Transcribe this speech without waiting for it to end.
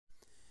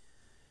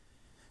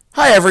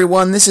Hi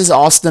everyone, this is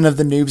Austin of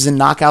the Noobs and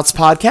Knockouts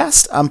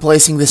podcast. I'm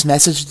placing this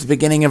message at the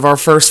beginning of our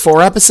first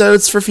 4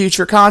 episodes for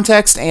future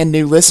context and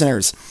new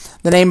listeners.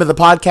 The name of the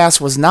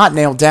podcast was not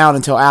nailed down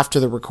until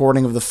after the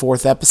recording of the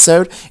 4th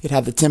episode. It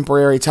had the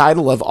temporary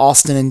title of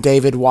Austin and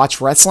David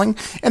Watch Wrestling,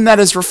 and that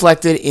is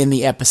reflected in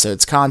the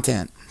episode's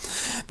content.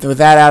 With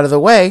that out of the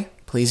way,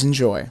 please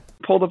enjoy.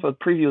 Pulled up a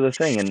preview of the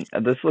thing,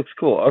 and this looks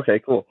cool. Okay,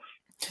 cool.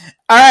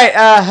 All right,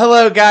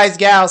 hello guys,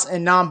 gals,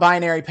 and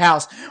non-binary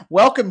pals.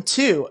 Welcome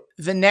to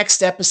the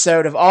next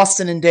episode of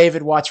Austin and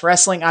David Watch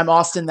Wrestling. I'm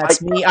Austin,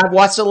 that's me. I've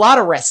watched a lot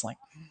of wrestling.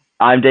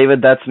 I'm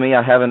David, that's me.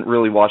 I haven't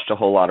really watched a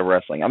whole lot of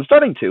wrestling. I'm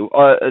starting to.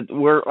 I've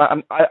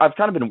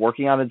kind of been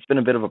working on it. It's been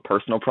a bit of a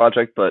personal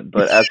project, but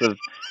as of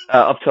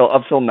up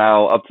till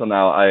now,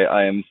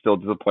 I am still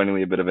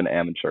disappointingly a bit of an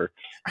amateur.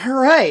 All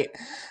right,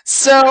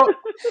 so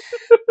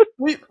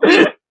we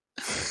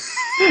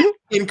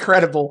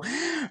incredible,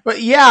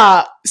 but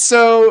yeah.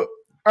 So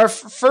our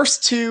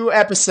first 2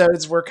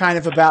 episodes were kind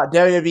of about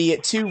WWE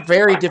at 2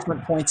 very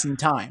different points in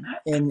time.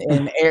 In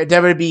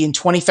WWE in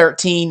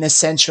 2013,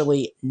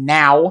 essentially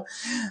now,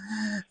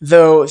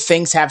 though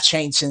things have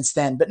changed since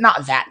then, but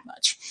not that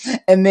much.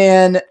 And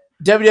then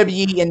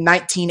WWE in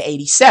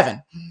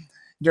 1987,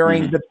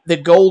 during the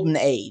golden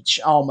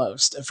age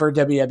almost for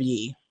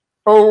WWE.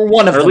 Or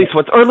one of them. At least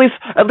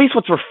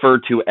what's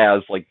referred to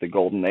as like the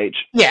golden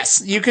age.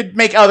 Yes, you could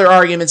make other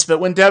arguments, but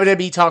when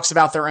WWE talks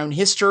about their own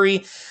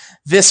history,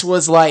 this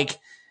was like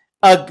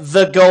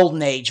the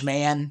golden age,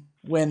 man,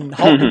 when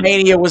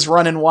Hulkamania was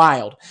running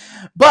wild.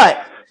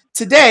 But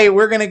today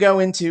we're going to go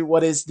into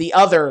what is the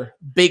other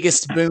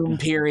biggest boom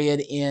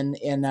period in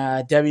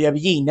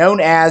WWE,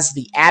 known as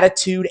the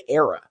Attitude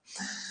Era.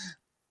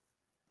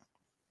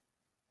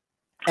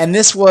 And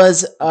this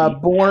was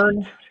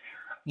born...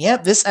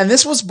 Yep,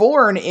 this was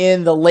born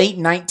in the late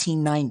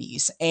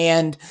 1990s,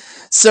 and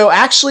so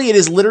actually it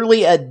is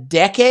literally a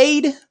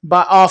decade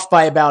off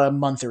by about a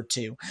month or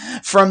 2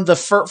 from the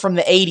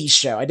 80s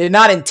show. I did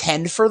not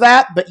intend for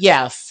that, but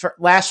yeah,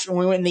 when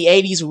we went in the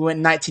 80s, we went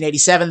in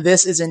 1987.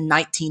 This is in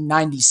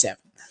 1997,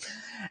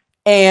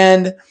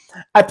 and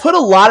I put a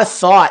lot of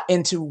thought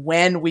into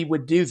when we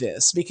would do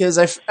this because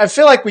I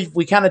feel like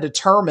we kind of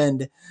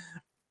determined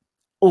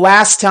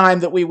last time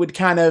that we would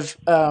kind of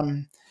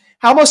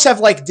almost have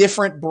like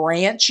different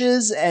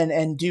branches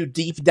and do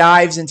deep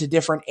dives into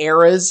different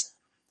eras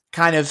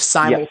kind of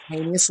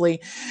simultaneously.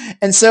 Yes.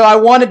 And so I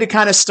wanted to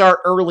kind of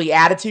start early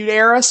Attitude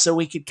Era so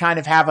we could kind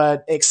of have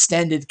a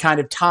extended kind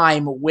of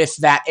time with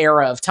that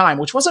era of time,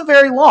 which wasn't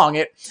very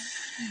long.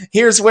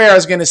 Here's where I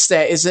was going to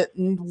say is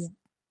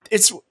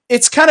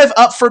it's kind of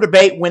up for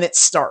debate when it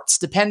starts,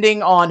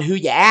 depending on who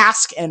you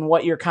ask and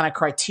what your kind of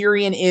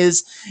criterion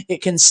is.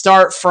 It can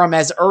start from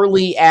as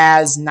early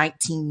as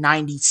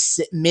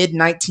mid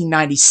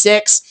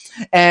 1996,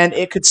 and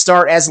it could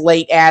start as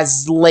late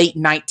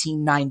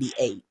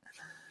 1998.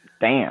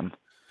 Damn.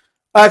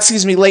 Early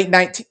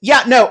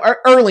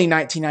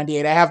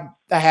 1998. I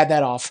had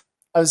that off.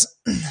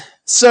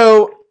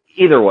 So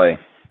either way.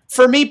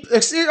 For me,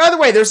 either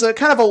way, there's a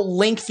kind of a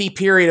lengthy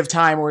period of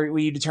time where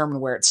you determine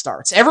where it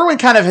starts. Everyone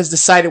kind of has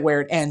decided where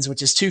it ends,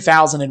 which is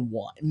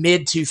 2001,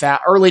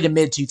 early to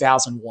mid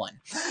 2001.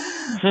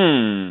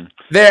 No,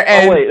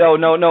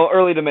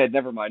 early to mid.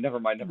 Never mind.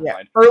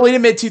 Early to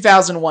mid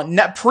 2001,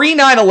 pre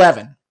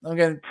 9/11.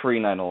 Pre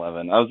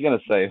 9/11. I was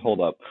gonna say,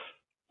 hold up.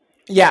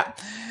 Yeah,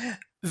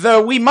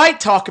 though we might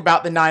talk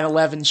about the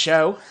 9/11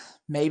 show.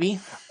 Maybe.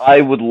 I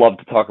would love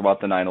to talk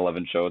about the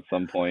 9/11 show at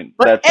some point.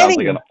 That sounds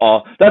like an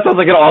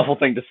awful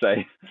thing to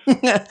say.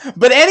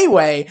 But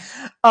anyway,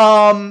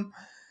 we're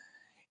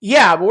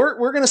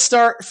going to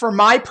start. For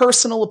my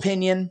personal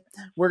opinion,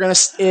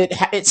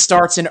 it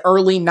starts in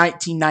early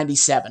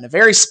 1997. A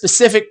very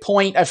specific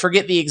point. I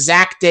forget the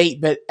exact date,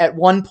 but at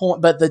one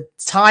point, but the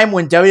time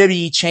when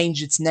WWE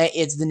changed its name,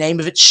 it's the name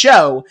of its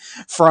show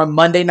from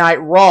Monday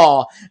Night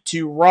Raw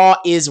to Raw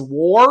is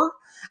War.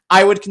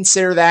 I would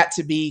consider that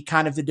to be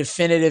kind of the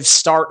definitive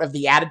start of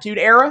the Attitude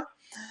Era.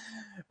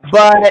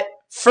 But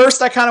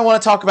first, I kind of want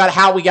to talk about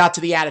how we got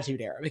to the Attitude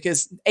Era,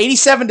 because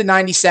 87 to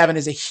 97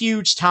 is a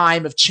huge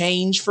time of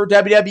change for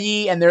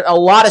WWE, and a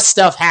lot of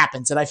stuff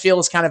happens that I feel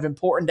is kind of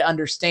important to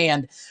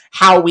understand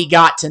how we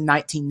got to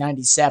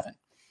 1997.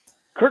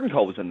 Curtain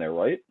Call was in there,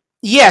 right?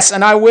 Yes,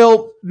 and I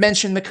will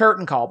mention the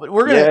Curtain Call, but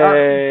we're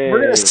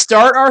gonna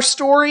start our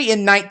story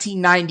in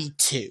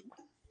 1992.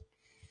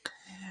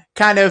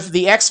 Kind of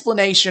the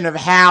explanation of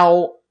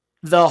how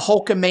the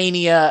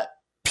Hulkamania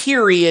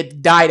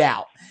period died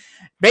out.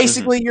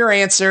 Basically, your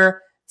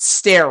answer,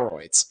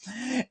 steroids.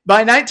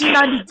 By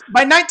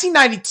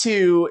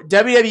 1992,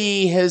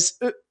 WWE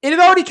had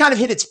already kind of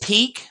hit its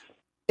peak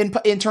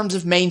in terms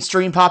of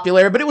mainstream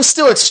popularity, but it was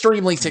still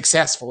extremely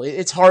successful.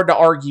 It's hard to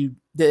argue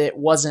that it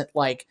wasn't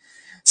like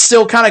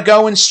still kind of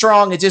going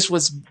strong. It just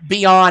was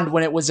beyond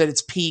when it was at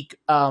its peak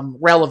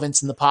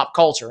relevance in the pop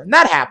culture, and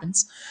that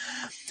happens.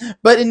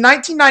 But in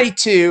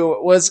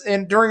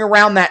 1992 during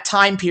around that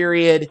time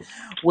period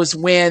was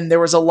when there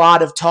was a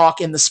lot of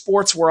talk in the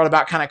sports world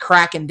about kind of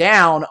cracking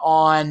down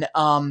on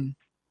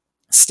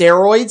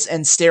steroids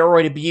and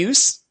steroid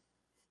abuse.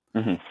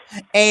 Mm-hmm.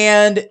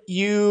 And it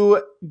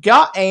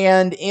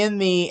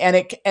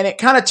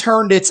kind of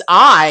turned its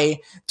eye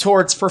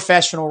towards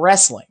professional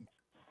wrestling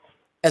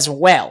as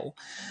well.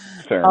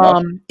 Fair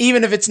enough.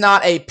 Even if it's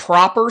not a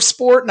proper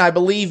sport, and I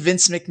believe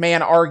Vince McMahon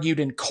argued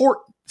in court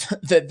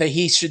that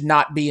he should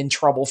not be in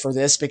trouble for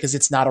this because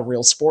it's not a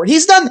real sport.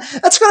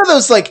 That's one of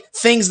those like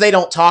things they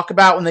don't talk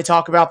about when they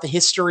talk about the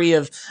history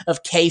of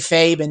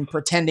kayfabe and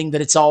pretending that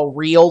it's all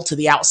real to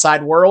the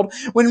outside world.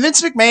 When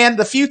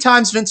the few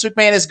times Vince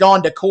McMahon has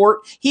gone to court,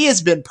 he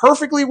has been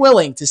perfectly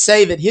willing to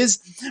say that his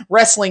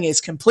wrestling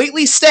is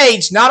completely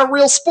staged, not a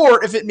real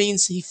sport, if it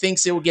means he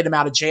thinks it will get him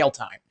out of jail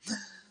time.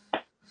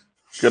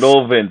 Good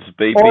old Vince,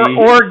 baby.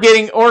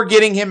 Or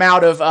getting him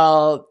out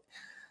of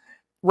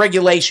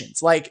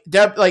regulations. Like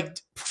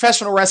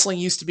professional wrestling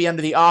used to be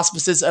under the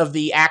auspices of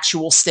the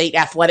actual state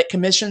athletic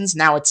commissions.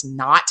 Now it's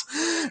not,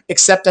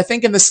 except I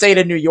think in the state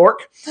of New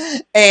York.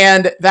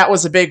 And that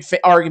was a big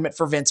argument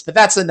for Vince, but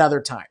that's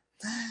another time.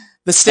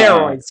 The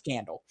steroid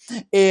scandal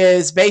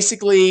is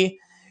basically,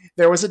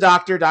 there was a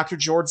doctor, Dr.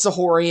 George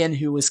Zahorian,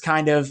 who was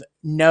kind of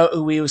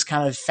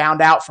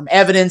found out from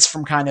evidence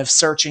from kind of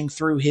searching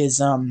through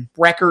his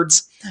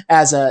records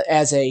as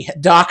a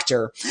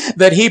doctor,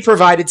 that he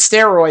provided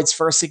steroids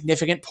for a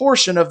significant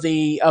portion of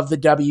the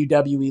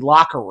WWE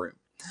locker room.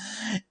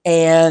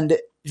 And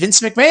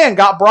Vince McMahon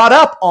got brought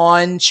up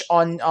on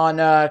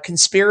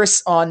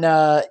conspiracy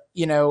on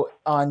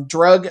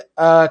drug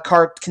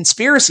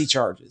conspiracy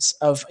charges.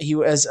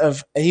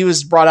 He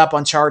was brought up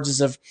on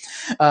charges of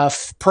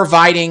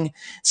providing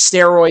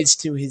steroids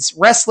to his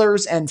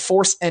wrestlers and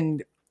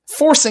forcing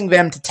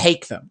them to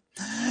take them.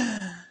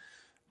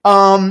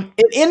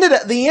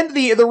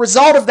 The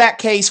result of that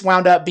case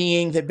wound up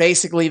being that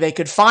basically they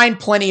could find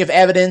plenty of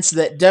evidence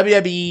that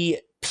WWE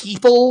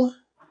people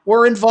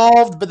were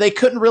involved, but they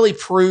couldn't really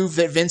prove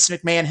that Vince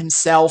McMahon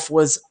himself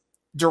was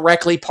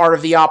directly part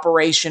of the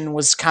operation,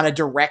 was kind of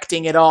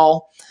directing it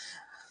all.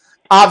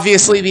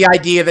 Obviously, the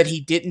idea that he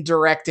didn't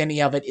direct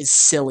any of it is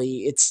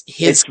silly. It's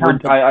his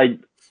company. I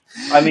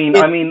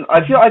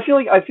feel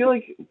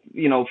like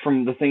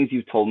from the things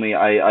you've told me,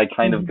 I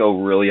kind of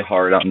go really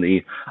hard on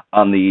the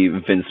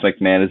Vince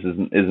McMahon is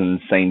an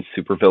insane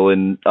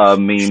supervillain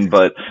meme,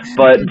 but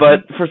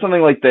for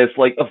something like this,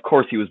 like, of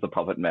course he was the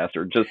puppet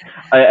master. Just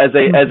as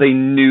a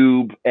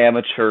noob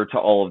amateur to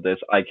all of this,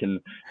 I can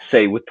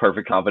say with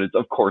perfect confidence,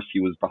 of course he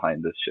was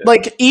behind this shit.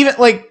 Like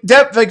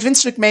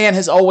Vince McMahon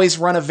has always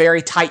run a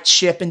very tight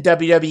ship in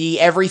WWE.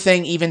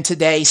 Everything, even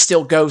today,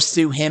 still goes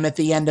through him at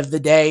the end of the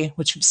day.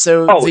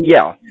 So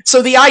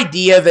the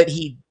idea that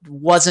he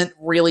wasn't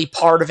really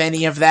part of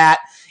any of that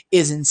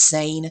is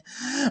insane.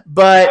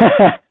 But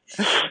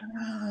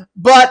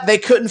they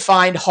couldn't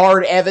find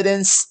hard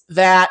evidence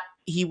that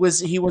he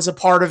was a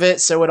part of it,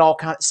 so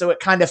it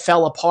kind of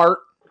fell apart.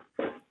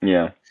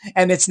 Yeah.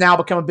 And it's now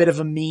become a bit of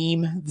a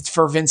meme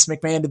for Vince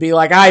McMahon to be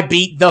like, I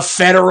beat the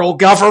federal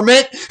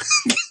government.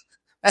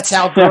 That's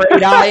how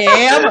great I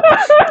am.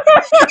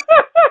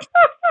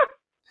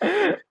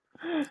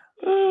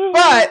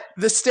 But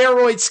the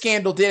steroid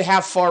scandal did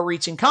have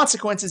far-reaching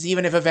consequences,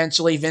 even if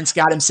eventually Vince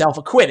got himself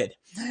acquitted.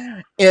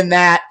 In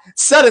that,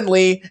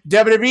 suddenly,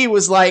 WWE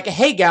was like,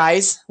 hey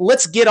guys,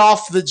 let's get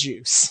off the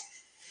juice.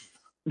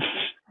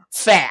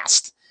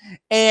 Fast.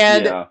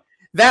 And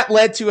that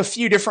led to a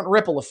few different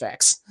ripple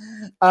effects.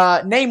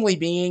 Namely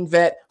being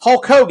that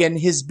Hulk Hogan,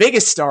 his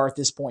biggest star at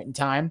this point in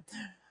time,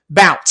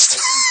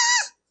 bounced.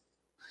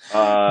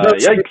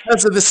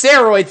 Because of the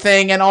steroid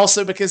thing, and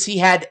also because he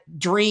had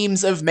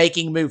dreams of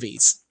making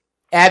movies.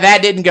 And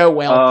that didn't go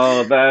well.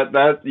 Oh, how'd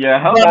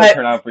that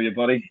turn out for you,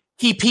 buddy?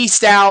 He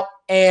pieced out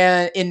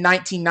in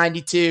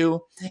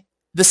 1992.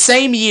 The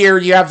same year,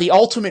 you have the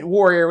Ultimate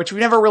Warrior, which we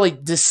never really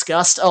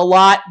discussed a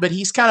lot, but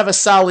he's kind of a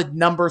solid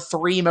number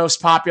 3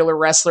 most popular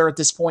wrestler at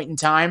this point in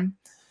time.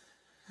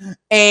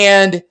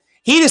 And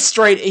he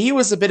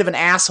was a bit of an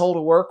asshole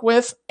to work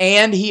with,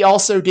 and he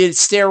also did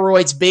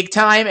steroids big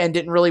time and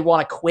didn't really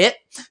want to quit.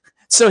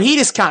 So he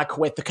just kind of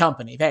quit the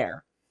company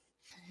there.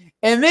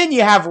 And then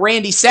you have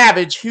Randy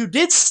Savage, who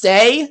did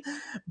stay,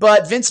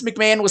 but Vince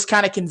McMahon was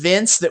kind of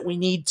convinced that we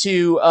need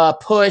to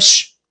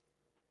push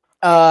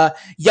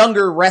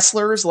younger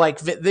wrestlers. Like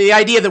the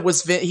idea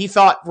that he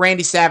thought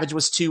Randy Savage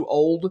was too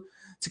old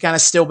to kind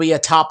of still be a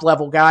top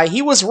level guy.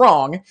 He was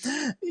wrong,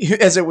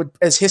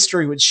 as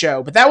history would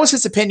show, but that was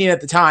his opinion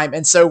at the time.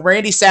 And so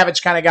Randy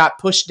Savage kind of got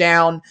pushed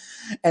down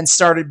and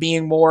started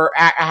being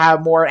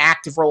have more an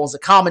active role as a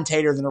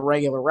commentator than a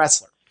regular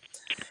wrestler.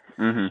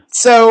 Mm-hmm.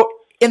 So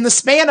in the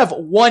span of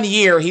 1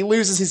 year, he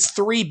loses his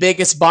 3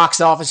 biggest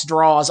box office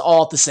draws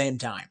all at the same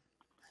time.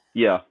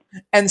 Yeah.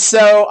 And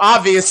so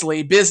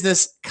obviously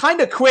business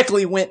kind of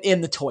quickly went in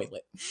the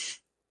toilet.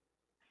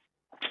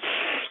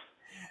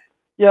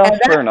 Yeah,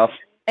 fair enough.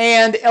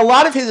 And a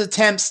lot of his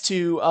attempts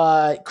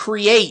to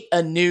create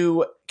a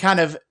new kind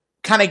of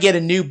get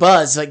a new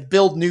buzz, like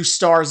build new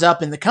stars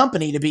up in the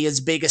company to be as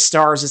big as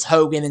stars as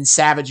Hogan and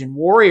Savage and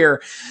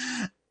Warrior,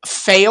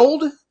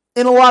 failed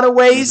in a lot of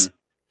ways. Mm-hmm.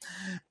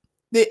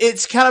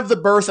 it's kind of the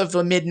birth of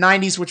the mid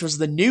 90s, which was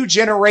the new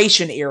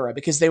generation era,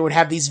 because they would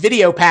have these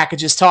video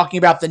packages talking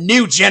about the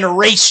new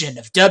generation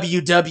of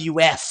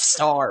WWF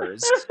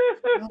stars.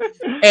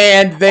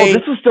 And this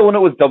was still when it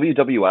was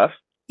WWF?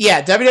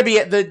 Yeah,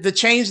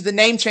 WWE, the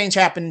name change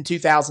happened in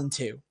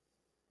 2002.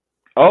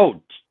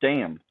 Oh,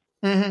 damn.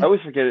 Mm-hmm. I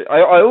always forget it.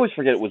 I always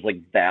forget it was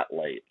like that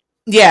late.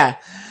 Yeah.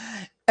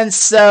 And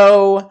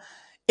so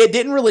it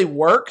didn't really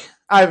work.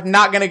 I'm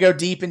not going to go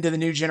deep into the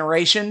new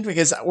generation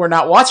because we're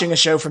not watching a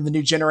show from the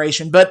new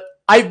generation, but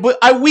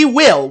we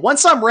will.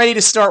 Once I'm ready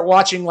to start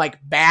watching like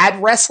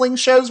bad wrestling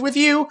shows with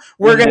you,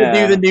 we're going to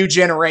do the new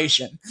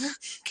generation.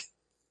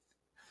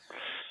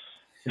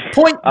 I'm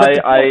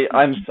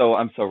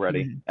so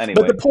ready. Anyway.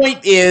 But the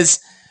point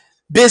is,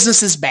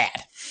 business is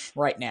bad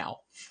right now.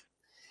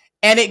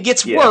 And it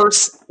gets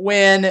worse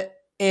when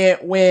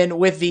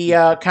with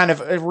the kind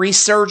of a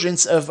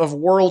resurgence of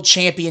World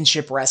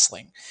Championship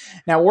Wrestling.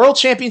 Now, World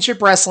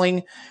Championship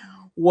Wrestling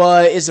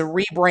is a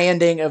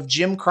rebranding of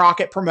Jim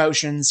Crockett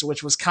Promotions,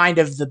 which was kind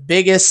of the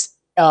biggest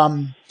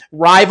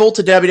rival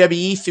to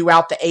WWE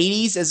throughout the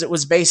 80s, as it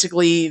was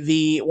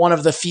basically one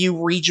of the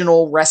few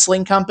regional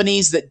wrestling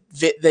companies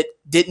that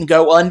didn't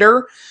go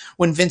under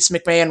when Vince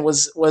McMahon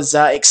was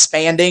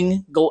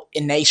expanding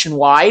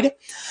nationwide.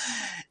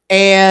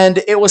 And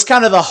it was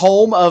kind of the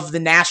home of the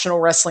National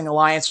Wrestling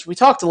Alliance. We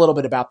talked a little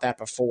bit about that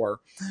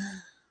before.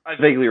 I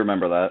vaguely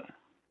remember that.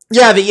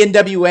 Yeah, the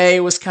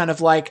NWA was kind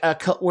of like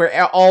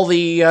where all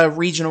the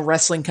regional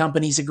wrestling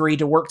companies agreed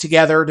to work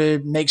together to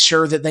make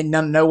sure that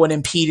no one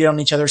impeded on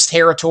each other's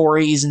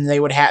territories, and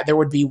there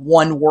would be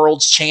one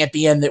world's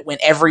champion that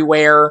went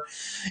everywhere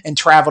and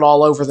traveled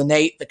all over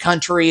the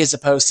country, as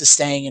opposed to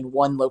staying in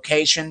one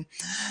location.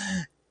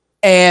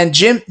 And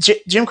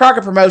Jim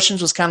Crockett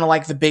Promotions was kind of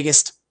like the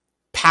biggest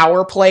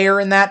power player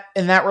in that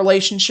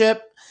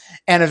relationship.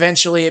 And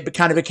eventually it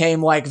kind of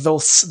became like the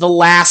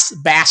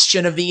last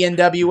bastion of the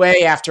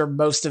NWA after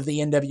most of the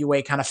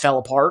NWA kind of fell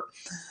apart.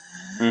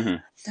 Mm-hmm.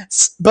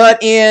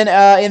 But in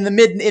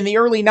the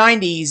early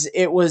 90s,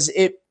 it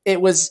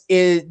was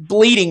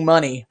bleeding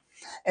money.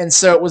 And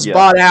so it was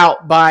bought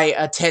out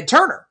by Ted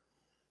Turner,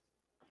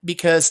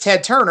 because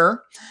Ted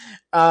Turner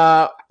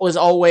was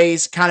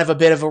always kind of a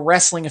bit of a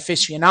wrestling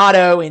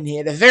aficionado, and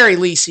at the very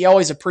least, he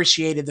always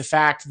appreciated the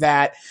fact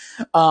that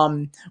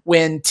when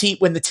the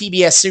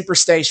TBS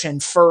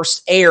Superstation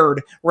first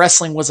aired,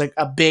 wrestling was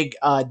a big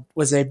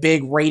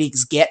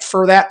ratings get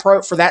for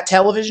that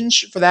television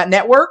for that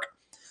network.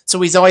 So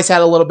he's always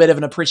had a little bit of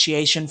an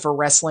appreciation for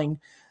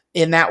wrestling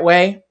in that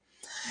way,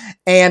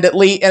 and it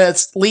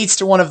leads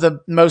to one of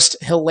the most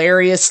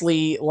hilarious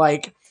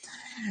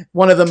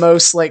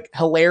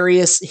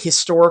hilarious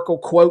historical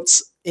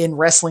quotes in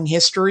wrestling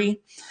history.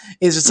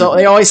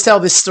 They always tell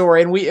this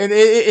story,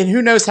 and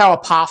who knows how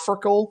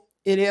apocryphal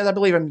it is. I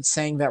believe I'm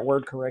saying that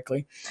word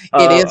correctly.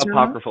 It is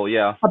apocryphal,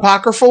 yeah.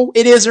 Apocryphal,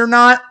 it is or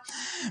not.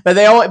 But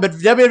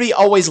WWE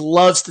always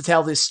loves to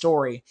tell this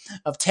story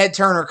of Ted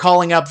Turner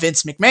calling up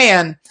Vince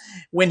McMahon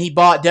when he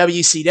bought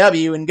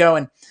WCW and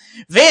going,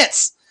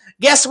 "Vince,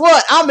 guess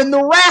what? I'm in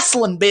the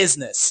wrestling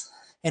business."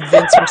 And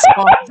Vince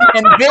responds,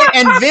 and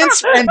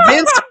Vince.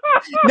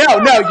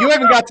 No, you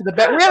haven't got to the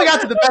best. We haven't got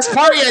to the best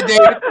part yet,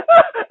 David.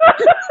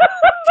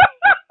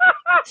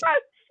 Sorry.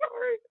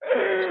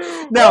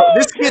 No,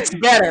 this gets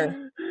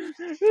better.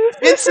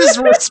 Vince's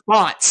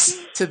response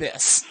to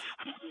this,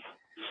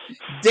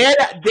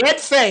 dead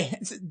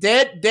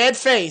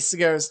face,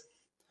 goes,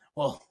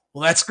 "Well,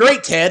 that's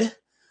great, Ted,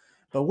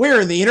 but we're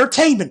in the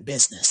entertainment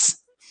business."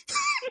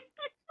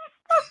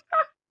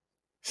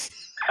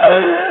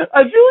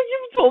 I feel like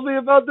you've told me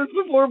about this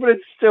before, but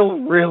it's still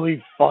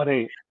really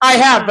funny. I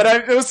have,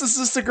 but this is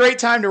just a great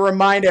time to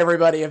remind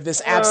everybody of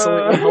this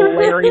absolutely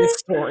hilarious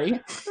story.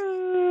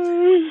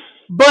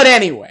 But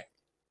anyway,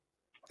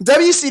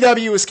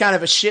 WCW was kind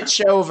of a shit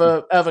show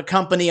of a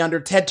company under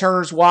Ted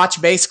Turner's watch.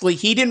 Basically,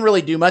 he didn't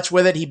really do much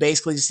with it. He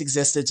basically just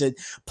existed to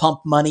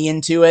pump money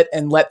into it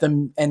and let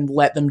them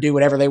do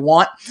whatever they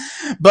want.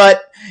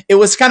 But it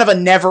was kind of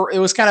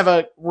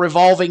a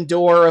revolving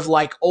door of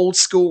like old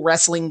school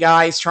wrestling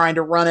guys trying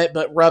to run it,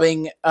 but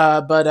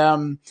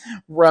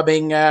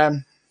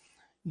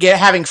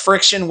having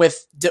friction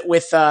with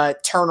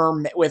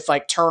Turner,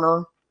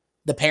 Turner,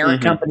 the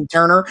parent company,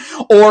 Turner,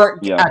 or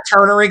a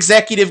Turner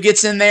executive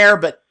gets in there,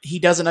 but he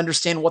doesn't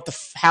understand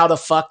how the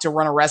fuck to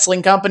run a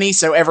wrestling company,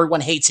 so everyone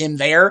hates him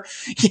there.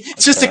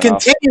 It's just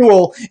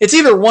continual. It's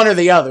either one or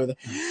the other,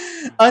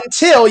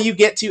 until you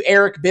get to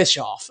Eric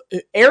Bischoff.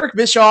 Eric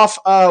Bischoff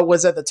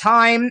was at the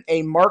time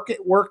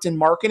worked in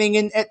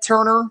marketing at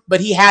Turner, but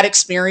he had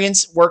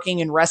experience working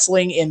in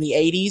wrestling in the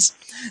 80s.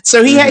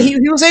 So he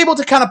was able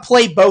to kind of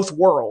play both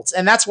worlds,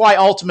 and that's why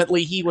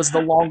ultimately he was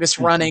the longest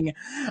running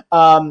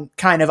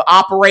kind of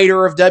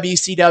operator of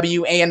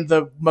WCW and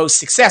the most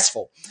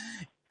successful.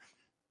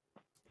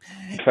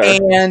 Fair.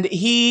 And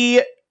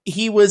he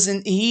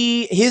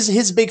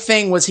his big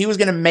thing was he was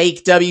going to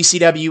make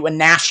WCW a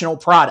national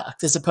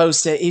product as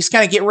opposed to he's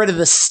kind of get rid of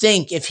the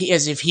stink if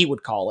he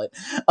would call it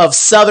of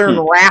Southern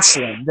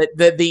wrestling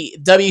that the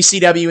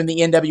WCW and the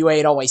NWA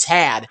had always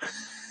had.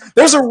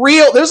 There's a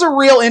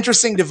real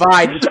interesting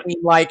divide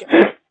between like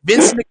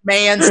Vince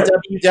McMahon's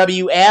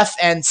WWF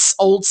and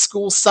old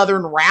school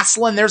Southern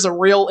wrestling. There's a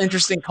real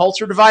interesting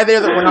culture divide there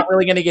that we're not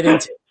really going to get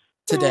into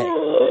today.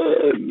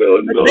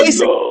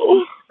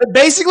 But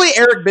basically,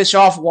 Eric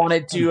Bischoff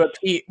wanted to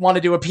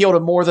appeal to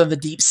more than the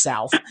Deep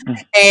South,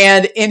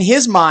 and in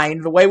his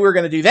mind, the way we're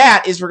going to do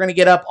that is we're going to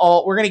get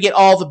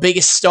all the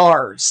biggest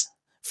stars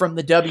from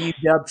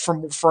the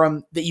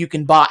from that you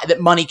can buy, that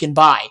money can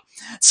buy.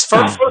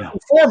 First and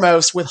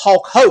foremost, with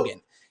Hulk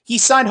Hogan. He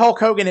signed Hulk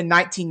Hogan in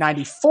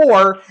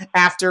 1994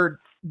 after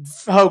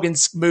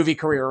Hogan's movie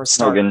career was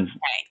started.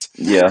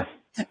 Yeah.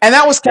 And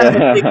that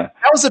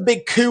was a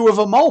big coup of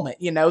a moment.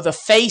 You know, the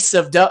face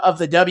of the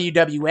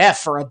WWF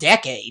for a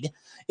decade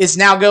is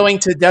now going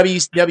to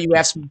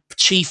WWF's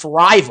chief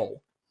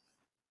rival.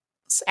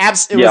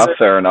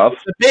 Fair enough.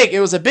 It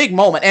was a big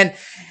moment, and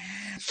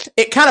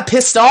it kind of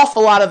pissed off a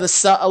lot of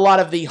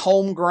the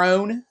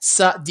homegrown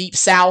Deep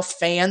South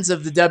fans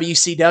of the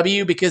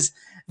WCW because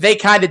they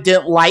kind of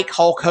didn't like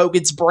Hulk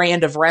Hogan's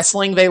brand of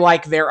wrestling. They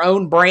like their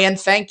own brand.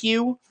 Thank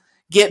you.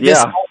 Get this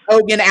Hulk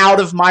Hogan out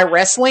of my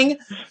wrestling.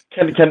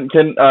 Can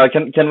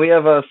we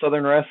have a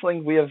Southern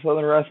wrestling? We have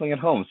Southern wrestling at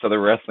home. Southern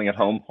wrestling at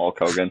home. Hulk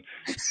Hogan.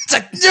 It's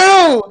like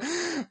no,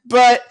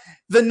 but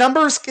the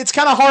numbers. It's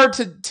kind of hard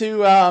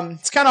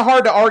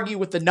to argue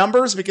with the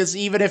numbers because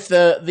even if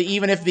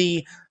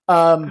the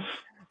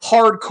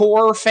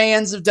hardcore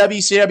fans of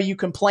WCW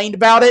complained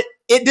about it,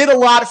 it did a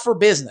lot for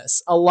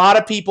business. A lot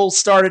of people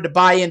started to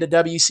buy into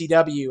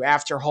WCW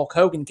after Hulk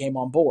Hogan came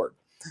on board.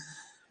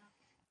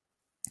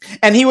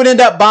 And he would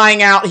end up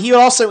buying out. He would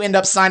also end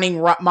up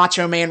signing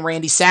Macho Man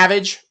Randy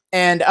Savage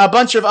and a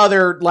bunch of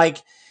other like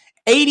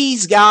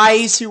 80s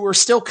guys who were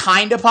still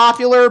kind of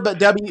popular, but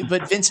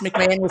Vince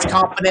McMahon was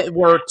confident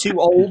were too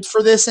old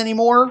for this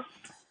anymore.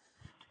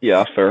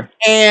 Yeah, fair.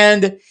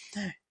 And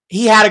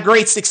he had a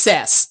great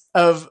success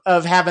of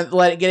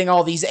getting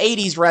all these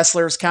 80s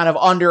wrestlers kind of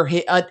under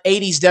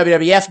 80s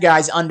WWF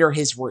guys under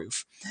his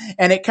roof.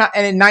 And in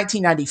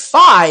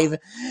 1995,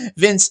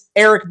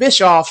 Eric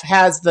Bischoff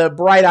has the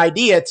bright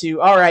idea to,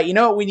 all right, you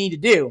know what we need to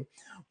do?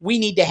 We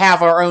need to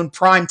have our own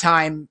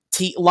primetime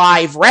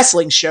live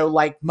wrestling show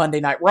like Monday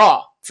Night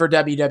Raw for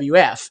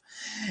WWF.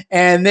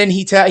 And then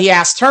he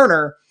asked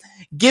Turner,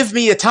 give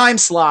me a time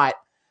slot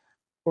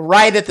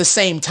right at the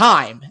same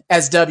time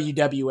as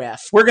WWF.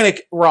 We're going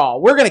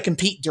to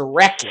compete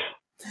directly.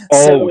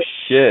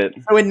 Shit.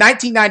 So in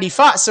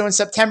 1995, in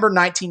September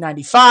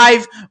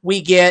 1995,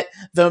 we get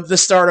the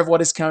start of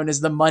what is known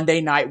as the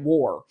Monday Night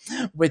War,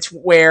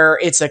 where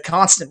it's a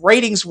constant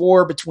ratings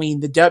war between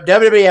the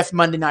WWF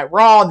Monday Night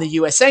Raw on the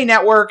USA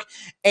Network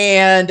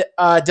and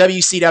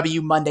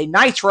WCW Monday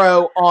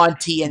Nitro on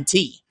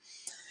TNT.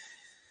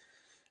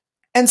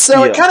 And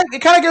so it kind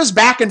of goes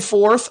back and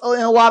forth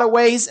in a lot of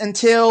ways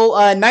until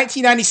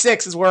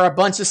 1996 is where a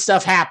bunch of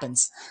stuff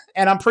happens.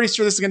 And I'm pretty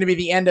sure this is going to be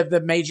the end of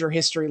the major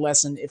history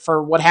lesson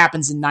for what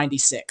happens in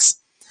 96.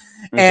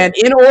 Mm-hmm. And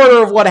in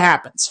order of what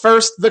happens,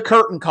 first, the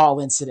curtain call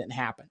incident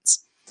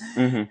happens.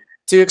 Mm-hmm.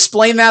 To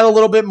explain that a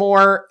little bit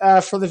more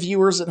for the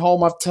viewers at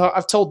home,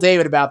 I've told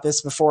David about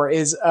this before,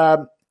 is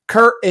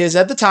Kurt is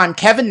at the time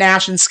Kevin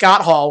Nash and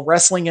Scott Hall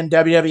wrestling in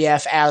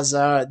WWF as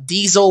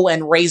Diesel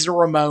and Razor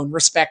Ramon,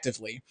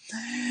 respectively.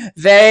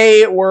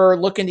 They were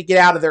looking to get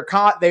out of their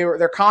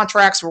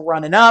contracts were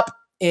running up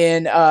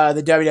in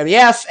the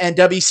WWF, and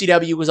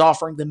WCW was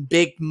offering them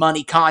big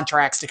money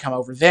contracts to come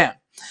over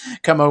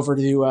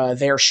to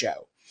their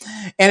show.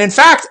 And in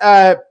fact,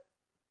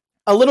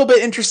 a little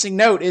bit interesting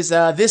note is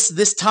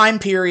this time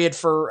period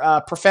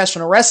for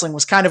professional wrestling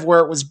was kind of where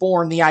it was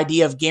born, the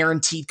idea of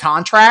guaranteed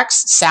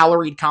contracts,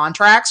 salaried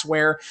contracts,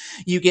 where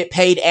you get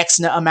paid X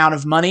amount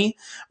of money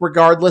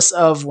regardless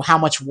of how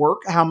much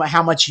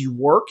much you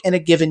work in a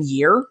given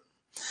year.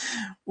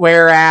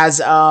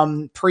 Whereas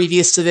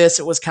previous to this,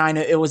 it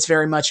was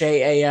very much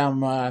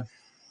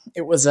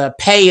it was a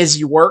pay as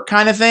you work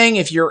kind of thing.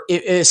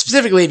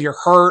 Specifically if you're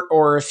hurt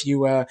or if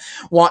you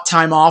want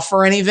time off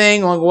or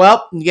anything,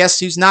 well, guess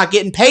who's not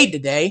getting paid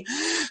today?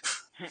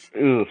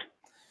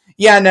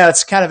 Yeah, no,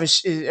 it's kind of a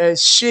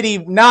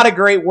shitty, not a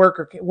great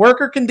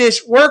worker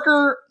condition.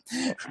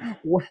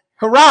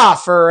 Hurrah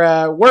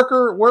for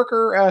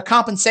worker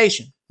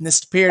compensation in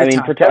this period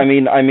of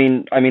time. I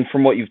mean,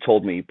 from what you've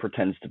told me,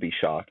 pretends to be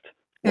shocked.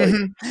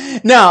 Mm-hmm.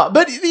 No,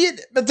 but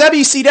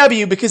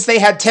WCW, because they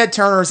had Ted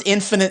Turner's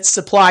infinite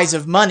supplies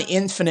of money,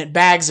 infinite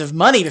bags of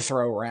money to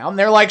throw around,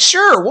 they're like,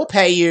 sure, we'll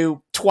pay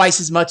you twice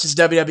as much as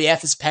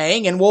WWF is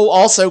paying, and we'll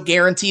also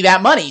guarantee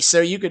that money, so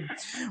you could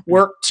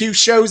work 2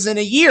 shows in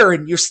a year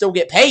and you still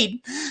get paid.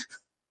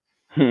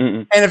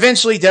 And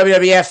eventually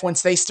WWF,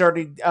 once they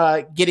started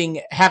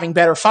having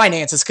better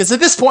finances, because at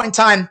this point in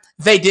time,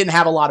 they didn't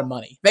have a lot of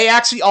money. They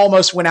actually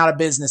almost went out of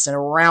business and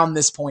around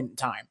this point in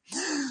time.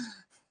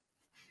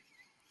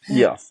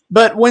 Yeah.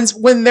 But when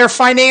their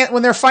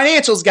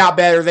financials got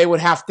better, they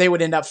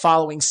would end up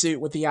following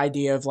suit with the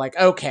idea of like,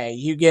 okay,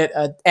 you get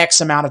a X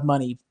amount of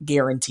money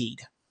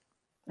guaranteed,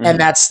 and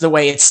that's the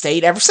way it's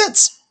stayed ever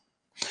since.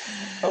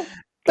 Oh,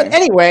 but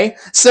anyway,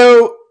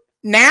 so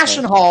Nash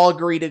and Hall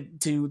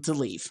agreed to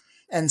leave,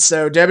 and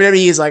so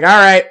WWE is like, all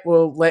right,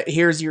 well,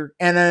 here's your,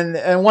 and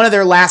then one of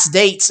their last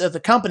dates of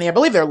the company, I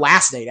believe their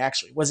last date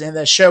actually was in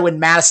the show in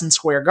Madison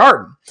Square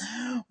Garden,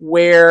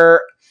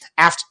 where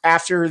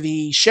after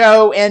the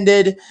show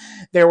ended,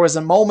 there was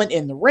a moment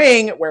in the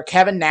ring where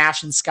Kevin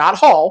Nash and Scott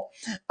Hall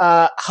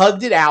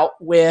hugged it out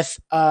with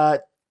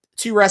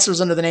two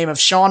wrestlers under the name of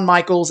Shawn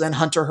Michaels and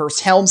Hunter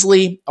Hearst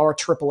Helmsley, or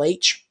Triple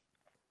H.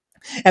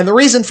 And the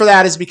reason for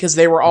that is because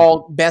they were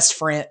all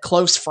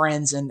close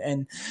friends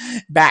and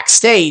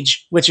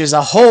backstage, which is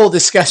a whole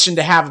discussion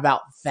to have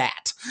about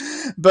that.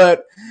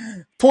 But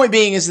point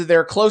being is that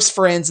they're close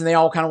friends and they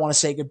all kind of want to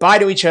say goodbye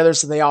to each other,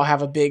 so they all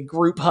have a big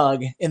group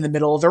hug in the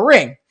middle of the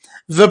ring.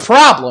 The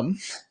problem,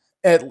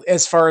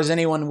 as far as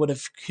anyone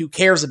who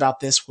cares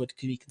about this could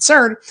be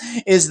concerned,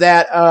 is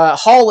that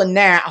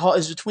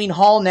is between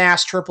Hall,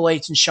 Nash, Triple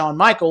H, and Shawn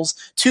Michaels.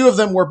 Two of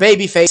them were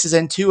baby faces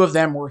and two of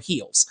them were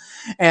heels,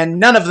 and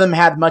none of them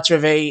had much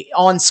of a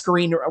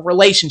on-screen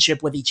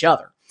relationship with each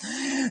other.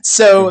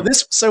 So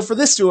for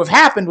this to have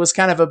happened was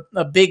kind of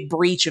a big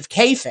breach of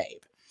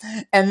kayfabe.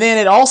 And then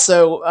it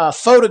also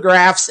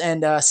photographs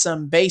and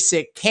some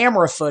basic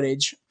camcorder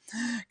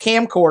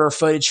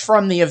footage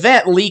from the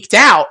event leaked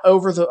out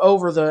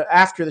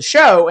after the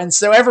show, and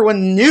so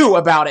everyone knew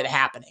about it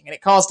happening, and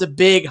it caused a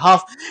big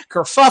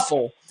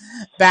kerfuffle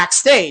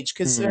backstage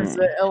because it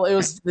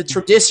was the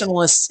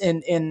traditionalists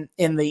in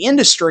the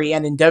industry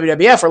and in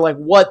WWF are like,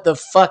 what the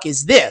fuck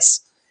is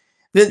this?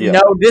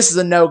 No, this is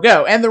a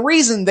no-go. And the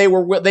reason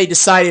they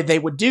decided they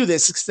would do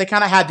this is because they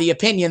kind of had the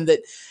opinion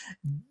that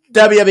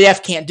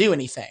WWF can't do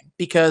anything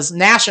because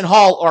Nash and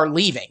Hall are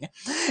leaving.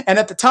 And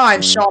at the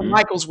time, Shawn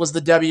Michaels was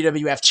the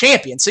WWF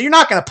champion. So you're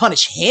not going to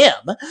punish him.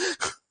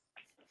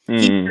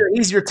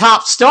 He's your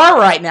top star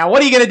right now.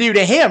 What are you going to do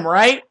to him,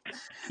 right?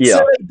 Yeah.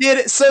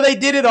 So they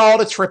did it all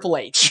to Triple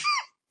H.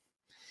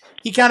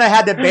 He kind of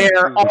had to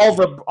bear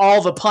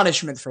all the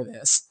punishment for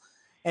this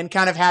and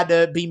kind of had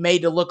to be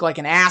made to look like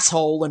an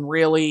asshole and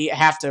really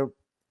have to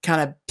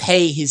kind of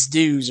pay his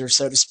dues, or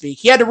so to speak.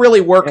 He had to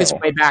really work his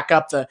way back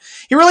up.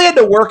 He really had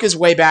to work his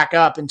way back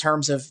up in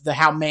terms of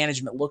how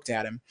management looked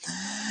at him.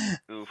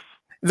 Oof.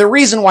 The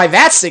reason why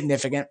that's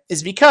significant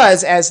is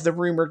because, as the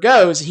rumor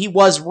goes, he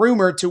was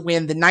rumored to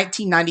win the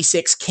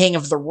 1996 King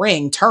of the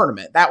Ring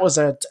tournament. That was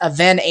a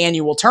then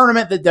annual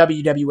tournament that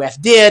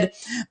WWF did,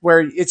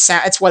 where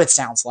it's what it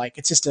sounds like.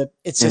 It's just a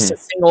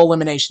single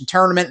elimination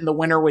tournament, and the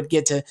winner would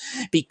get to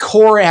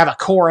have a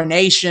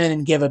coronation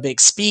and give a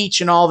big speech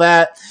and all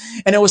that.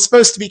 And it was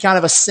supposed to be kind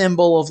of a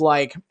symbol of,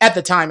 like, at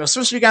the time, it was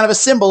supposed to be kind of a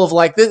symbol of,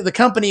 like, the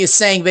company is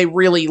saying they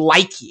really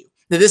like you,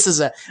 that this is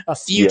a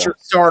future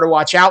star to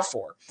watch out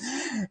for.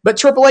 But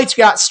Triple H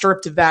got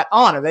stripped of that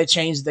honor. They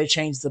changed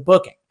the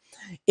booking.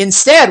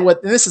 Instead, we'll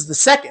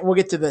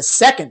get to the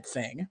second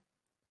thing.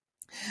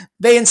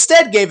 They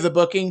instead gave the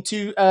booking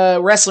to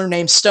a wrestler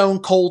named Stone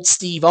Cold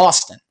Steve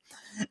Austin.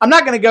 I'm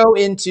not going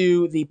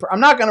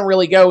to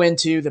really go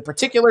into the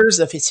particulars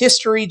of his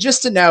history,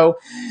 just to know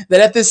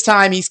that at this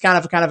time he's kind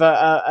of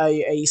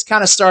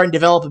starting to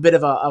develop a bit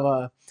of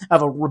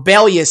a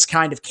rebellious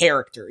kind of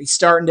character. He's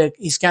kind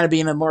of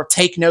being a more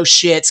take no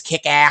shits,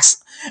 kick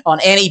ass on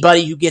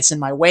anybody who gets in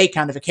my way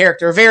kind of a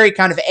character, a very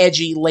kind of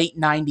edgy late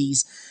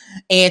 90s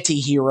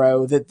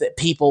anti-hero that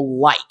people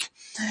like.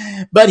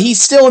 But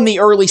he's still in the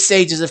early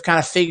stages of kind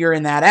of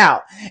figuring that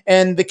out.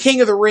 And the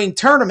King of the Ring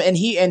tournament,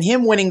 and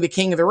him winning the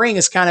King of the Ring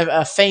is kind of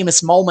a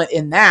famous moment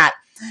in that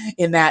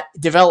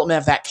development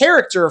of that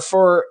character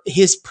for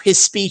his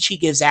speech he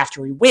gives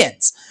after he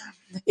wins.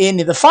 In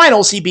the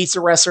finals, he beats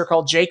a wrestler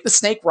called Jake the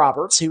Snake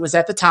Roberts, who was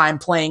at the time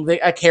playing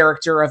a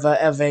character of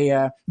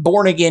a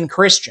born-again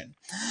Christian.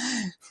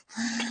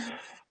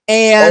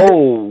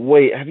 And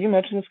wait, have you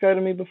mentioned this guy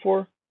to me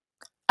before?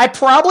 I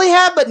probably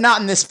have, but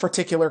not in this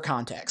particular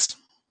context.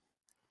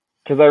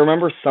 Because I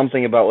remember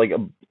something about, like,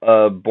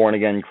 a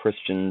born-again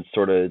Christian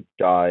sort of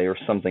guy or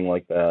something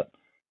like that.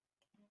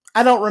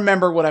 I don't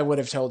remember what I would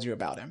have told you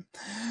about him.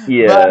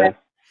 Yeah. But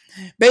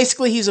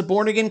basically, he's a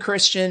born-again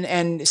Christian,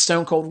 and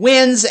Stone Cold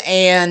wins.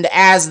 And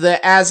as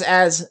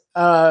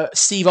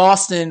Steve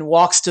Austin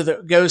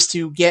goes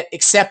to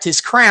accept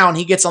his crown,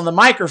 he gets on the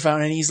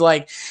microphone and he's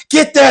like,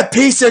 "Get that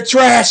piece of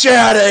trash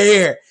out of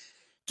here!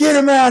 Get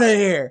him out of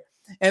here!"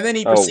 And then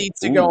he proceeds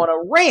to go on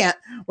a rant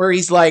where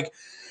he's like,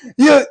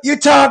 You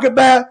talk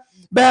about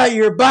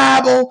your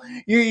Bible,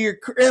 your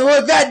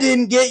look, that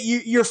didn't get you,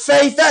 your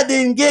faith, that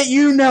didn't get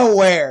you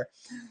nowhere.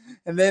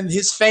 And then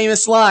his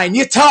famous line,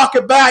 you talk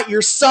about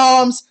your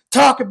Psalms,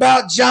 talk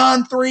about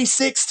John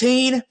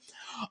 3:16.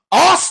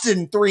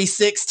 Austin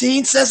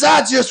 3:16 says,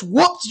 I just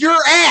whooped your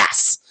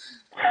ass.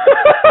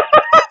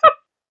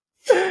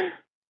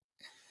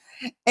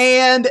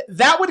 And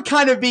that would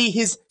kind of be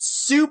his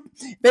soup.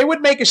 They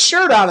would make a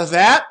shirt out of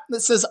that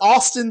says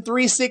Austin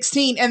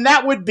 316, and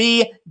that would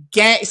be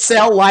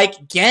sell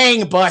like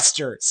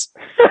gangbusters.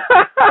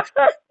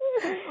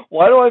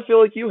 Why do I feel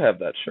like you have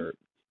that shirt?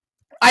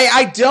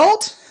 I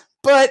don't,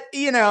 but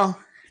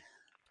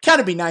kind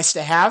of be nice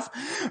to have.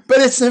 But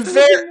it's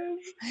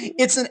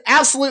an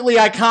absolutely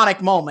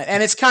iconic moment,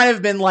 and it's kind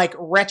of been like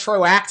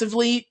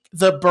retroactively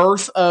the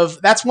birth of.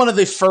 That's one of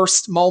the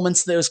first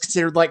moments that was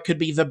considered like could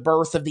be the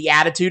birth of the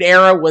Attitude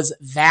Era. Was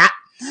that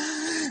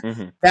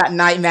that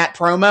night in that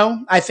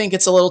promo? I think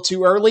it's a little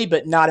too early,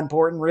 but not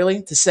important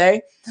really to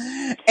say.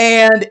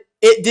 And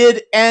it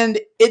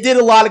did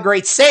a lot of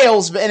great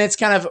sales, and it's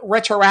kind of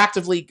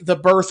retroactively the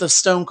birth of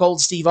Stone Cold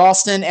Steve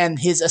Austin and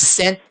his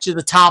ascent to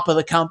the top of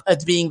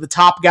the being the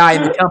top guy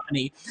in the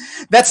company.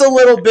 That's a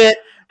little bit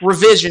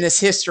revisionist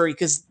history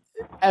because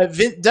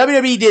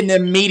WWE didn't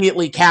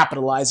immediately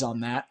capitalize on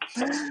that.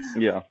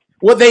 Yeah.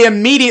 What they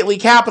immediately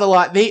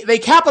capitalized, they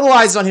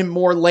capitalized on him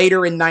more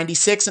later in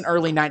 96 and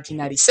early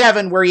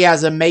 1997, where he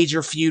has a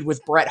major feud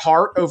with Bret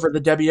Hart over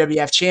the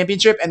WWF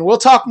Championship. And we'll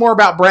talk more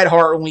about Bret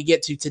Hart when we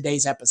get to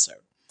today's episode.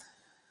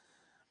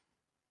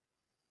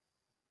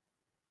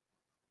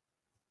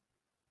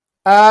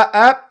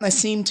 I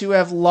seem to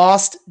have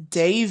lost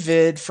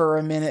David for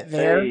a minute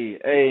there.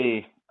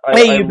 Hey,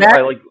 you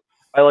back?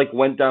 I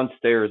went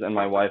downstairs and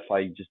my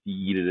Wi-Fi just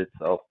yeeted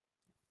itself.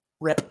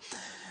 Rip.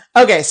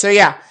 Okay, so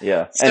yeah.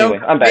 Yeah. Anyway,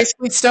 I'm back.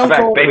 Basically, Stone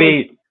Cold,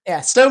 baby.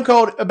 Yeah, Stone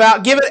Cold.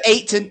 About give it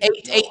eight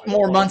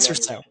more months or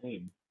so.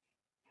 Give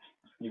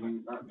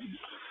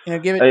it.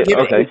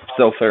 Okay,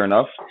 so fair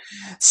enough.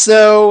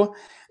 So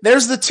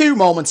there's the two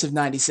moments of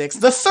 '96.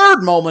 The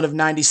third moment of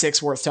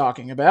 '96 worth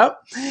talking about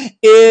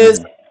is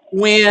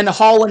when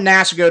Hall and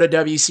Nash go to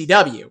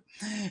WCW.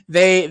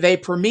 They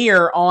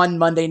premiere on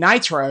Monday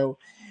Nitro,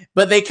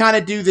 but they kind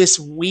of do this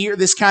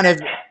kind of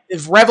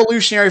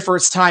revolutionary for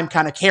its time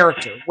kind of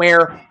character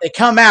where they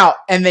come out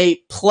and they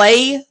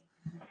play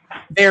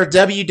their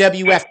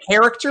WWF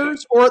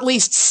characters, or at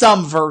least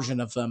some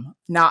version of them,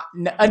 not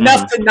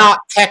enough to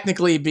not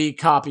technically be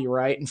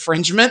copyright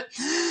infringement.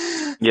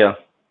 Yeah.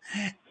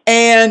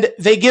 And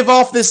they give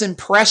off this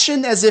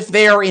impression as if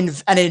they are an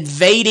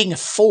invading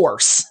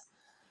force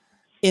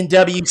in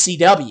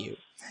WCW.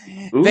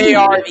 Ooh. They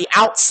are the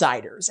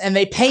outsiders, and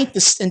they paint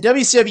this. And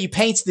WCW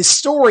paints this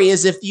story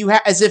as if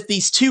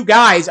these two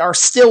guys are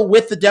still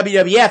with the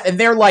WWF, and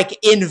they're like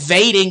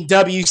invading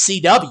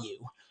WCW.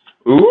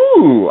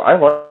 Ooh, I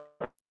love.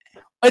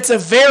 It's a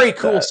very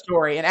cool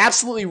story and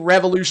absolutely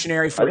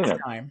revolutionary for its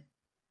time.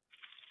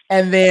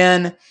 And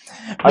then,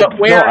 I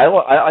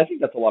think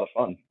that's a lot of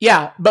fun.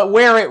 Yeah, but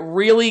where it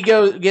really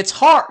goes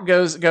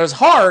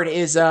hard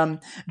is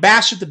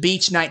Bash at the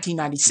Beach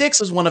 1996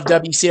 was one of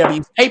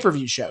WCW's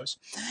pay-per-view shows,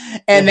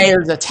 and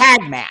there's a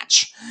tag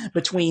match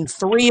between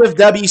three of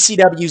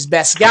WCW's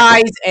best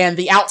guys and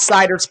the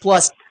Outsiders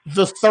plus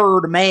the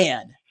Third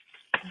Man.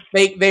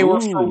 They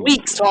were for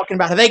weeks talking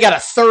about how they got a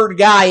third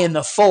guy in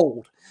the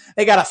fold.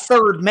 They got a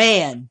third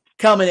man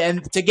coming,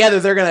 and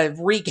together they're going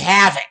to wreak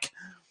havoc.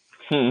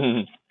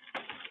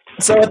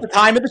 So at the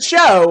time of the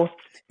show,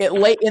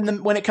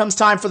 when it comes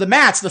time for the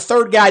match, the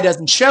third guy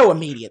doesn't show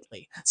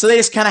immediately. So they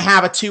just kind of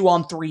have a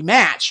 2-on-3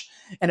 match.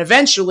 And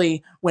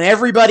eventually, when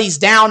everybody's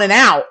down and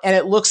out, and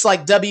it looks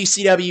like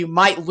WCW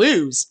might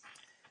lose,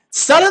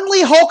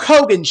 suddenly Hulk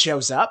Hogan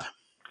shows up.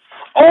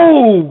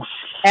 Oh,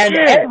 and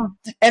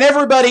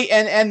everybody,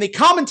 and the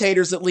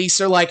commentators at least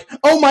are like,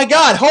 oh my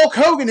God, Hulk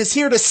Hogan is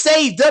here to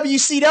save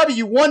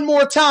WCW one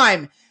more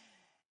time.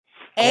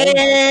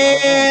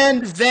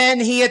 And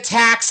then he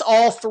attacks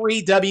all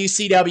three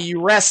WCW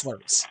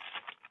wrestlers.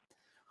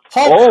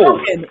 Hulk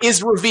Hogan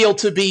is revealed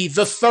to be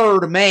the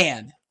third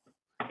man.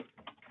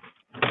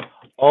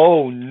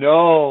 Oh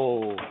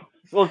no!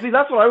 Well, see,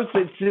 that's what I was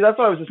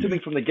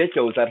assuming from the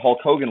get-go, was that Hulk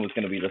Hogan was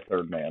going to be the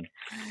third man.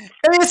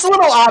 I mean, it's a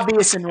little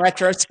obvious in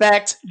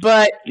retrospect,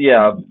 but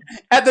yeah,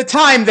 at the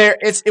time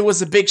it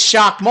was a big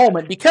shock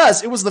moment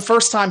because it was the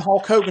first time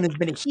Hulk Hogan has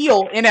been a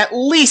heel in at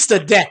least a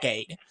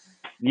decade.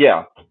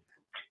 Yeah.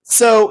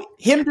 So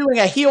him doing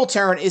a heel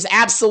turn is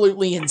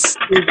absolutely is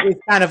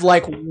kind of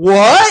like,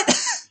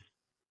 what?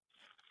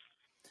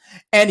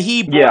 And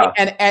he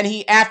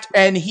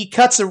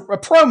cuts a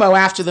promo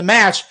after the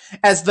match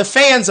as the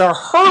fans are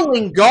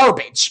hurling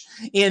garbage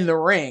in the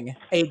ring.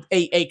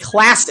 A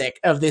classic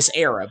of this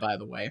era, by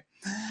the way.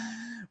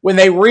 When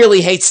they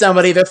really hate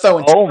somebody, they're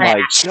throwing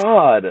trash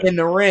in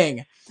the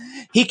ring.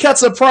 He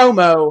cuts a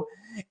promo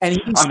and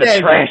he says, I'm the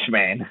trash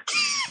man.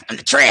 I'm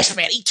the trash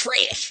man. Eat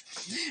trash.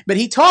 But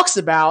he talks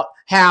about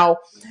how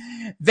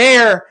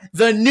they're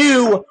the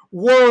new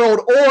world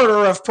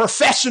order of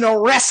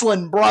professional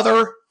wrestling,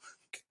 brother.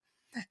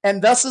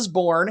 And thus is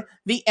born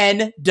the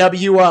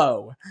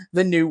NWO,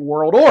 the New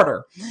World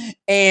Order.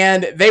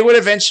 And they would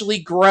eventually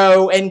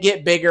grow and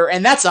get bigger,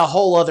 and that's a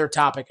whole other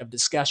topic of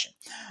discussion.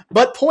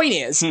 But point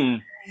is,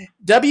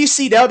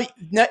 WCW,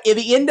 the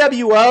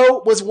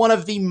NWO was one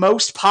of the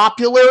most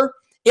popular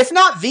if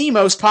not the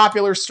most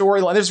popular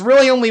storyline. There's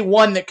really only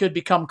one that could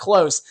become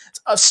close.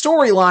 A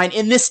storyline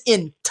in this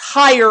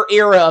entire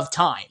era of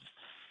time.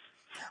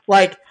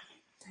 Like,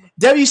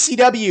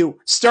 WCW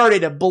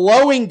started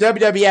blowing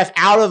WWF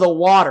out of the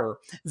water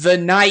the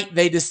night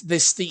the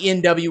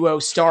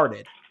NWO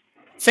started.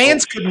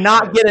 Fans could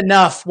not get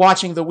enough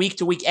watching the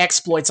week-to-week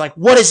exploits. Like,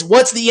 what's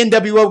the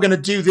NWO going to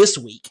do this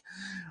week?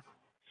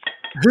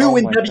 Who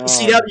in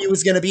WCW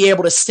is going to be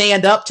able to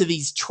stand up to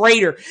these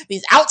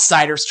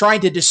outsiders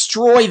trying to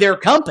destroy their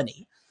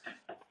company?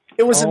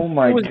 It was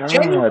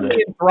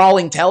genuinely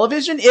enthralling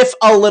television, if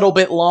a little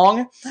bit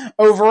long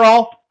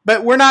overall.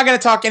 But we're not going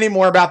to talk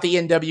anymore about the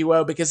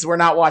NWO because we're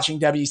not watching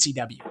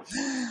WCW.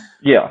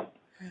 Yeah.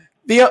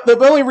 The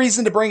only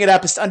reason to bring it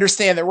up is to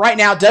understand that right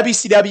now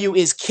WCW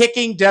is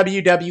kicking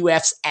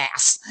WWF's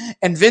ass.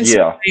 And Vince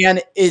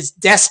McMahon is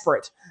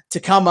desperate to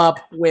come up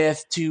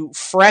to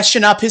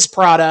freshen up his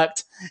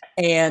product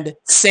and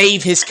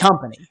save his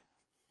company.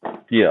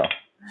 Yeah.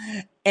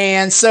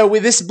 And so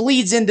this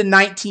bleeds into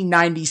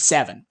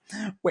 1997,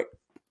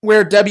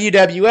 where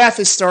WWF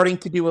is starting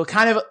to do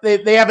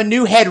they have a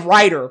new head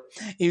writer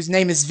whose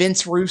name is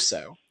Vince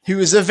Russo, who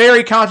is a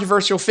very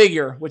controversial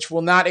figure, which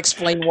will not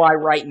explain why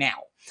right now.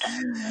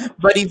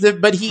 But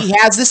he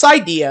has this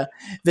idea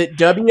that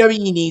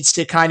WWE needs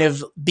to kind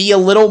of be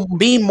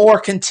more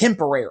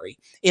contemporary.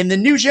 In the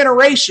new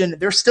generation,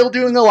 they're still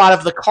doing a lot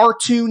of the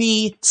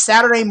cartoony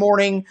Saturday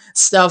morning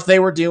stuff they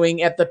were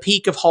doing at the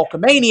peak of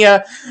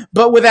Hulkamania,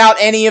 but without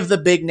any of the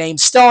big name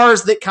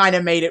stars that kind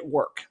of made it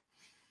work.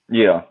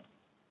 Yeah.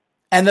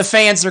 And the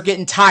fans are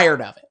getting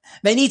tired of it.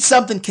 They need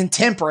something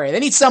contemporary.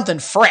 They need something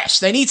fresh.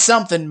 They need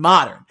something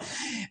modern.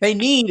 They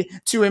need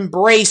to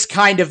embrace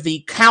kind of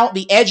the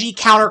edgy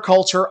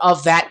counterculture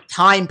of that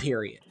time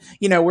period.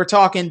 You know, we're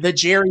talking the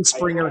Jerry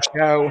Springer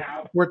Show.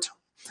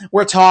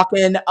 We're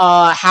talking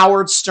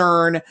Howard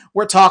Stern.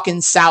 We're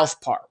talking South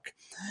Park.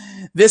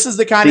 This is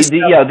the kind of stuff,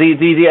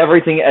 the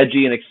everything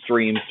edgy and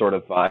extreme sort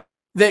of vibe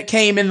that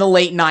came in the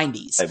late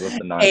 90s.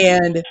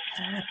 And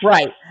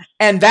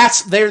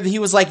he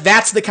was like,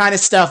 that's the kind of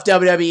stuff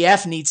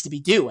WWF needs to be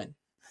doing.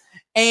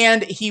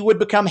 And he would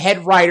become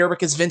head writer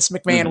because Vince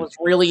McMahon was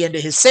really into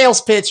his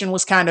sales pitch and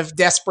was kind of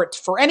desperate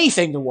for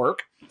anything to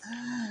work.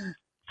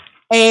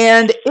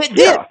 And it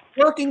did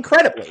work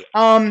incredibly.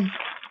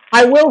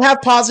 I will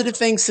have positive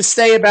things to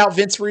say about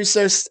Vince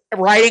Russo's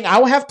writing. I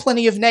will have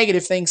plenty of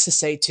negative things to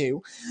say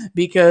too,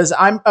 because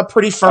I'm a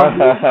pretty firm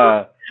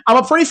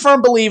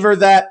believer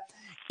that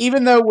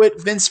even though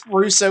Vince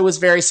Russo was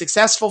very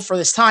successful for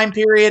this time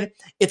period,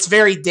 it's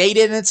very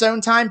dated in its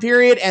own time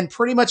period and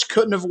pretty much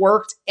couldn't have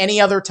worked any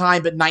other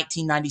time but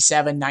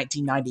 1997,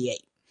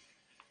 1998.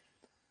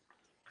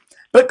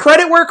 But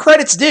credit where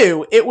credit's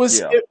due.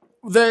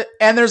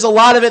 And there's a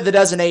lot of it that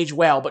doesn't age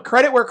well, but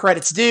credit where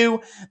credit's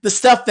due. The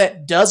stuff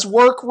that does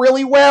work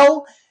really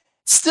well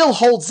still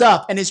holds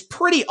up and is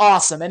pretty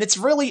awesome. And it's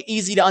really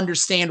easy to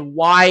understand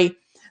why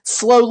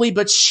slowly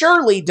but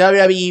surely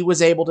WWE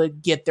was able to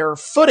get their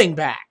footing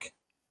back.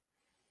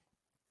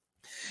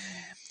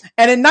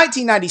 And in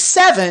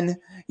 1997,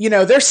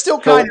 they're still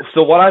kind of...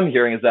 So what I'm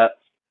hearing is that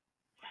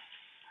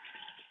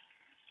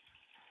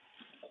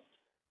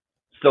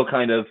still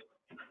kind of...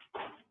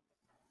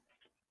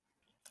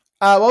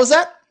 what was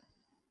that?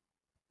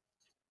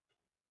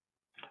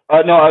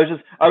 No, I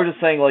was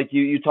just saying, like,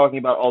 you talking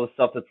about all the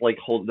stuff that's like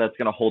that's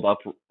gonna hold up,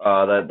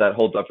 that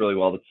holds up really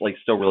well. That's like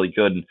still really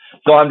good. And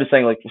so I'm just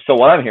saying, like, so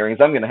what I'm hearing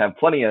is I'm gonna have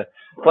plenty of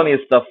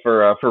stuff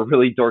for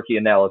really dorky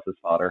analysis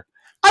fodder.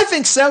 I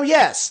think so.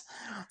 Yes.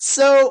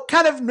 So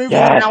kind of moving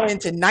now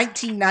into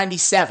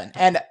 1997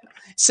 and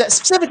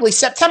specifically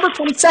September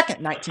 22nd,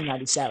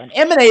 1997,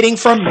 emanating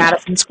from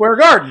Madison Square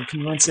Garden.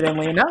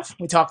 Coincidentally enough,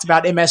 we talked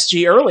about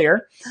MSG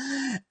earlier.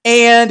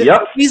 And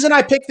the reason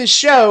I picked this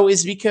show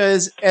is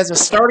because, as a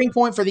starting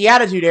point for the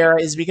Attitude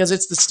Era, is because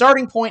it's the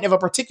starting point of a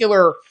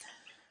particular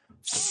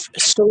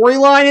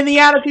storyline in the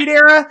Attitude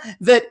Era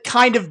that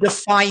kind of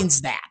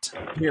defines that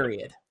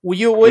period.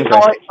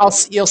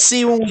 You'll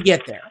see when we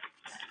get there.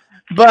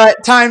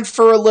 But time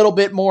for a little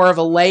bit more of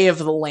a lay of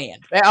the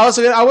land. I was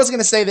going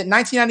to say that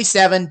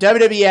 1997,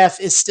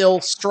 WWF is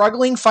still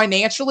struggling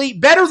financially,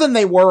 better than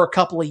they were a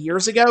couple of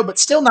years ago, but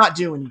still not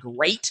doing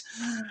great.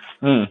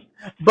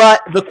 But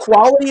the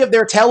quality of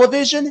their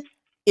television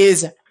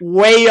is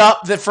way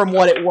up from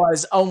what it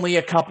was only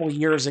a couple of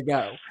years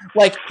ago.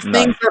 Like,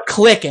 things are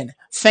clicking.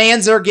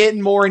 Fans are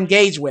getting more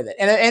engaged with it.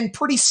 And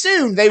pretty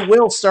soon they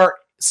will start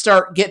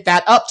get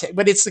that uptick.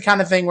 But it's the kind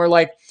of thing where,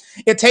 like,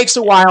 it takes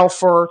a while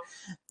for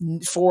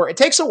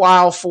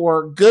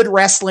good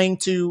wrestling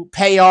to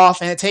pay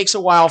off, and it takes a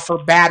while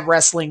for bad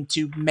wrestling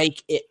to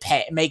make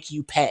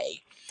you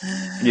pay.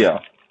 Yeah.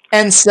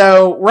 And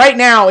so right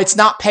now it's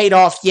not paid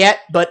off yet,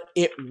 but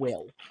it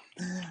will.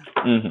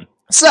 Mm-hmm.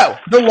 So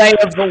the lay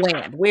of the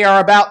land. We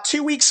are about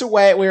 2 weeks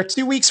away. We are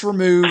 2 weeks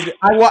removed.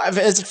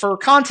 For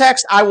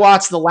context, I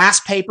watched the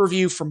last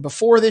pay-per-view from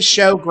before this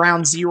show,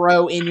 Ground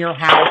Zero, in your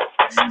house,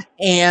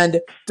 and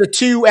the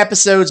 2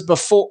 episodes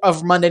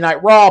of Monday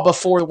Night Raw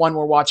before the one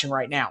we're watching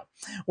right now.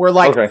 We're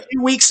like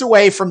 2 weeks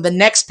away from the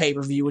next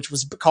pay-per-view, which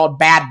was called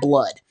Bad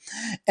Blood.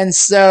 And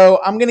so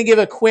I'm going to give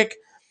a quick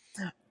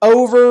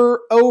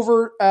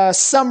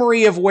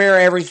summary of where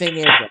everything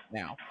is right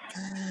now.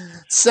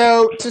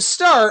 So to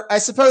start, I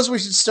suppose we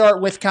should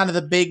start with kind of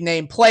the big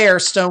name player,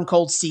 Stone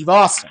Cold Steve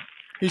Austin,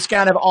 who's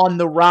kind of on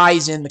the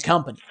rise in the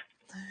company.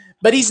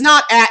 But he's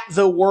not at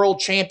the world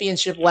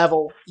championship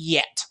level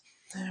yet.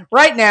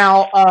 Right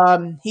now,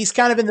 he's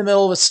kind of in the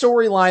middle of a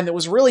storyline that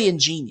was really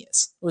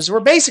ingenious. It was where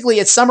basically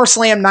at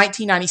SummerSlam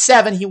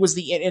 1997, he was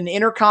in an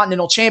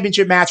Intercontinental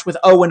Championship match with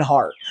Owen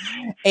Hart.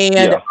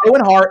 And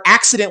Owen Hart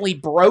accidentally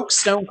broke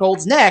Stone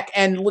Cold's neck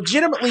and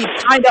legitimately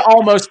kind of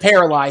almost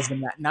paralyzed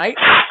him that night.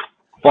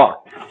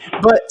 Fuck.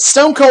 But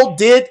Stone Cold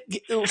did,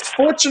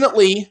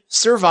 fortunately,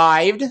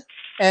 survived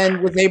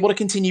and was able to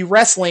continue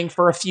wrestling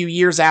for a few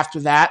years after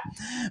that.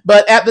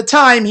 But at the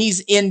time,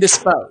 he's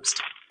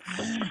indisposed.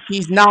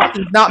 He's not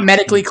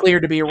medically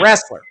cleared to be a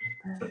wrestler.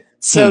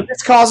 So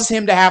this causes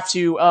him to have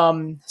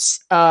to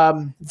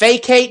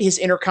vacate his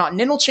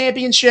Intercontinental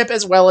Championship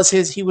as well as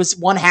he was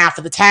one half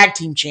of the tag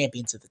team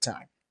champions at the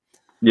time.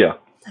 Yeah.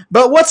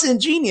 But what's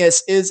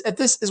ingenious is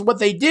what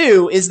they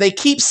do is they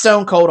keep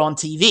Stone Cold on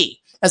TV.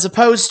 As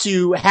opposed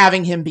to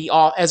having him be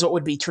as what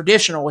would be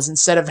traditional, is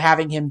instead of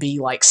having him be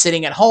like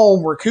sitting at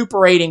home,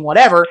 recuperating,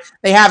 whatever,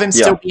 they have him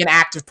still be an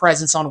active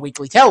presence on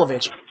weekly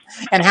television.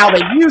 And how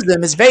they use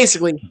them is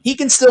basically he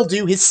can still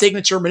do his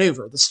signature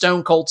maneuver, the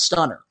Stone Cold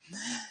Stunner.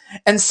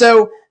 And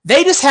so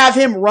they just have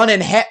him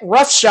running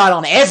roughshod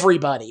on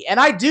everybody. And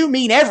I do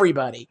mean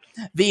everybody.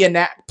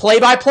 The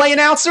play-by-play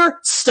announcer,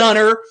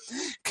 stunner.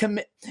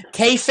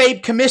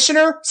 Kayfabe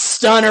commissioner,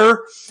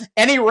 stunner.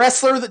 Any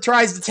wrestler that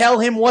tries to tell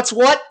him what's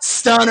what,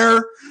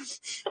 stunner.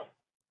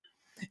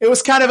 It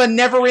was kind of a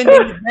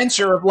never-ending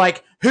adventure of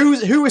like,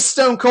 who is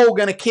Stone Cold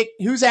going to kick?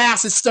 Whose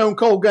ass is Stone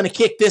Cold going to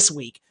kick this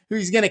week?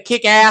 Who's going to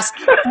kick ass,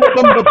 flip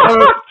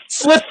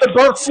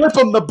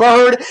him the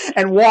bird,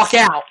 and walk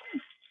out.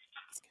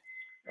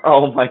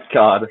 Oh my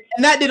God.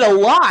 And that did a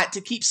lot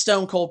to keep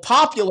Stone Cold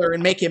popular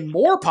and make him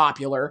more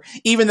popular,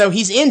 even though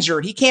he's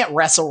injured. He can't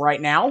wrestle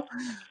right now.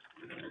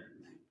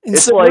 And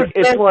it's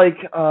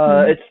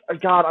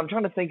God, I'm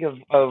trying to think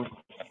of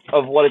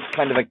what it's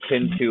kind of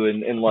akin to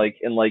in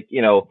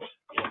you know,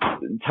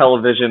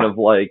 television of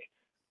like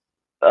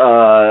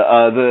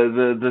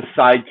the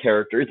side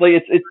character. It's like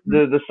it's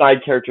the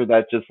side character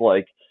that just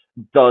like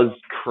does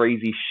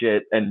crazy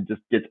shit and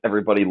just gets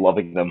everybody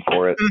loving them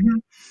for it.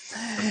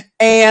 Mm-hmm.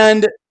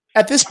 And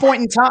at this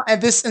point in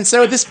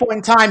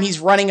time, he's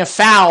running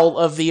afoul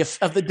of the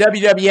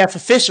WWF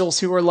officials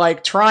who are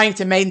like trying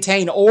to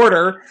maintain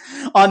order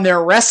on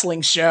their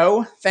wrestling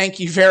show. Thank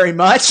you very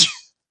much.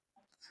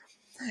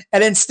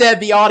 And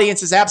instead, the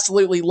audience is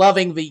absolutely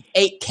loving the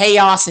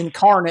chaos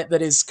incarnate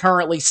that is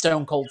currently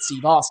Stone Cold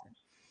Steve Austin.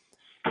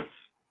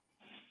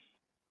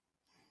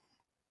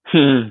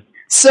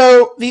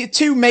 So the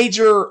two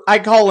major,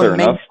 let's call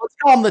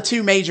them the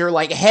two major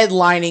like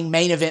headlining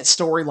main event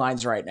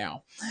storylines right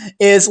now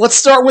is, let's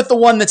start with the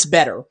one that's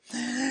better.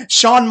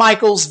 Shawn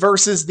Michaels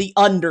versus The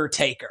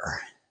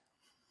Undertaker.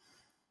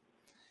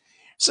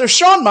 So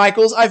Shawn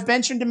Michaels, I've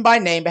mentioned him by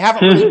name, but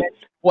haven't really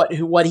mentioned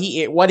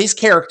what his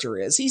character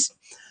is. He's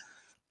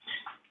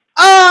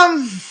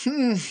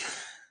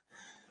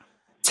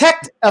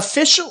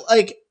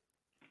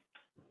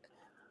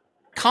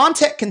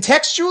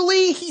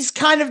contextually, he's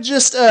kind of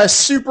just a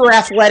super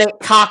athletic,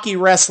 cocky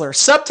wrestler.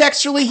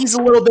 Subtextually, he's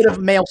a little bit of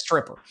a male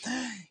stripper.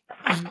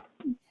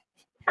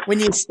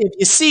 If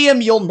you see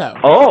him, you'll know.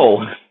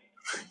 Oh.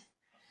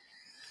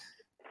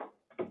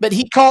 But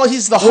he's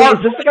the heart.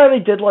 Is this the guy they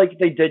did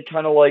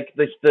kind of like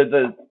the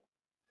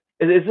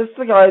is this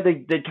the guy they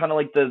did kind of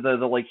like the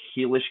like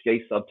heelish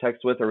gay subtext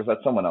with, or was that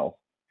someone else?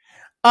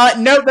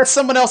 No, that's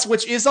someone else,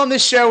 which is on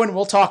this show, and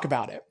we'll talk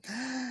about it.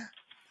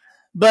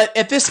 But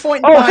at this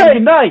point in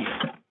time, nice.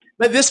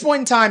 But at this point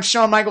in time,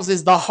 Shawn Michaels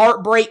is the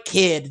Heartbreak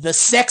Kid, the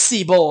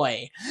sexy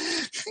boy,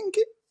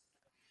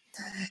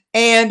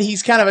 and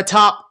he's kind of a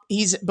top.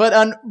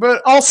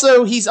 But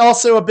also he's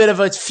also a bit of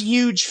a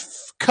huge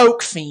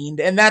coke fiend,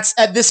 and that's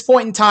at this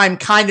point in time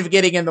kind of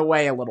getting in the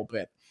way a little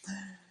bit.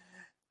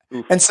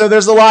 Oof. And so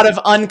there's a lot of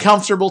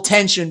uncomfortable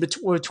tension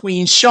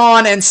between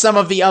Shawn and some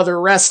of the other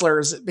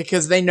wrestlers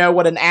because they know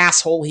what an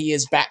asshole he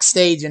is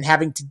backstage and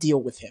having to deal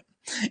with him.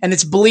 And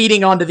it's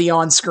bleeding onto the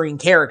on-screen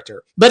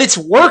character. But it's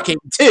working,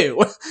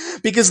 too,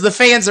 because the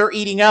fans are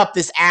eating up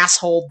this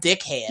asshole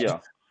dickhead.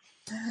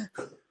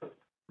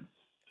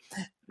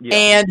 Yeah.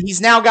 And he's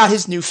now got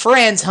his new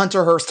friends,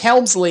 Hunter Hearst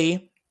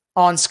Helmsley,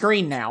 on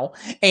screen now,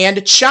 and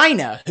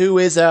Chyna, who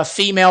is a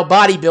female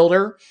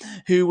bodybuilder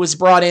who was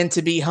brought in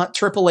to be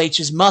Triple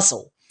H's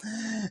muscle.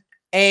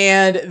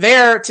 And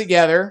they're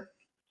together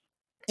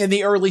in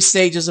the early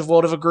stages of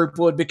what of a group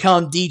would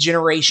become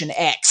D-Generation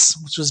X,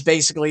 which was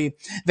basically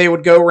they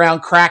would go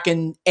around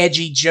cracking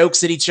edgy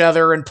jokes at each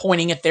other and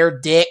pointing at their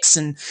dicks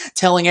and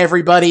telling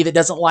everybody that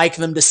doesn't like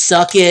them to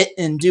suck it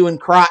and doing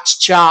crotch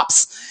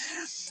chops.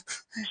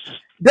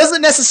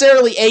 Doesn't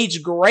necessarily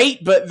age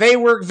great, but they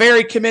were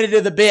very committed to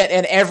the bit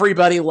and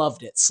everybody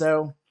loved it.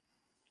 So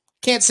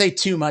Can't say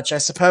too much, I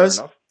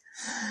suppose.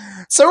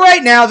 So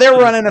right now they're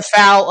running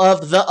afoul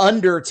of The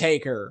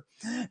Undertaker,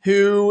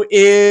 who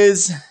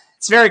is,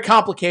 it's very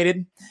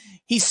complicated.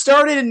 He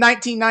started in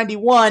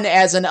 1991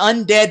 as an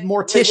undead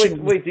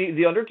mortician. Wait,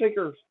 the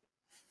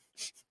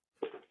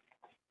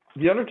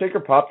Undertaker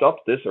popped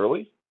up this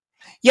early?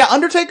 Yeah,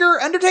 Undertaker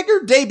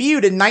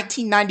debuted in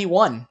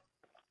 1991.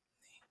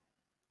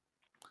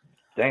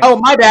 Damn. Oh,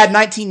 my bad,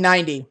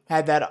 1990.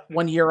 Had that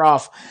 1 year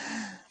off.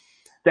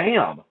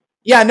 Damn.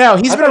 Yeah, no,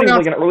 he's been around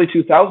like an early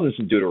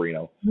 2000s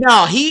Deuterino.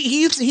 No,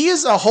 he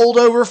is a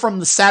holdover from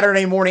the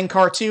Saturday morning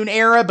cartoon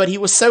era, but he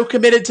was so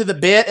committed to the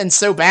bit and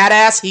so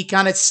badass, he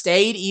kind of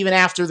stayed even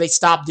after they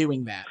stopped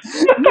doing that.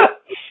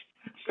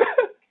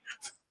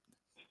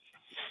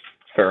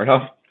 Fair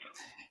enough.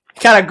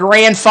 Kind of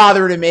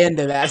grandfathered him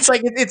into that. It's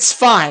like, it's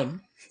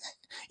fine.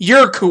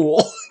 You're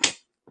cool.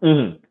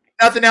 Mm-hmm.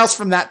 Nothing else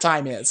from that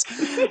time is.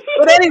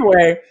 But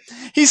anyway,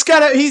 he's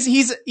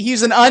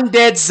an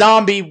undead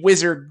zombie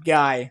wizard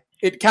guy.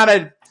 It kind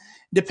of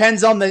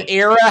depends on the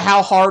era,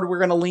 how hard we're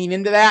going to lean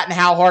into that and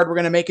how hard we're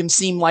going to make him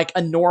seem like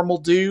a normal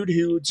dude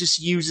who just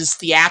uses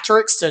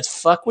theatrics to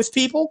fuck with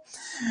people.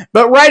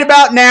 But right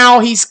about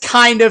now, he's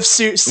kind of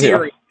serious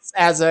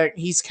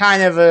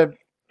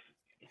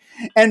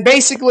and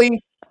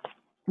basically,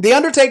 The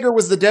Undertaker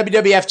was the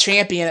WWF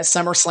champion at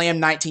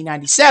SummerSlam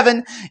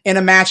 1997 in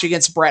a match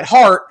against Bret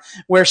Hart,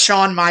 where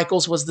Shawn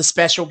Michaels was the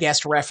special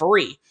guest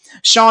referee.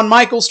 Shawn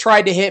Michaels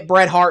tried to hit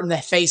Bret Hart in the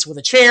face with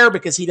a chair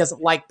because he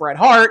doesn't like Bret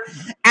Hart.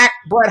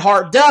 Bret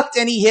Hart ducked,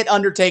 and he hit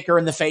Undertaker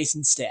in the face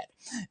instead,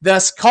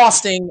 thus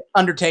costing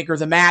Undertaker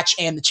the match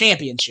and the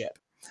championship.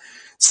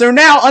 So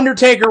now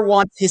Undertaker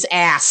wants his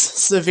ass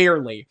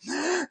severely.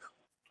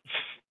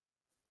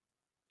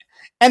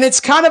 And it's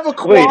kind of a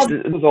quasi...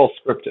 Wait, this was all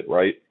scripted,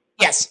 right?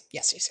 Yes.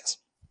 Yeah,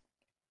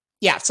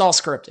 it's all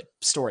scripted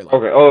storyline.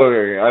 Okay. Oh,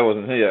 okay. I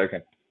wasn't. Yeah.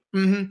 Okay.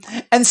 Mm-hmm.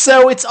 And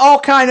so it's all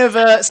kind of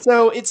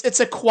it's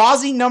a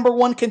quasi number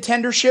one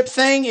contendership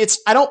thing.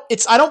 I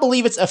don't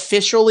believe it's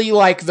officially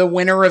like the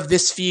winner of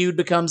this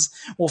feud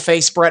will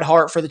face Bret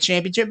Hart for the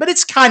championship, but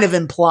it's kind of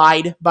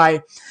implied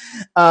by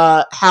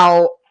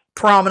how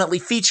prominently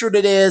featured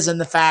it is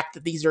and the fact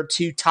that these are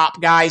two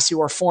top guys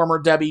who are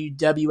former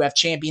WWF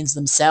champions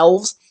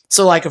themselves.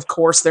 So like, of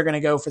course, they're going to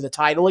go for the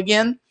title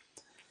again.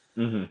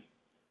 Mm-hmm.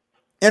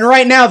 And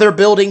right now they're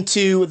building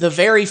to the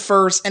very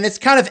first, and it's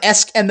kind of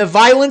and the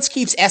violence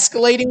keeps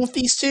escalating with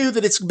these two,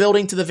 that it's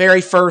building to the very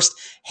first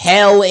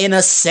Hell in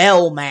a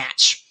Cell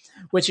match,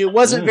 which it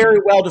wasn't very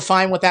well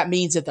defined what that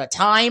means at the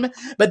time,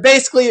 but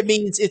basically it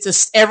means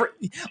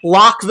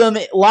lock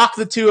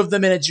the two of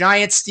them in a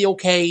giant steel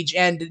cage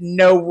and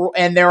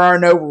there are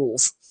no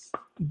rules.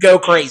 Go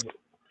crazy.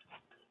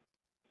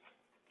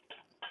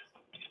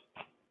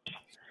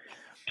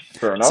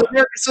 Fair enough.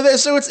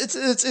 So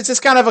it's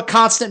just kind of a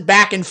constant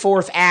back and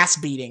forth ass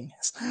beating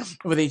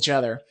with each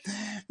other.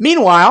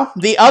 Meanwhile,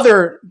 the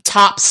other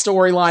top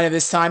storyline of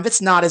this time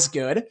that's not as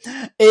good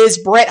is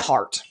Bret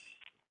Hart.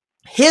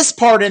 His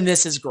part in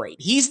this is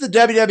great. He's the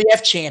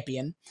WWF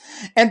champion,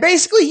 and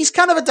basically he's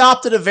kind of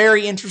adopted a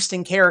very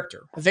interesting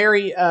character,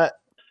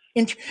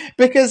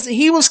 because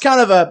he was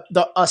kind of a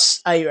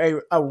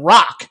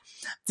rock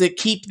to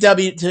keep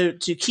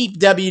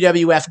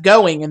WWF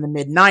going in the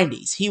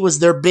mid-90s. He was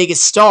their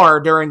biggest star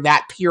during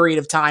that period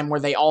of time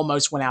where they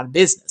almost went out of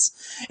business.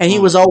 And he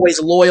was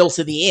always loyal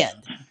to the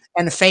end.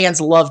 And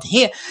fans loved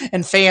him.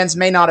 And fans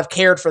may not have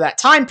cared for that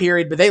time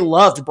period, but they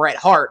loved Bret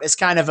Hart as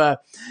kind of a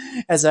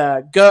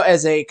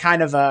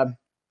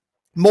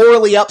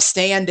morally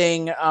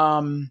upstanding,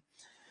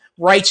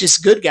 righteous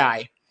good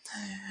guy.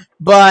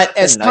 But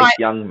as nice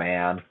young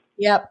man.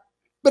 Yep.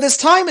 But as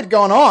time had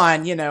gone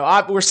on,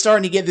 we're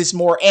starting to get these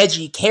more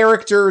edgy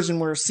characters,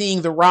 and we're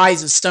seeing the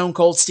rise of Stone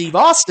Cold Steve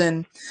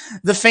Austin.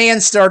 The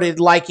fans started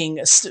liking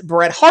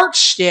Bret Hart's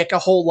shtick a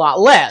whole lot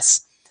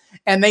less,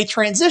 and they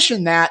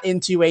transitioned that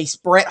into a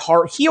Bret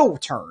Hart heel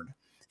turn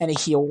and a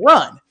heel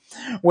run,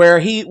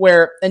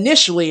 where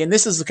initially, and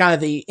this is kind of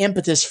the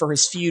impetus for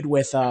his feud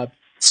with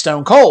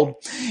Stone Cold,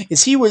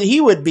 is he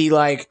would be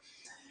like,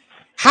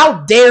 how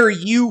dare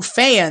you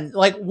fans?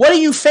 Like, what do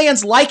you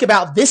fans like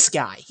about this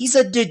guy? He's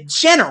a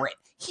degenerate.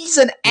 He's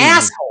an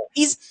asshole.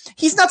 He's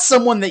not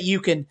someone that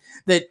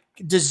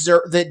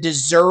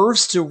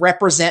deserves to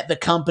represent the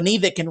company,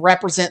 that can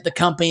represent the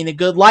company in a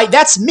good light.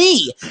 That's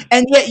me.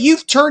 And yet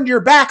you've turned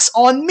your backs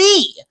on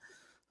me,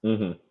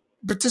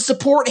 but to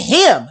support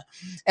him.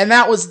 And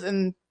that was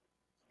a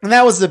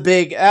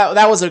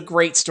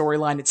great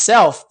storyline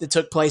itself that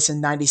took place in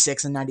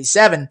 96 and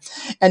 97.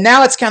 And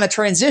now it's kind of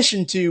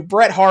transitioned to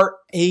Bret Hart.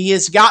 He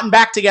has gotten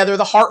back together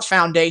the Hart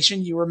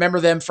Foundation. You remember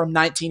them from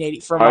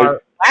 1980, from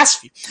our last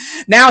few.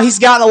 Now he's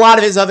gotten a lot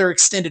of his other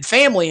extended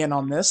family in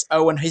on this.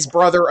 His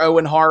brother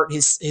Owen Hart,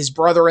 his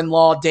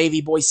brother-in-law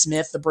Davey Boy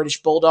Smith, the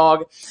British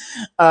Bulldog.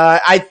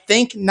 I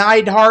think Jim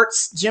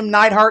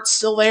Neidhart's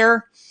still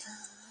there.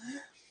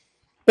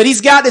 But he's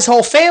got his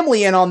whole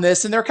family in on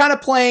this, and they're kind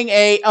of playing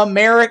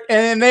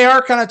and they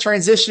are kind of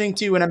transitioning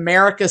to an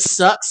America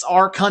sucks,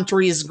 our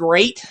country is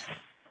great.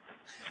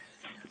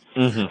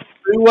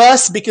 boo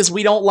us because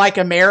we don't like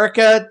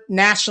America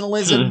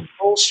nationalism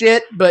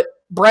bullshit, but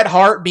Bret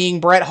Hart being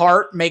Bret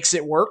Hart makes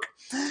it work.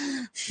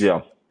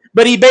 Yeah.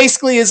 But he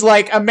basically is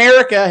like,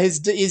 America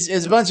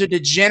is a bunch of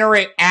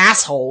degenerate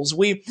assholes.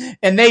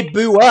 And they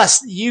boo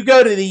us. You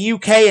go to the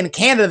UK and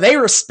Canada, they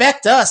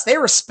respect us. They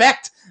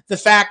respect the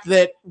fact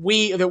that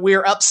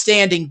we're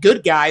upstanding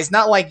good guys,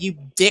 not like you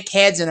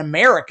dickheads in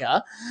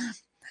America.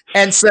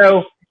 And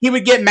so he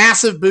would get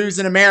massive boos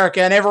in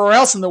America, and everywhere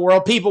else in the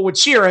world, people would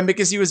cheer him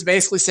because he was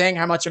basically saying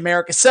how much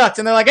America sucked.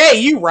 And they're like,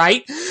 "Hey, you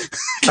right?"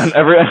 And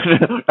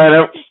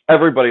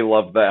everybody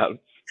loved that.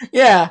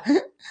 Yeah.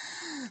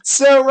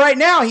 So right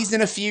now he's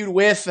in a feud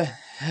with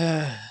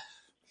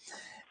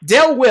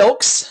Del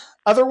Wilkes,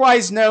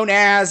 otherwise known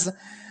as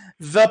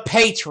the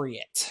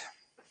Patriot.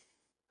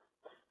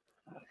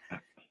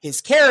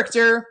 His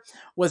character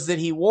was that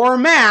he wore a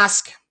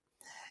mask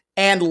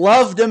and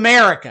loved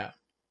America.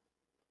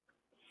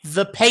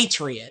 The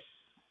Patriot.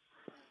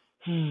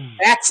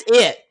 That's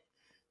it.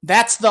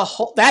 That's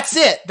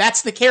it.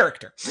 That's the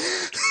character.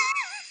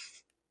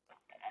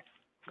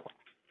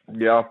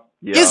 Yeah.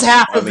 His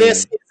half of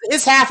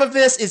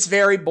this is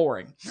very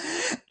boring.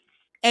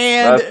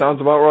 And that sounds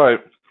about right.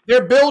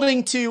 They're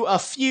building to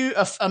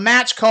a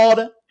match called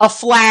a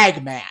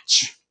flag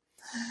match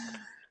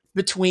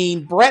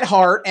between Bret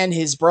Hart and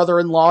his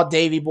brother-in-law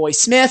Davey Boy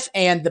Smith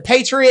and the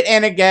Patriot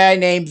and a guy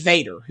named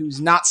Vader, who's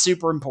not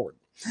super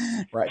important,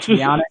 right? To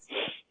be honest.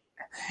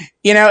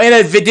 In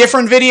a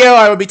different video,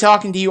 I would be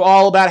talking to you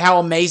all about how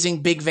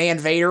amazing Big Van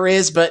Vader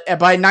is, but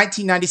by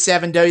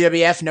 1997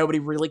 WWF, nobody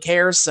really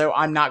cares, so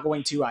I'm not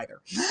going to either.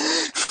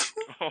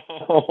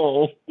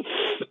 Oh.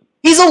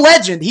 He's a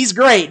legend. He's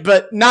great,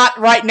 but not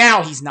right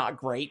now. He's not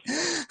great.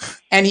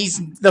 And he's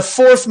the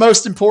fourth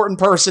most important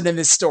person in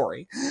this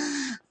story.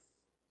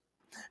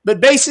 But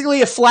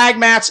basically, a flag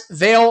match.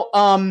 They'll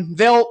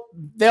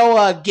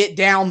get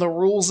down the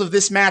rules of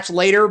this match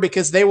later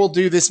because they will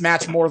do this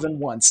match more than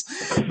once.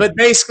 But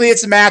basically,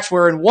 it's a match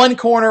where in one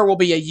corner will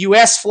be a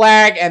U.S.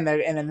 flag, and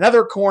in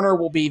another corner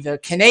will be the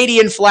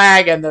Canadian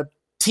flag, and the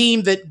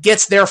team that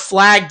gets their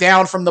flag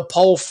down from the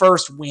pole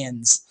first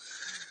wins.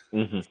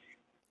 Mm-hmm.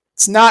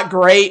 It's not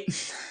great,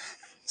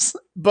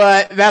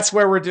 but that's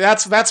where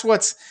that's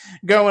what's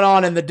going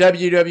on in the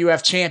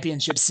WWF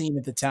Championship scene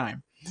at the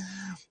time.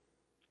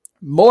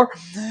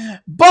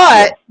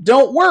 But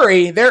don't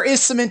worry, there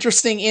is some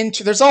interesting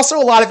there's also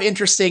a lot of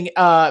interesting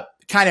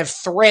kind of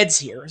threads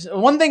here.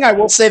 One thing I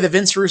will say that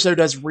Vince Russo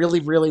does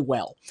really, really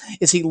well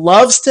is he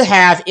loves to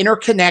have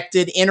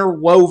interconnected,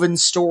 interwoven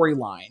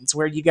storylines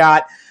where you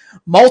got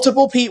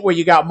multiple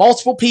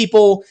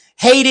people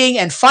hating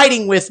and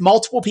fighting with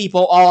multiple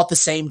people all at the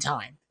same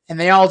time, and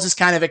they all just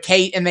kind of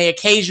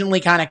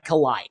occasionally kind of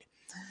collide.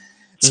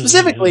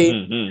 Specifically,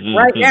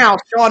 right now,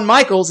 Shawn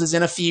Michaels is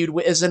in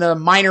a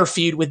minor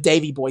feud with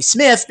Davey Boy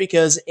Smith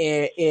because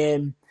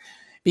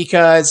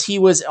he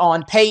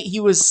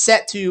was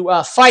set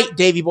to fight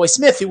Davey Boy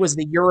Smith, who was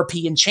the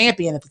European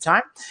champion at the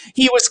time.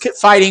 He was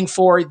fighting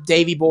for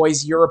Davey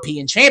Boy's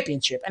European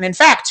Championship, and in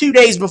fact, 2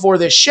 days before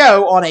this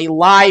show, on a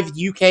live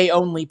UK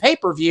only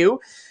pay-per-view,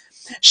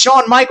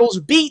 Shawn Michaels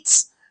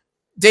beats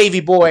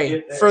Davey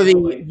Boy for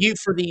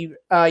the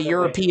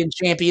European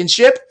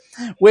Championship,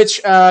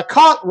 which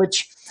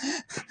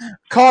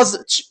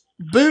caused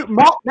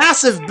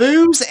massive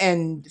boos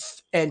and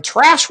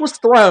trash was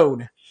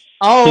thrown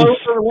all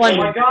over London.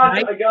 Oh my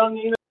God!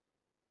 Right?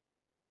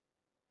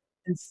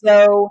 And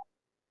so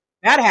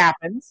that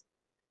happens.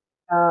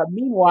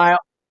 Meanwhile,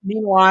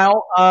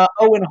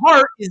 Owen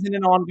Hart is in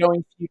an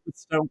ongoing feud with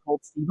Stone Cold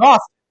Steve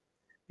Austin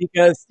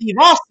because Steve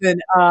Austin,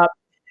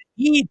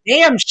 he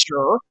damn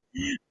sure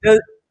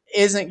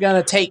isn't going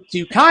to take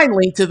too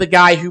kindly to the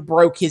guy who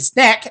broke his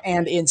neck,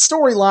 and in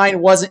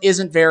storyline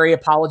isn't very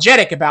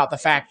apologetic about the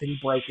fact that he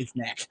broke his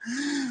neck.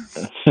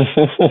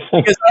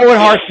 Because Owen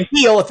Hart's the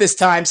heel at this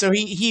time, so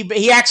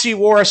he actually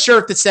wore a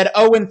shirt that said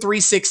Owen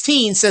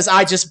 316 says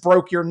I just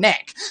broke your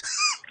neck.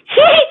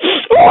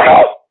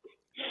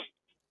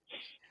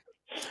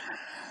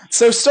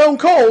 So Stone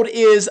Cold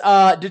is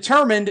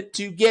determined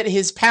to get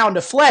his pound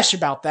of flesh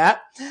about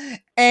that,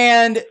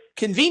 and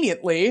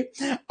conveniently,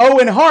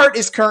 Owen Hart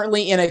is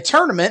currently in a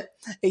tournament,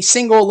 a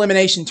single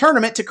elimination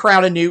tournament, to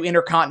crown a new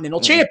Intercontinental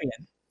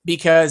Champion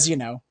because, you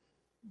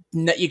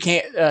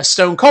can't.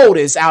 Stone Cold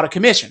is out of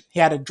commission.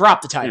 He had to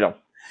drop the title.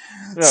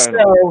 Yeah.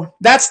 So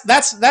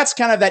that's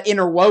kind of that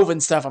interwoven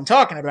stuff I'm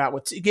talking about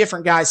with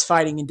different guys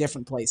fighting in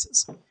different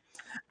places.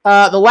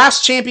 The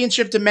last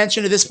championship to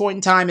mention at this point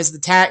in time is the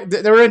tag.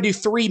 They're going to do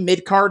 3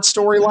 mid-card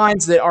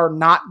storylines that are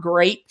not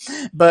great,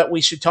 but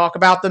we should talk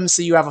about them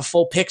so you have a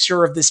full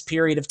picture of this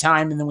period of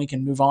time, and then we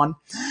can move on.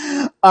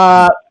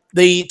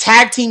 The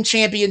tag team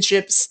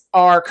championships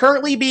are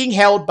currently being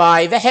held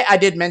by I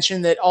did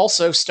mention that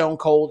also Stone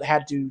Cold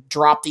had to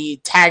drop the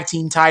tag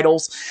team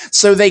titles,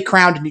 so they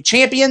crowned new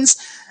champions,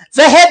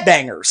 the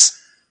Headbangers,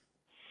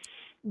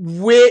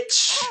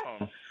 which...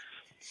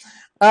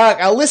 I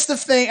got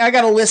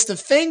a list of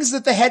things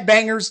that the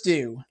Headbangers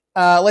do.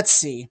 Let's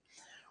see.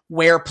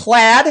 Wear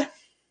plaid,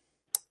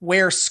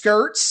 wear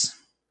skirts,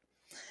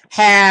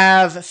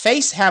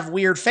 have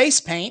weird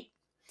face paint,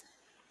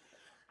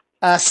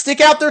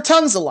 stick out their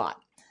tongues a lot.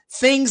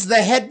 Things the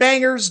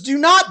headbangers do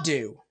not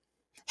do.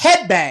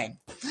 Headbang.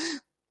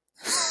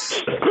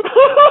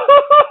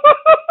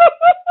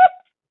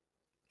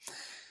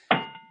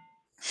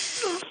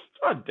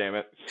 God damn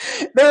it.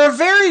 They're a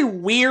very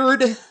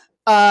weird,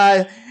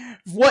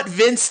 what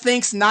Vince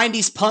thinks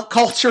 90s punk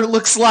culture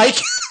looks like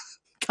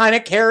kind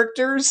of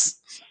characters.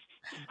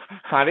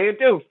 How do you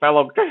do,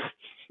 fellow?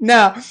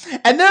 No.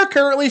 And they're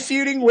currently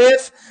feuding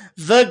with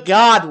the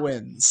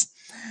Godwins.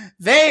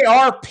 They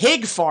are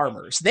pig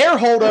farmers. They're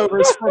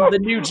holdovers from the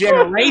new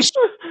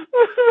generation.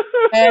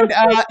 And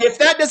if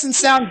that doesn't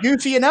sound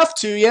goofy enough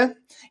to you,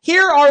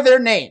 here are their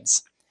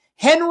names.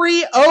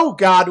 Henry O.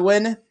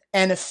 Godwin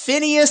and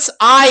Phineas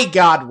I.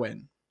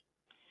 Godwin.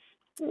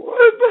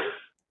 What?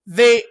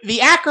 The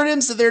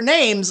acronyms of their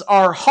names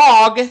are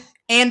Hog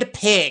and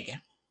Pig.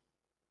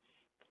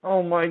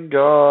 Oh my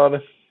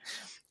god.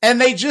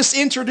 And they just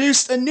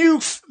introduced a new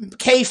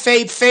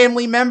kayfabe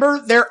family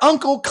member, their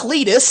Uncle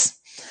Cletus.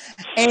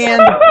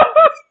 And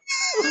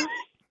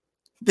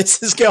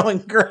this is going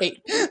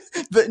great.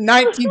 But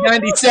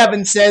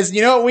 1997 says,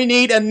 you know what we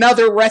need?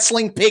 Another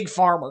wrestling pig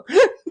farmer.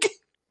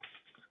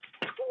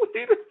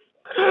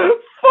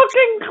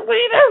 Fucking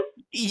Cletus!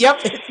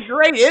 Yep, it's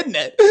great, isn't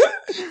it?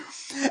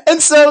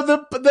 And so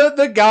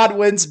the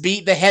Godwins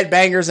beat the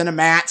Headbangers in a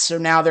match, so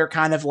now they're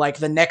kind of like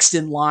the next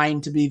in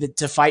line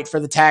to fight for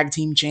the tag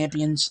team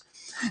championships.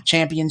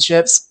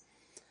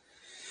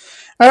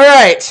 All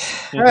right,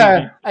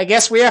 I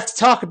guess we have to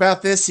talk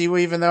about this,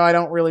 even though I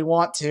don't really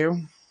want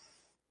to.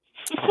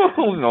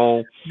 Oh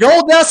no!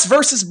 Goldust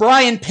versus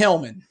Brian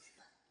Pillman.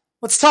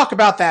 Let's talk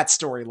about that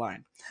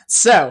storyline.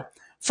 So,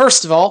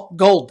 first of all,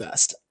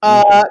 Goldust.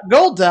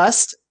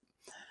 Goldust.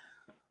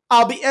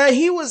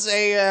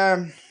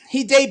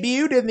 He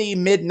debuted in the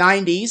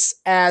mid-90s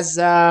as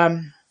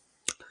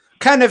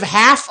kind of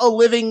half a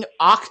living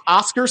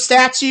Oscar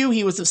statue.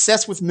 He was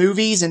obsessed with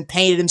movies and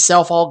painted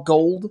himself all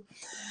gold.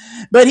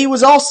 But he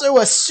was also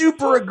a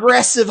super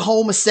aggressive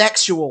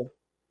homosexual.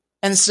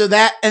 And so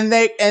that's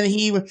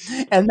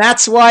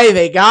why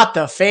they got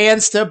the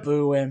fans to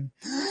boo him.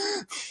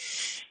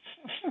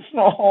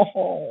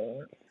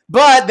 Oh.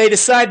 But they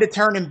decided to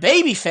turn him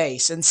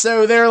babyface. And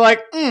so they're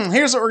like,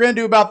 here's what we're going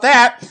to do about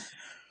that.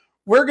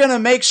 We're going to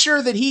make sure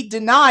that he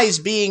denies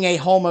being a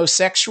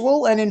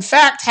homosexual and, in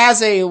fact,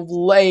 has a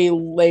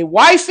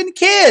wife and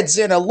kids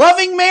in a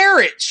loving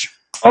marriage.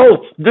 Oh,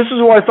 this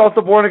is what I thought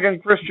the born-again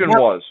Christian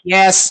was.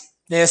 Yes,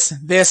 this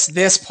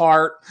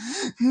part.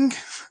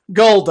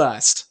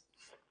 Goldust.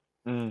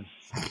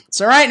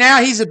 So right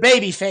now he's a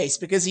babyface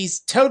because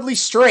he's totally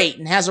straight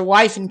and has a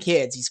wife and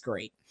kids. He's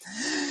great.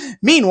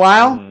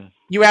 Meanwhile,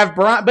 you have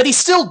Brian, but he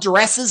still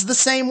dresses the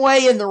same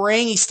way in the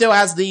ring. He still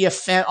has the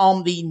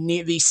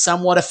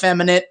somewhat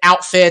effeminate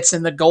outfits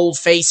and the gold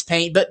face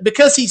paint, but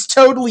because he's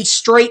totally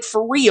straight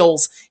for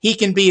reals, he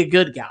can be a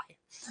good guy.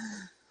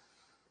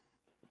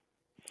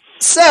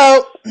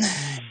 So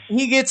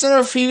he gets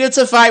a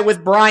fight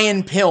with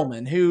Brian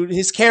Pillman, who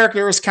his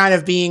character is kind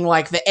of being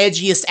like the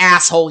edgiest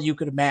asshole you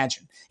could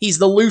imagine. He's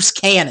the loose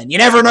cannon. You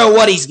never know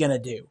what he's going to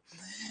do.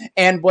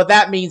 And what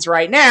that means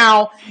right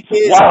now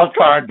is... Wild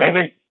card,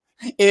 baby!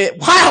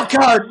 Wild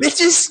card,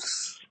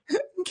 bitches!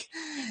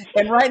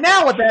 And right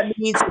now what that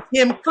means is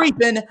him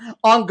creeping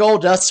on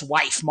Goldust's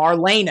wife,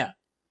 Marlena.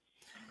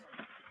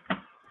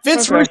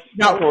 Vince Russo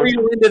got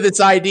real into this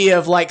idea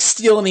of like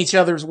stealing each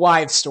other's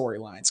wives'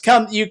 storylines.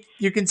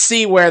 You can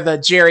see where the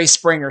Jerry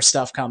Springer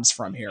stuff comes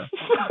from here.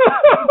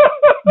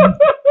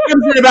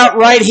 Comes in about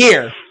right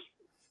here.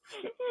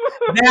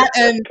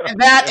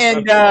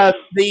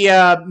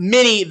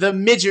 The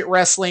midget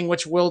wrestling,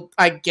 which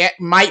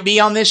might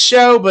be on this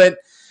show, but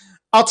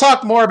I'll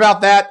talk more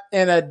about that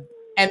in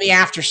the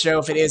after show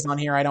if it is on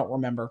here. I don't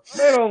remember.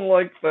 I don't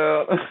like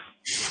that.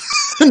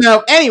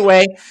 No,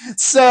 anyway,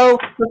 so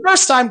the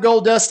first time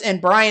Goldust and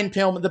Brian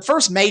Pillman, the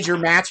first major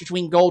match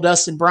between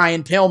Goldust and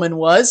Brian Pillman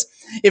was,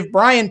 if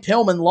Brian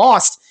Pillman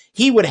lost,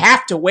 he would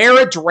have to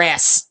wear a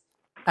dress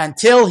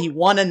until he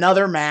won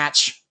another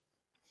match.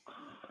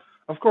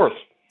 Of course.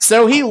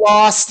 So he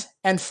lost,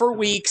 and for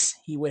weeks,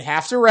 he would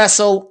have to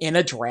wrestle in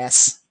a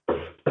dress.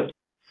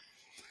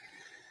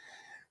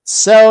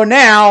 So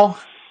now,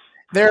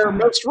 their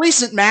most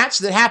recent match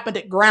that happened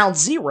at Ground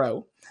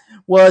Zero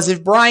was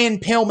if Brian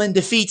Pillman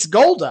defeats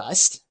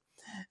Goldust,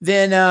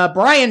 then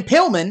Brian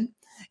Pillman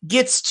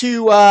gets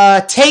to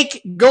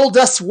take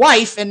Goldust's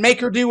wife and make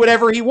her do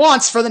whatever he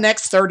wants for the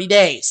next 30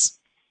 days.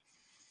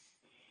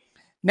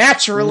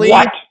 Naturally,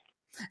 what?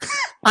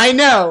 I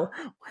know.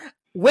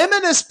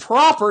 Women as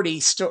property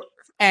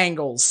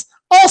angles,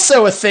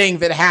 also a thing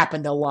that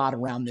happened a lot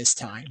around this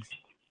time.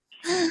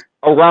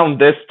 Around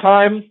this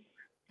time?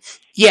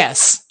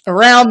 Yes,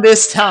 around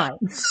this time.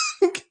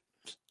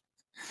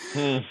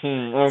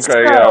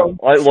 Okay, yeah.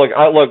 I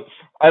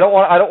don't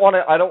want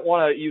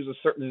to use a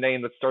certain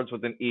name that starts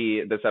with an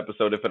E this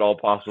episode, if at all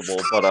possible.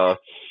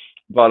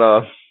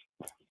 But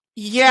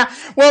Yeah,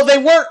 well, they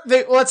weren't.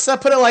 Let's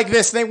put it like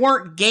this: they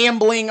weren't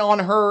gambling on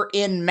her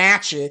in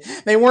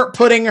matches. They weren't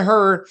putting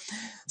her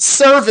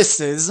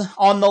services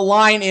on the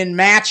line in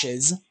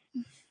matches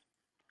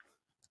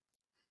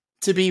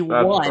to be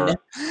won.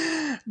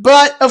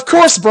 But of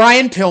course,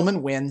 Brian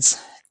Pillman wins,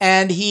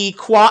 and he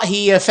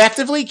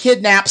effectively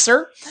kidnaps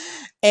her.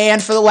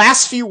 And for the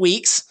last few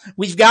weeks,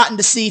 we've gotten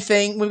to see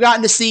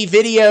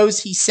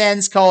videos he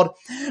sends called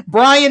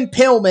Brian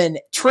Pillman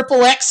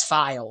Triple X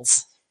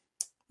Files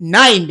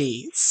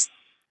 90s.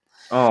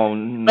 Oh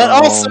no! But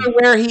also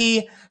where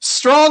he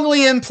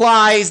strongly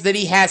implies that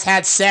he has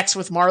had sex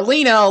with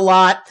Marlena a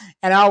lot.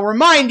 And I'll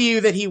remind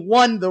you that he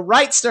won the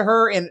rights to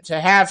her and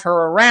to have her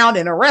around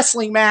in a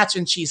wrestling match,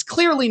 and she's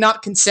clearly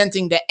not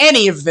consenting to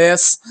any of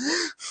this.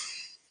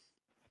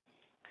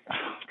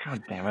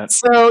 God damn it!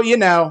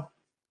 So,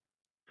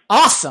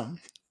 awesome.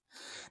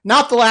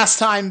 Not the last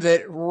time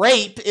that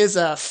rape is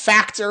a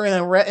factor in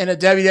a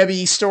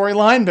WWE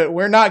storyline, but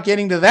we're not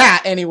getting to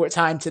that any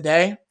time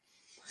today.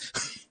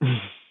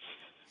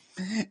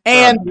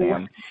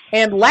 And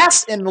in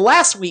the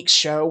last week's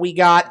show, we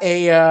got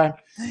he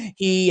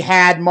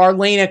had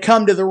Marlena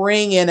come to the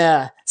ring in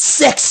a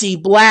sexy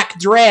black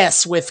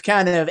dress with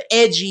kind of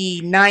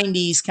edgy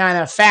 90s kind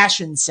of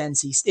fashion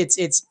sense.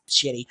 It's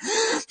shitty.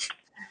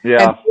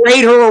 Yeah. And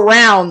parade her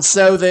around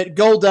so that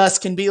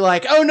Goldust can be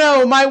like, oh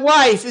no, my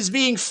wife is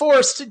being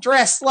forced to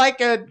dress like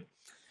a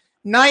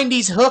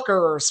 90s hooker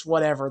or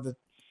whatever the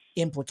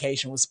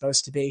implication was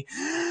supposed to be.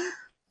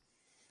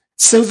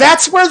 So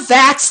that's where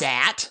that's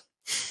at.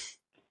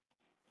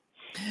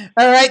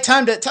 All right,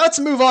 let's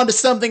move on to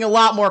something a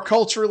lot more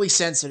culturally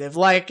sensitive,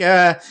 like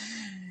the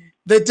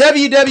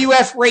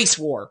WWF race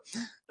war.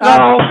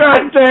 Oh,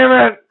 God damn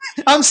it!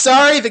 I'm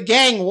sorry, the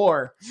gang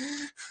war.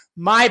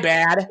 My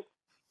bad.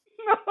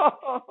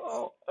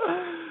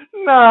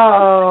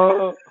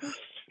 No.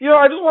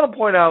 I just want to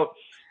point out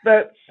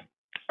that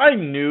I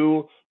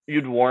knew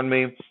you'd warn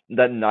me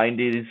that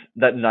 90s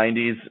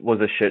was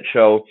a shit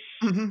show,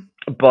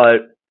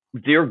 but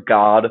dear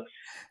God.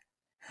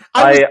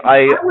 I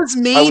was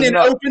mean and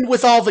opened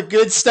with all the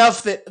good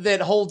stuff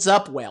that holds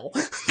up well.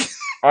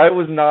 I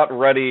was not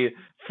ready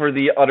for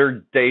the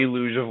utter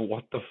deluge of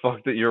what the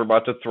fuck that you're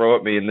about to throw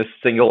at me in this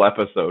single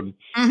episode.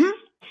 Mm-hmm.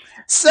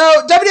 So,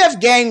 WWF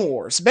Gang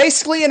Wars,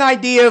 basically an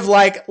idea of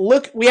like,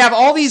 look, we have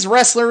all these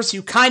wrestlers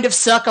who kind of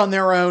suck on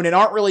their own and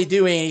aren't really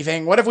doing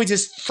anything. What if we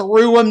just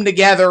threw them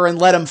together and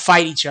let them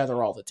fight each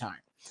other all the time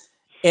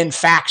in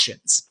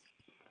factions?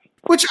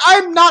 Which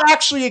I'm not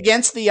actually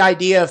against the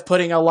idea of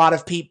putting a lot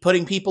of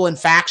putting people in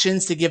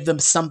factions to give them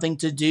something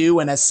to do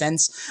and a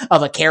sense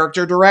of a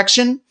character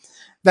direction.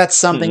 That's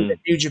something that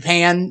New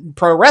Japan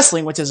Pro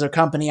Wrestling, which is a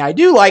company I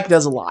do like,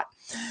 does a lot.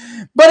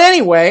 But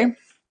anyway,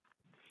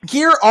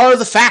 here are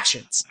the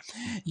factions.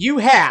 You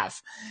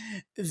have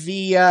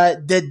the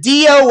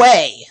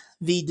DOA,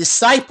 the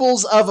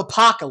Disciples of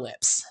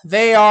Apocalypse.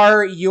 They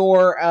are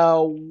your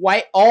all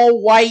white.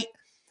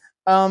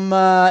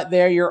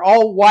 They're your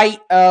all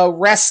white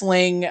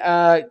wrestling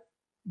band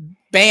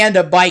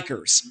of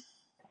bikers.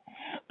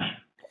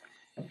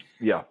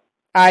 Yeah.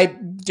 I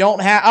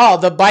don't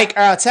have the bike.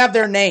 Let's have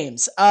their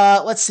names.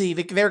 Let's see.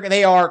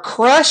 They are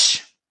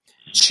Crush,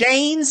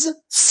 Chains,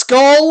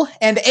 Skull,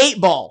 and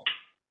 8 Ball.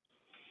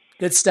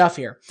 Good stuff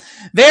here.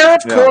 They're,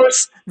 of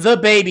course, the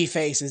baby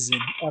faces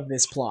of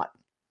this plot.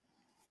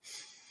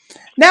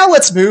 Now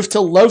let's move to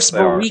Los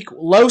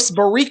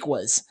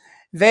Boricuas.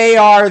 They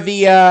are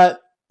the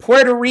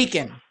Puerto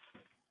Rican.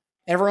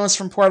 Everyone's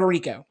from Puerto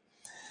Rico.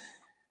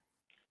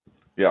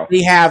 Yeah.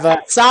 We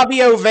have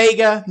Savio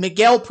Vega,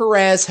 Miguel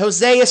Perez,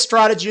 Jose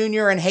Estrada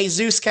Jr., and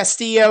Jesus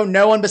Castillo.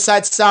 No one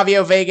besides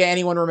Savio Vega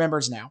anyone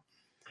remembers now.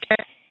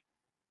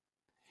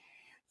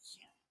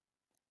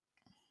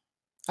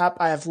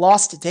 I have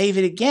lost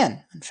David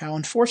again. How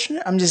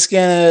unfortunate. I'm just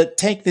going to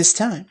take this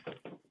time.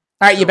 All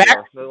right, you back?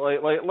 Like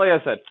I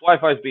said,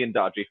 Wi-Fi's being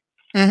dodgy.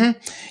 Mm-hmm.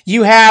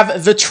 You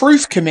have the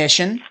Truth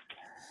Commission,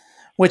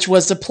 which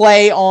was to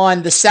play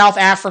on the South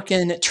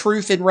African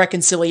Truth and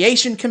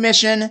Reconciliation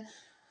Commission.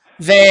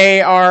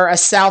 They are a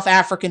South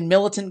African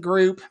militant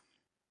group.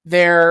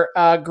 Their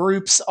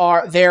members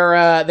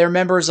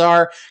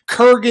are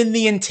Kurgan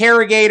the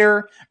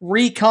Interrogator,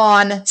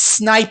 Recon,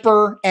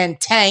 Sniper, and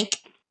Tank.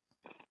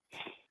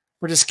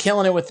 We're just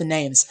killing it with the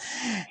names.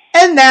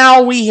 And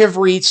now we have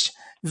reached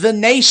the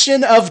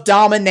Nation of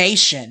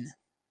Domination,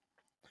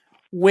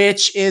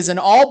 which is an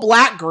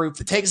all-black group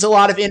that takes a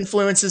lot of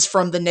influences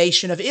from the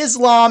Nation of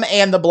Islam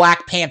and the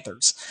Black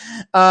Panthers.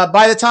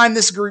 By the time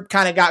this group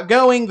kind of got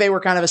going, they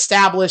were kind of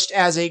established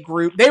as a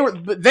group. They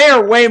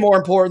are way more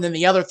important than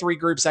the other 3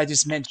 groups I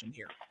just mentioned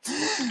here.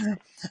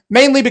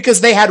 Mainly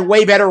because they had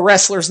way better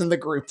wrestlers in the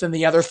group than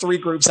the other 3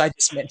 groups I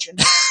just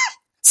mentioned.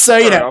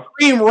 So,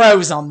 cream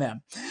rose on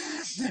them.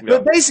 Yeah.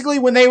 But basically,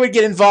 when they would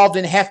get involved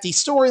in hefty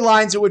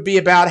storylines, it would be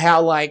about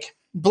how, like,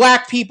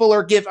 black people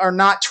are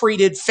not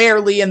treated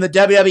fairly in the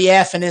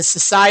WWF and in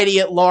society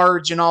at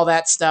large and all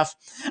that stuff.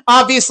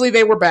 Obviously,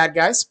 they were bad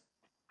guys.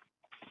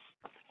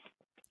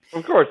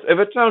 Of course, if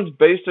it sounds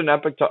based and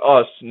epic to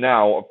us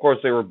now, of course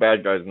they were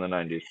bad guys in the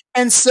 90s.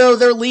 And so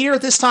their leader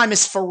at this time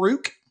is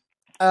Farouk,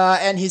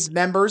 and his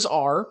members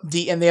are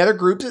and the other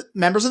group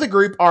members of the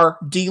group are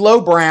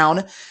D'Lo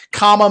Brown,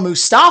 Kama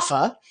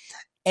Mustafa,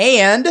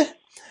 and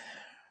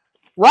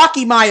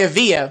Rocky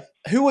Maivia,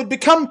 who would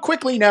become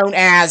quickly known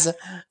as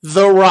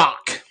The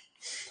Rock.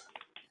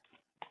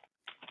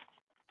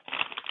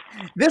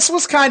 This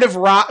was kind of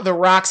The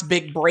Rock's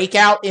big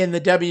breakout in the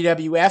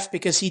WWF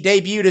because he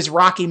debuted as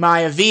Rocky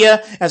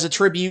Maivia as a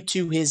tribute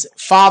to his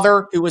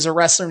father, who was a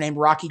wrestler named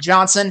Rocky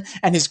Johnson,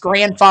 and his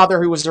grandfather,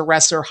 who was a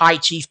wrestler, High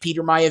Chief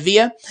Peter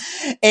Maivia.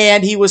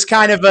 And he was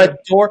kind of a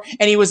dork,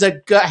 and he was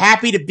a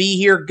happy to be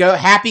here,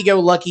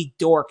 happy-go-lucky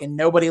dork, and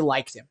nobody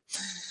liked him.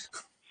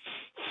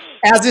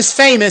 As is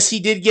famous, he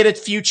did get a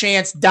few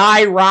chants,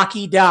 Die,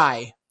 Rocky,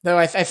 die. Though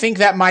I think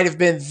that might have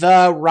been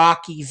The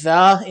Rocky,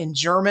 the in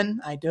German.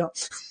 I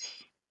don't...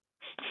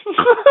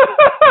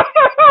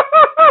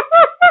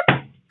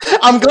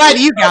 I'm glad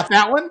you got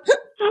that one.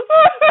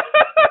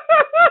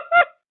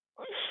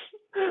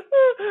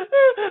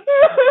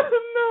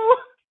 No.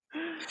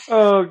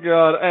 Oh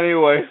God.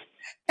 Anyway.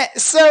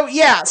 So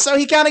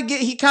he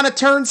kind of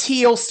turns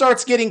heel,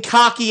 starts getting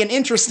cocky and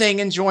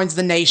interesting, and joins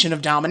the Nation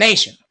of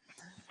Domination.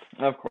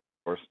 Of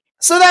course.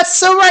 So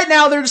right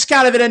now they're just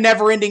kind of in a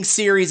never-ending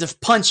series of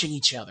punching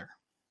each other.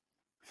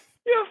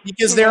 Yeah.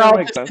 Because they're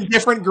all just in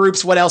different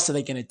groups. What else are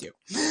they going to do?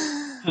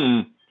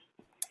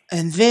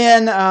 And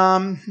then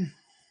there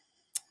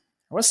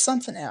was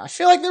something else. I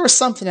feel like there was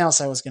something else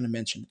I was going to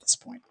mention at this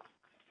point.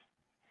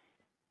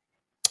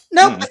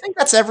 Nope, I think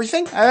that's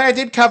everything. I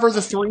did cover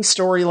the 3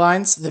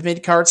 storylines, the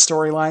mid-card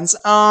storylines.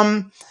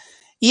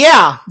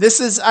 Yeah,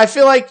 I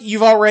feel like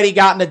you've already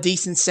gotten a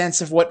decent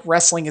sense of what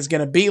wrestling is going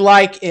to be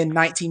like in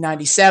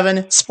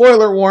 1997.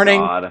 Spoiler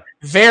warning, God.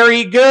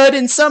 Very good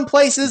in some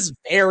places,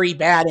 very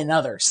bad in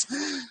others.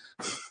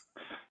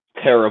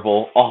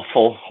 Terrible,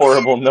 awful,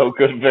 horrible, no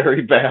good,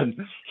 very bad.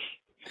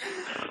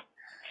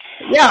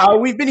 Yeah,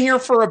 we've been here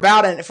for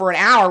an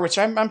hour, which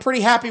I'm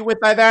pretty happy with.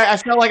 I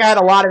felt like I had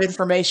a lot of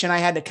information I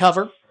had to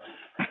cover.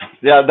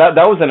 Yeah, that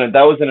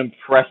was an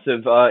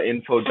impressive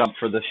info dump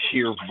for the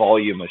sheer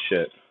volume of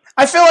shit.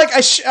 I feel like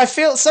I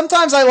feel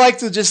sometimes I like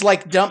to just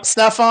like dump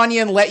stuff on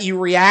you and let you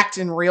react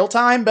in real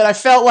time, but I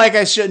felt like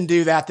I shouldn't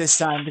do that this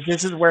time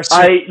because this is where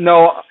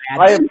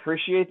I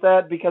appreciate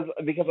that because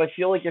I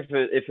feel like if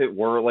it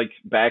were like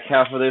back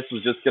half of this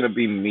was just gonna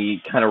be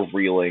me kind of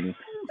reeling.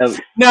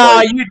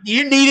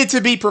 You needed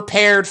to be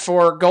prepared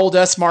for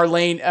Goldust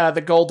Marlene,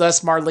 the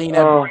Goldust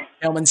Marlena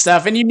film and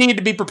stuff, and you need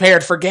to be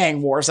prepared for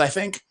Gang Wars, I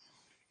think.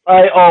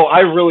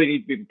 I really need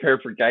to be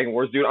prepared for Gang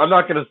Wars, dude.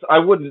 I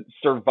wouldn't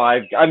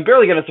survive. I'm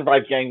barely gonna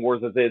survive Gang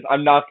Wars as is. I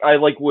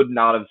would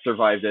not have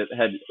survived it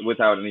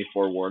without any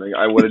forewarning.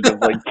 I would have just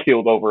like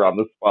keeled over on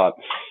the spot.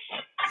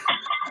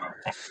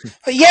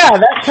 But yeah,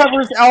 that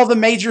covers all the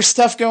major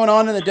stuff going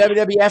on in the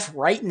WWF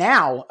right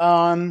now.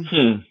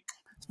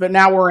 But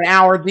now we're an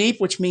hour deep,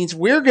 which means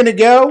we're going to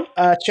go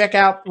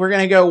we're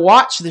going to go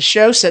watch the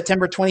show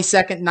September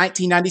 22nd,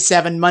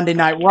 1997, Monday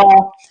Night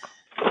Raw,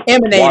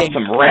 emanating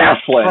some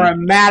wrestling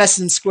from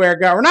Madison Square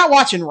Garden. We're not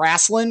watching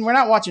wrestling. We're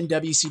not watching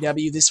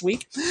WCW this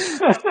week.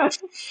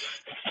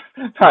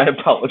 My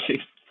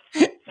apologies.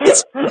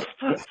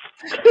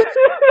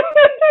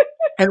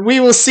 And we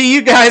will see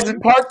you guys in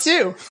part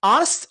 2.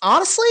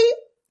 Honestly,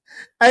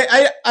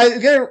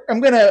 I'm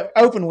gonna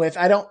open with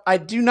I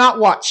do not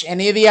watch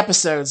any of the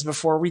episodes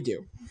before we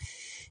do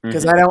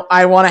because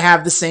I want to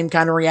have the same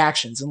kind of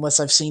reactions unless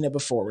I've seen it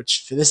before,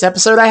 which for this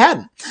episode I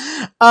hadn't.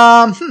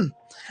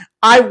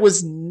 I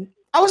was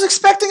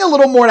expecting a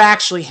little more to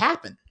actually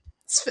happen.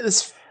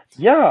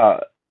 Yeah,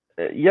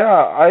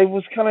 I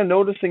was kind of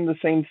noticing the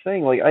same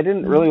thing. Like I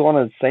didn't really want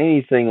to say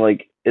anything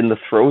like in the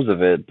throes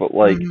of it, but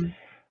like.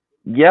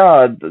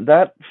 Yeah,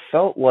 that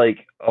felt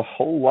like a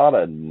whole lot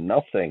of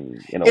nothing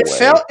in a way.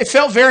 It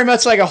felt very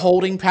much like a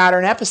holding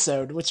pattern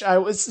episode, which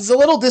was a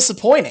little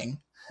disappointing.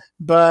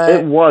 But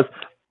it was.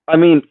 I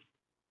mean,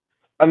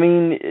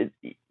 it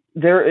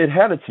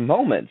had its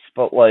moments,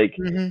 but like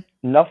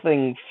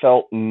nothing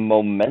felt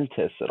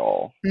momentous at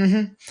all.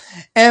 And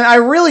I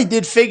really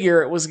did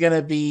figure it was going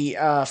to be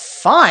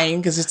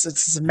fine because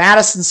it's a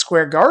Madison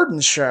Square Garden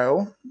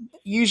show.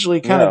 Usually,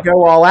 kind of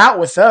go all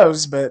out with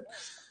those, but.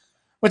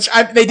 Which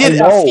they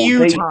did a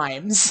few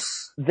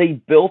times.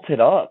 They built it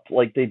up,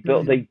 like they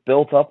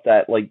built up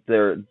that like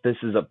this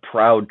is a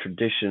proud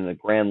tradition, a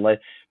grand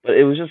but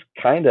it was just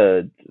kind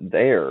of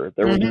there.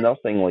 There was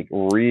nothing like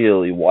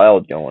really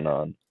wild going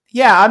on.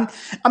 Yeah,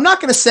 I'm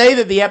not going to say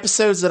that the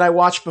episodes that I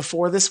watched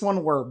before this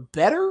one were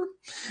better,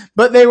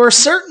 but they were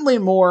certainly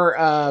more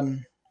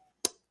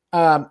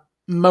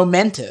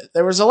momentous.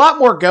 There was a lot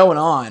more going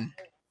on.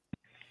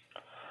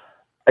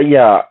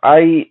 Yeah,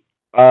 I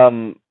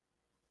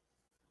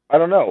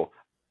don't know.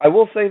 I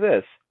will say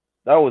this.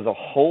 That was a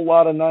whole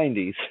lot of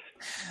 90s.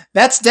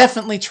 That's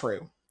definitely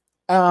true.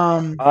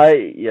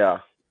 Yeah,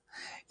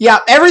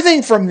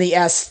 everything from the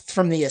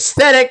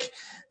aesthetic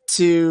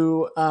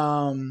to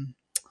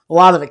a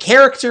lot of the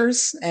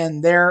characters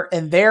and their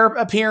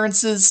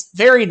appearances,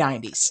 very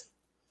 90s.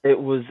 It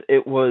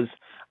was.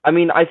 I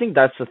mean, I think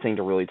that's the thing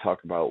to really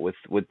talk about with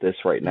this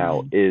right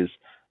now Mm-hmm.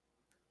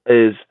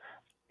 is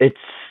it's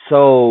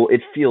so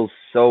it feels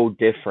so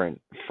different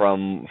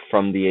from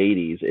the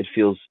 80s. It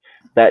feels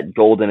that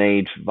golden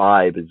age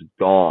vibe is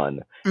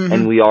gone, and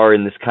Mm-hmm. we are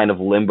in this kind of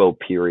limbo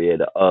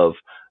period of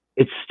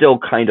it's still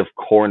kind of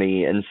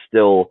corny and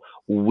still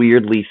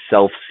weirdly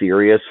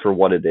self-serious for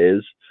what it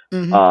is.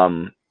 Mm-hmm.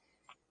 Um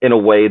in a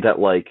way that,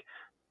 like,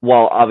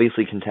 while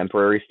obviously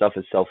contemporary stuff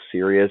is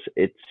self-serious,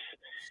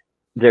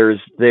 there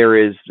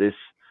is this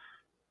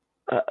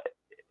uh,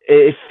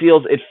 it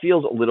feels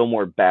a little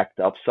more backed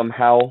up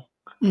somehow.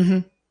 Mm-hmm.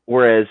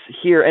 Whereas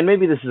here, and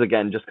maybe this is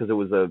again just because it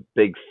was a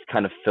big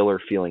kind of filler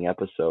feeling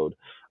episode,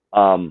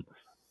 um,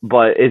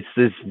 but it's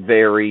this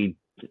very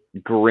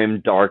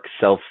grim, dark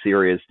self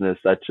seriousness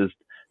that's just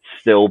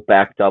still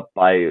backed up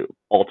by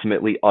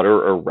ultimately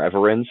utter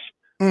irreverence.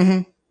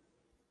 Mm-hmm.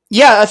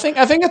 Yeah, I think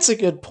that's a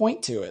good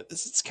point to it.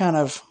 It's kind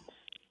of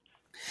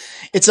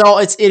it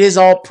is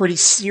all pretty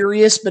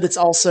serious, but it's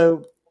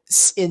also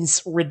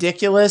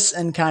ridiculous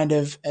and kind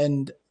of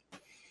and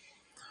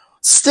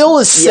still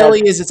as Yes,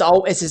 silly as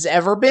as it's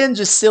ever been,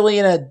 just silly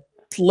in a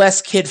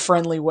less kid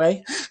friendly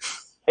way.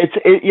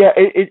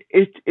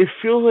 it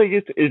feels like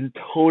it's in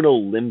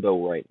total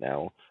limbo right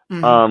now.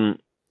 Mm-hmm. Um,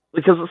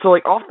 because so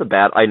like off the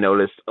bat, I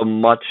noticed a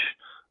much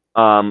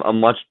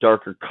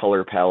darker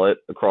color palette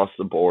across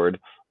the board.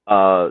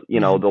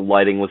 Mm-hmm. The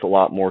lighting was a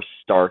lot more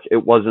stark.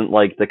 It wasn't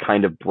like the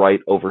kind of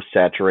bright,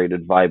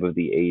 oversaturated vibe of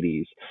the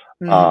 80s.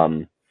 Mm-hmm.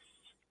 Um,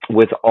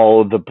 with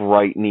all of the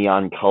bright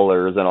neon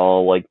colors and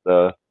all like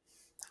the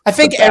I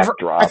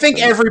backdrops think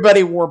and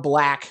everybody wore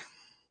black,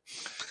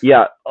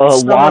 yeah, a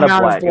some lot of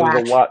amount of black.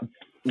 It was black.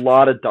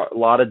 a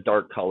lot of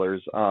dark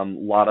colors.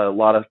 Lot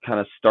of kind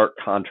of stark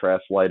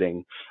contrast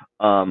lighting.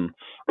 A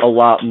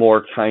lot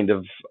more kind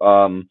of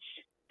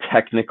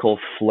technical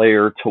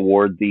flair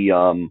toward the.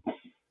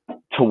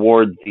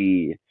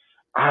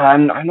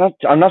 I'm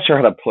not sure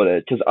how to put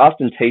it because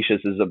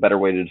ostentatious is a better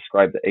way to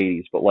describe the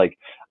 80s, but like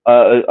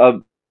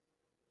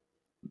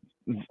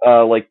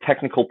like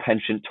technical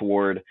penchant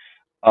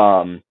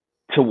um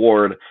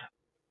toward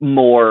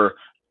more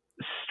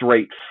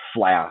straight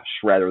flash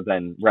rather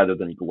than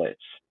glitz,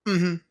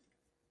 Mm-hmm.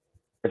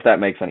 if that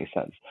makes any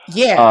sense.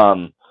 Yeah.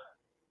 Um,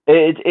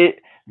 it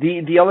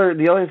the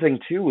other thing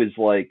too is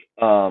like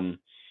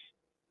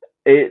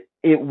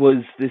it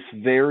was this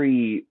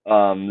very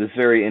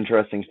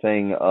interesting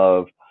thing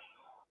of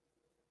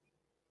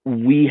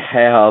we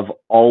have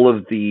all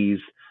of these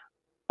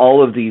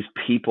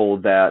people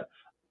that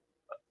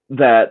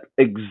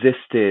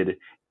existed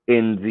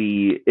in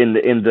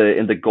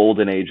the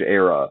golden age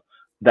era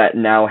that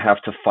now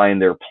have to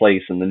find their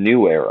place in the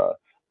new era,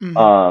 Mm-hmm.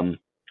 um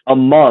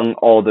among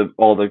all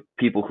the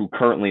people who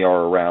currently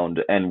are around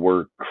and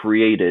were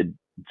created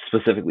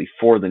specifically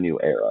for the new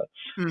era.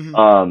 Mm-hmm.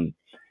 Um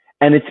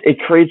and it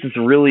creates this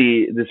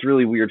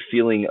really weird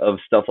feeling of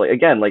stuff, like,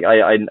 again, like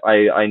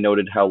I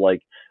noted how,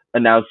 like,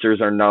 announcers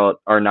are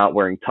not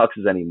wearing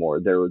tuxes anymore.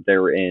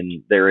 They're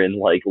in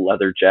like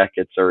leather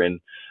jackets, or in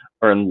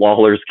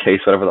Lawler's case,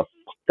 whatever the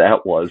fuck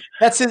that was.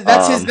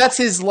 That's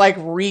his like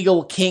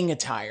regal king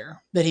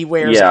attire that he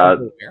wears Yeah,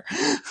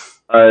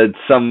 everywhere.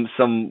 some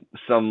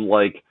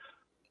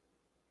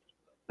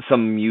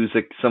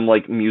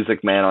like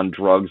music man on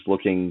drugs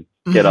looking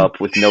get Mm-hmm. up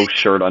with no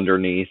shirt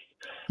underneath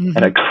and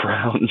a Mm-hmm.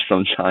 crown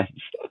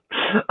sometimes.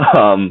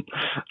 um,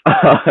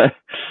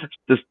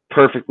 just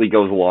perfectly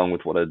goes along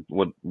with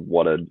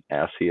what an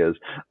ass he is.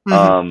 Mm-hmm.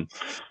 Um,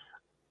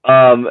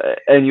 um,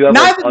 and you have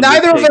like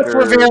Neither of us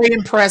were Undertaker. very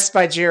impressed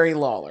by Jerry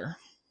Lawler.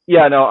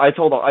 Yeah, no, I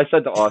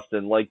said to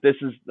Austin, like, this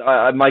is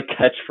my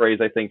catchphrase.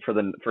 I think for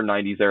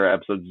 90s era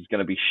episodes is going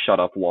to be "Shut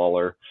up,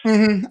 Lawler."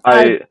 Mm-hmm.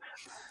 I I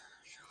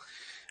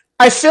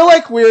I feel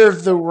like we're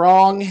the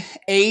wrong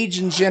age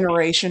and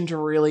generation to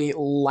really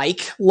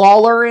like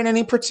Lawler in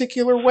any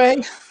particular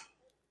way.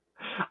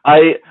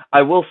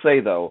 I will say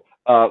though,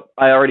 I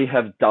already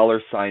have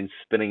dollar signs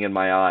spinning in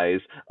my eyes.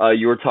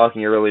 You were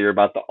talking earlier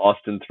about the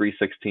Austin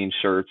 316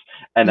 shirts,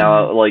 and Mm-hmm.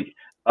 now, like,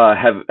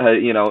 have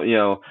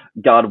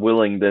God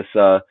willing, this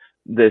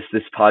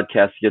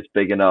podcast gets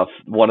big enough.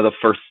 One of the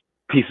first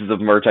pieces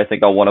of merch I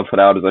think I'll want to put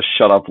out is a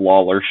 "Shut Up,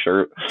 Lawler"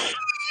 shirt.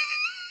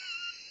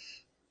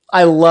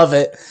 I love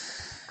it.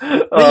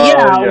 But Oh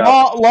yeah, yeah,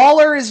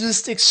 Lawler is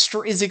just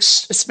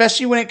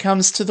especially when it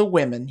comes to the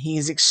women,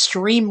 he's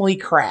extremely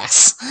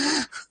crass,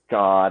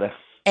 God,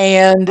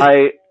 and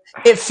I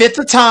it fit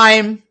the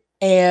time,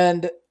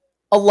 and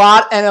a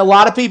lot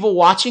of people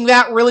watching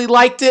that really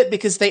liked it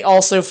because they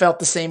also felt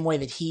the same way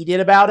that he did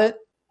about it.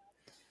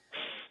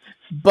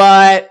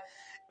 But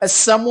as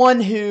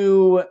someone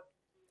who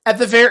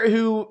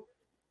who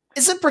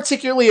isn't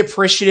particularly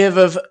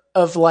appreciative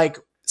of like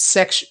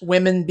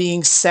women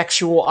being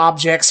sexual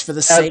objects for the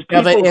as sake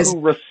of it people is who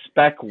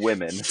respect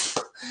women,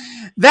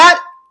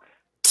 that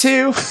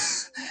too.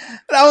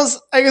 I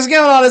was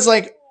going on as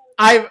like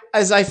I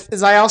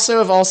also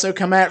have also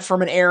come at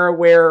from an era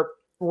where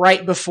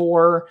right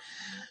before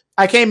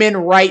I came in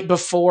right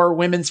before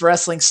women's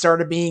wrestling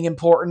started being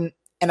important,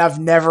 and I've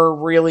never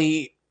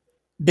really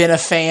been a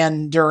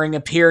fan during a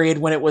period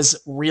when it was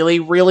really,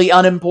 really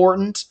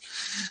unimportant.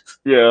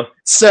 Yeah.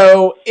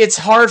 So it's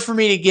hard for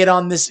me to get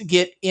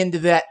into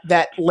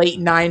that late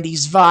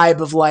 '90s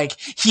vibe of like,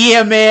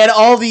 yeah, man,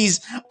 all of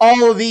these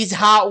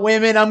hot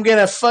women. I'm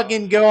gonna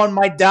fucking go on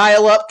my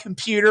dial-up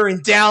computer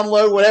and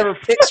download whatever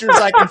pictures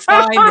I can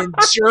find and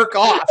jerk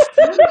off,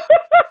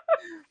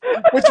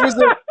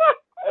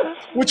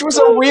 which was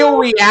a real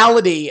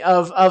reality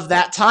of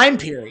that time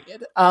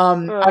period.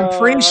 I'm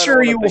pretty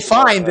sure you will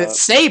find that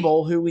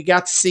Sable, who we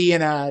got to see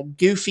in a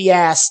goofy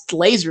ass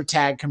laser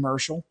tag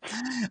commercial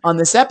on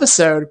this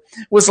episode,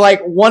 was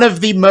like one of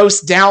the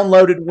most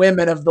downloaded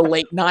women of the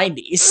late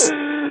 '90s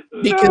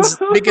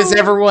because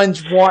everyone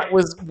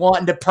was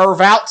wanting to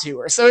perv out to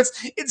her. So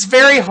it's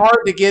very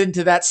hard to get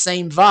into that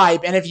same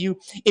vibe. And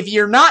if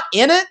you're not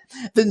in it,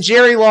 then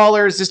Jerry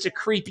Lawler is just a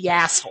creepy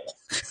asshole.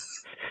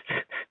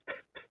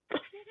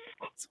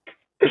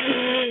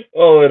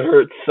 Oh, it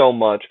hurts so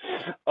much.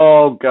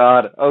 Oh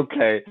God.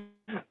 Okay.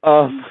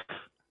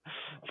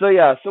 So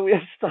yeah, so we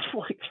have stuff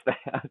like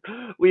that.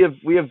 We have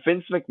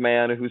Vince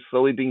McMahon, who's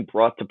slowly being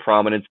brought to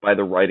prominence by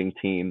the writing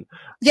team.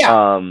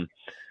 Yeah.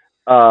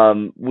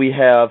 We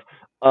have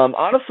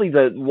honestly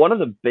one of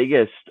the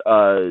biggest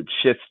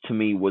shifts to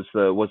me was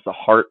the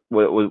Hart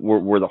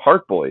were the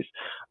Hart Boys.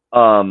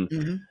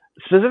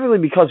 Specifically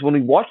because when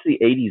we watched the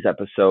 '80s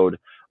episode,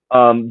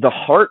 the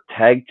Hart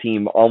tag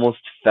team almost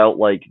felt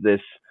like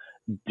this.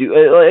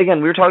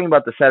 Again, we were talking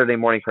about the Saturday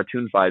morning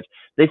cartoon vibes.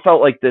 They felt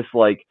like this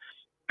like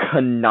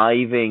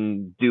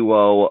conniving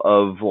duo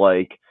of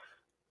like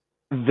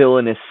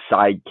villainous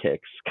sidekicks,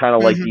 kind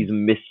of like these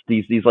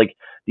like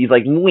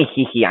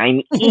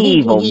I'm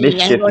evil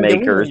mischief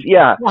makers.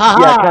 Yeah,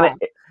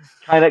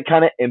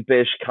 kind of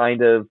impish,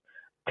 kind of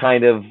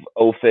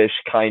oafish,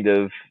 kind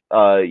of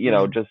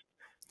just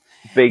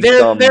big.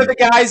 They're the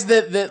guys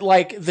that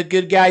like the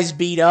good guys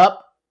beat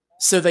up,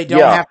 so they don't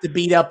have to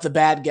beat up the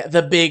bad guy,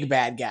 the big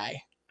bad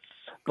guy.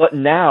 But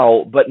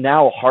now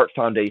Hart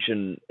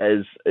Foundation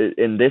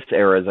in this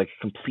era is like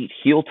a complete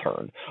heel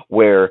turn,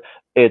 where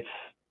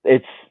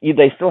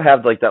they still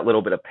have like that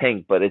little bit of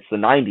pink, but it's the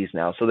 '90s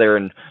now, so they're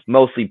in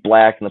mostly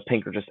black, and the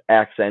pink are just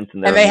accents,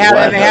 and they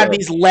have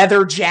these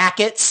leather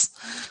jackets.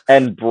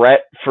 And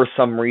Brett, for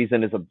some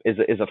reason, is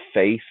a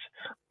face,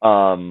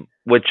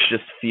 which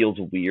just feels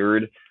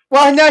weird.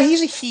 Well, no,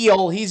 he's a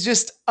heel. He's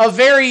just a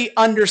very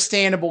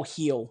understandable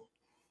heel.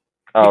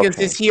 Because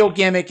his heel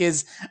gimmick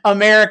is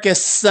America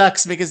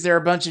sucks because they're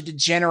a bunch of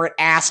degenerate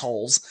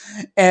assholes.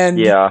 And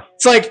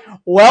it's like,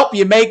 well,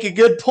 you make a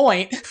good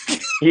point.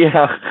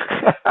 Yeah.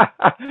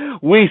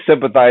 We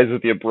sympathize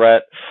with you,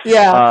 Brett.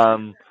 Yeah.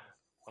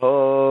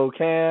 Oh,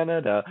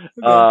 Canada.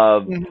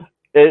 But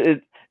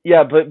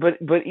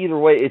either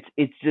way,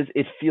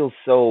 it feels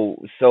so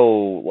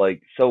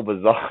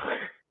bizarre.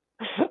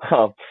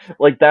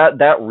 Like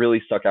that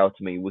really stuck out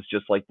to me was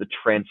just like the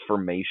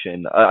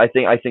transformation. I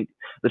think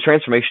the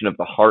transformation of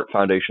the Hart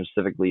Foundation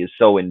specifically is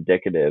so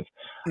indicative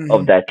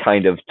of that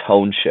kind of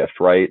tone shift,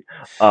 right?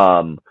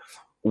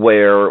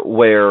 Where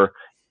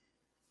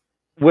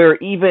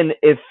even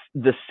if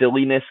the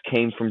silliness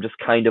came from just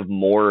kind of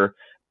more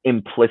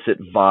implicit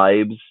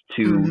vibes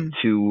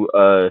to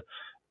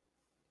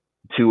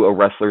a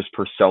wrestler's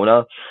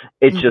persona,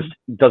 it just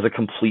does a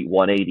complete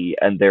 180,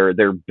 and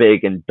they're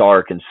big and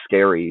dark and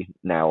scary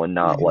now, and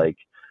not like,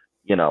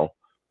 yeah.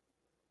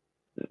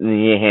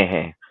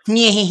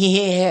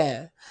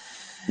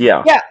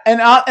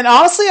 And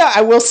honestly,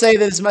 I will say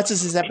that as much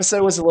as this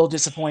episode was a little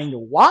disappointing to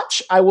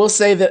watch, I will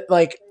say that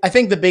like I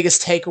think the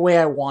biggest takeaway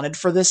I wanted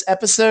for this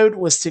episode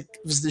was to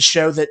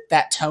show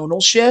that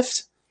tonal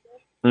shift.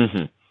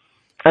 And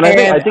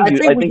I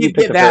think we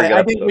did that.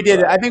 I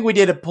think we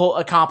did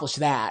accomplish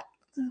that.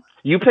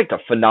 You picked a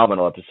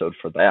phenomenal episode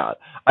for that.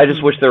 I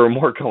just wish there were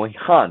more going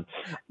on.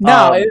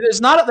 No, there's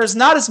not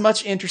as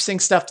much interesting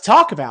stuff to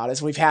talk about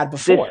as we've had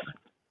before.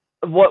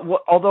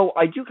 Although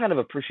I do kind of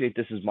appreciate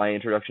this as my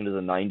introduction to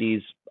the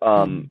 '90s,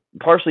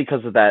 partially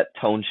because of that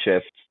tone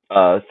shift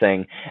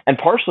thing, and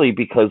partially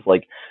because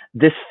like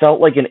this felt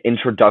like an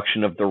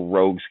introduction of the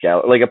Rogues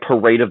Gallery, like a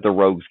parade of the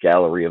Rogues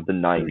Gallery of the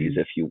 '90s,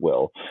 if you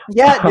will.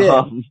 Yeah, it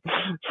did.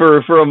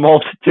 For a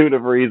multitude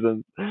of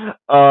reasons,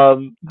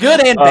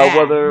 good and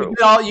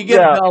bad. You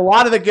get a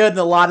lot of the good and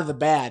a lot of the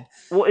bad.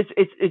 Well,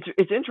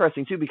 it's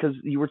interesting too, because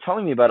you were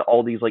telling me about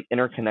all these like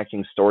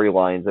interconnecting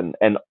storylines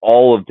and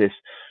all of this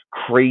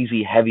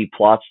crazy heavy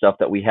plot stuff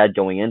that we had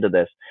going into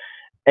this,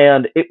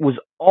 and it was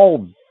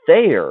all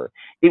there.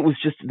 It was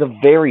just the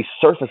very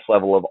surface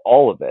level of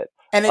all of it,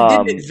 and it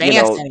didn't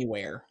advance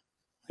anywhere.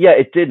 Yeah,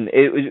 it didn't.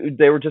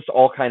 They were just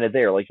all kind of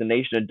there. Like the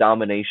Nation of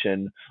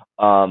Domination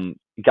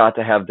got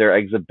to have their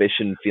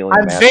exhibition feeling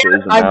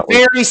matches. I'm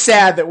very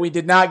sad that we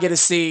did not get to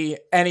see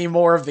any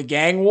more of the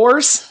Gang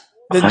Wars.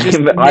 I'm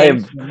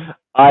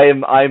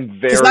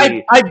very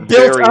happy. I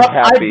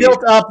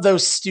built up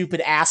those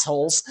stupid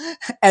assholes,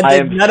 and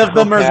then none of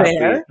them are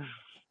there.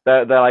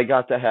 that I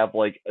got to have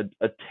like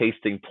a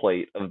tasting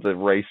plate of the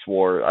race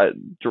war,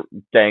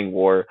 gang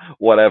war,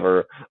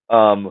 whatever,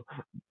 um,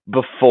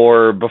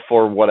 before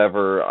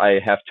whatever I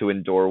have to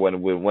endure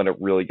when it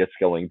really gets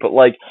going. But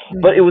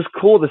it was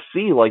cool to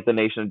see like the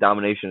Nation of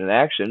Domination in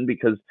action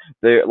because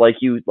they're like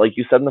you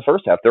said in the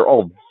first half, they're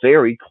all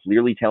very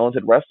clearly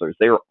talented wrestlers.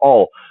 They are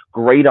all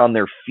great on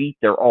their feet.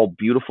 They're all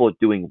beautiful at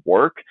doing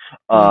work.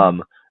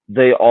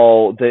 They're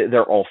all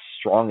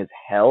strong as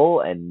hell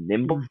and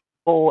nimble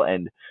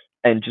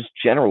and just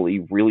generally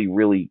really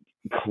really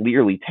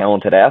clearly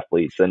talented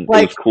athletes, and it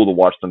was cool to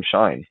watch them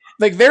shine.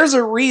 Like there's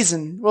a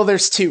reason. Well,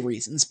 there's two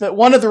reasons, but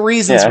one of the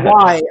reasons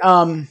why,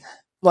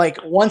 like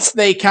once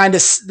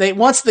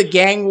once the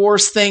gang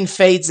wars thing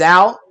fades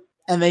out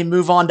and they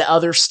move on to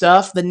other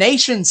stuff, the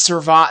Nation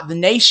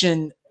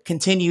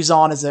continues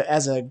on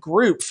as a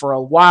group for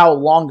a while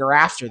longer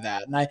after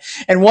that.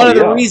 And one of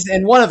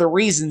the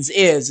reasons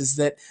is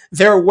that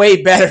they're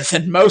way better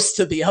than most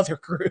of the other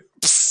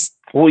groups.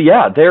 Well,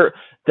 yeah, they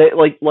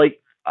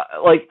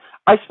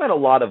I spent a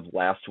lot of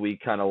last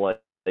week kind of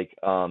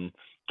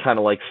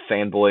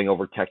fanboying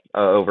over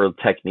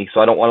technique, so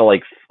I don't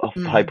want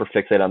to hyper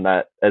fixate on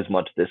that as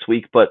much this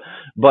week. But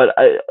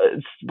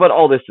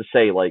all this to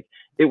say, like,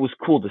 it was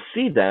cool to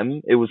see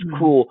them. It was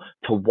cool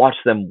to watch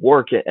them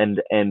work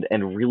and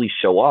really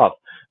show off.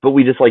 But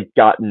we just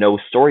got no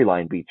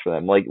storyline beats for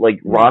them.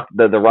 Rock,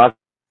 the Rock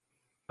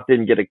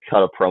didn't get to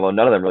cut a promo.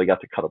 None of them really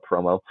got to cut a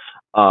promo.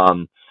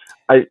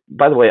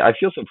 By the way, I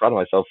feel so proud of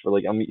myself for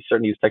I'm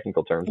starting to use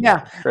technical terms.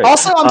 Yeah.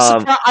 Also,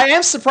 I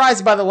am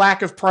surprised by the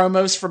lack of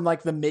promos from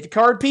the mid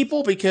card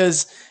people,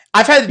 because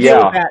I've had to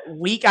deal with that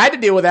week. I had to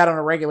deal with that on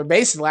a regular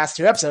basis the last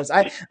two episodes.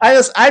 I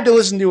had to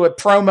listen to a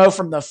promo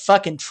from the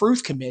fucking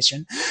Truth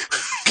Commission.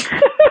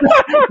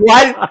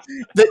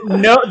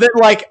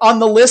 On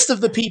the list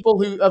of the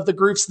people of the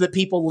groups that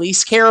people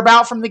least care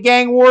about from the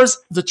gang wars,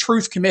 the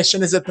Truth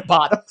Commission is at the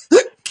bottom.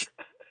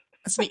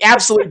 It's the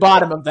absolute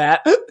bottom of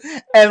that.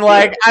 And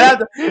I have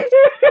to,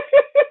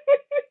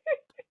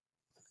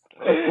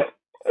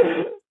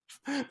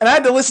 and I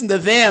had to listen to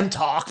them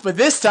talk, but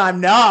this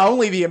time, no,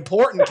 only the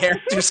important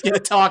characters get to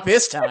talk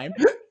this time.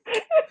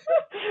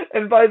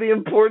 And by the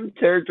important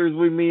characters,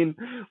 we mean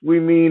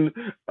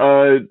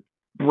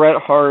Bret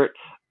Hart,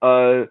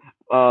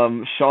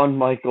 Shawn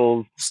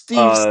Michaels,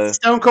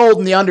 Stone Cold,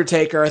 and the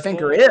Undertaker, I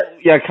think, are it.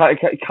 Yeah,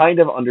 kind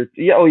of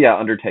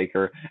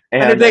Undertaker,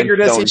 and Undertaker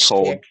does Stone his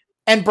Cold. shtick.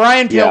 And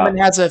Brian Pillman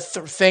has a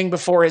thing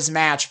before his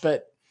match,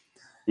 but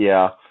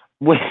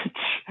which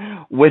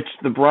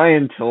the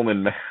Brian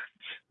Pillman match.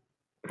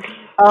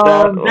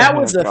 That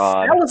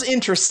was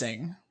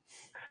interesting.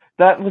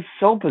 That was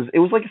so bizarre. It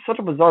was such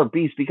a bizarre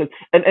beast because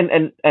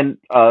and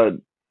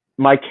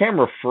my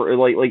camera for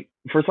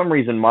some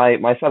reason my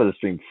side of the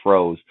stream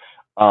froze.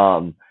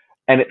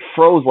 And it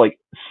froze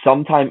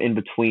sometime in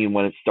between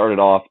when it started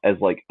off as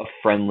a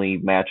friendly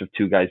match of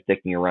two guys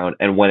dicking around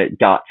and when it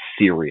got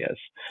serious.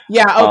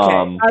 Yeah,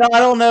 okay. I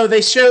don't know.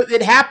 They showed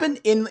it happened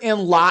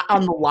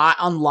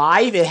on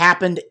live. It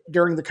happened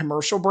during the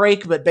commercial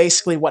break, but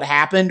basically what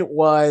happened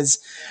was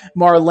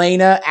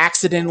Marlena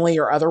accidentally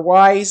or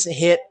otherwise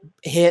hit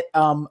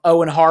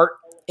Owen Hart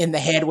in the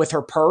head with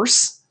her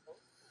purse.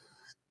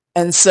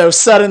 And so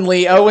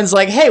suddenly Owen's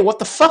like, "Hey, what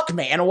the fuck,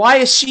 man? Why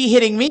is she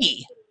hitting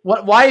me?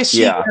 Why is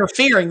she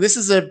interfering? This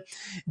is a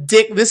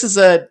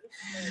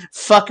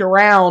fuck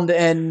around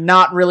and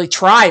not really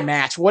try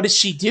match. What is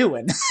she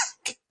doing?"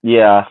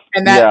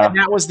 And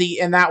that was the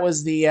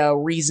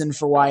reason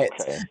for why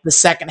the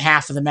second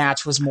half of the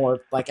match was more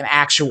like an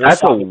actual.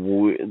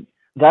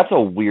 That's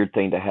a weird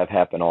thing to have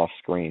happen off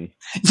screen.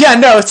 Yeah,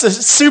 no, it's a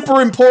super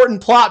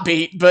important plot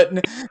beat, but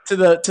to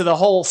the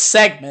whole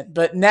segment.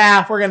 But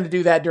we're going to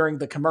do that during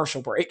the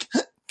commercial break.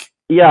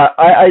 Yeah,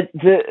 I've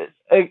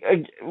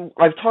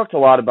talked a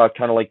lot about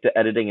kind of the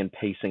editing and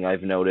pacing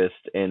I've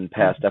noticed in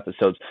past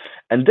episodes,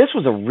 and this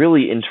was a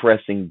really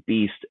interesting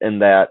beast in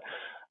that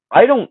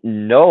I don't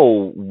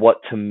know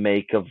what to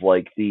make of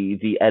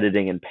the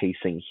editing and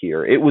pacing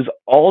here. It was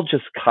all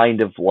just kind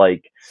of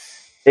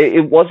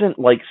it wasn't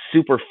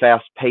super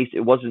fast paced.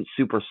 It wasn't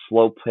super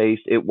slow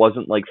paced. It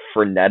wasn't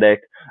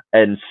frenetic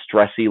and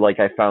stressy like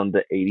I found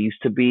the 80s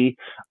to be.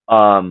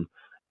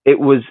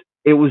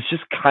 It was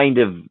just kind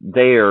of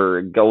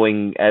there,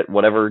 going at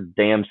whatever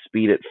damn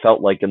speed it felt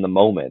like in the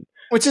moment.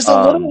 Which is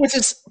which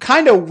is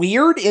kind of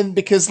weird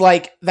because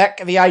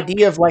the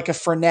idea of a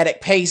frenetic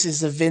pace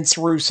is a Vince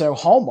Russo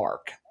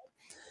hallmark.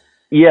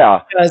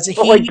 Yeah. But do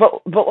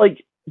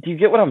you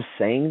get what I'm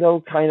saying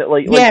though? Kind of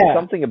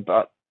something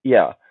about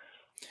It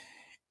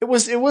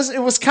was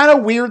kind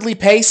of weirdly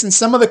paced, and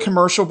some of the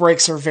commercial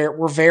breaks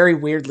were very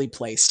weirdly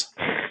placed.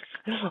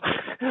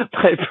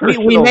 My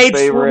personal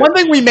favorite. One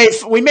thing we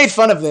made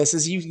fun of this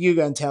is you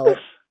go and tell it.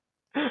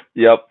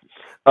 Yep.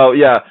 Oh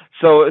yeah.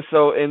 So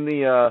in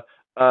the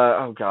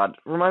oh god,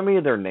 remind me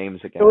of their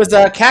names again. It was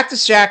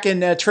Cactus Jack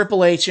and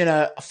Triple H in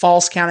a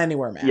Falls Count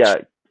Anywhere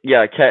match.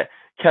 Yeah.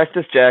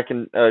 Cactus Jack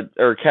and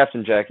or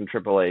Captain Jack and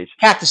Triple H.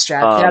 Cactus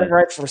Jack. Got it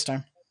right first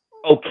time.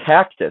 Oh,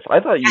 Cactus. I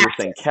thought you were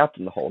saying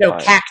Captain the whole time. No,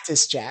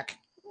 Cactus Jack.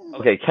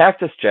 Okay,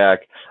 Cactus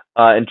Jack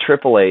and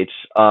Triple H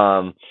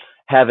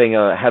having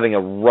a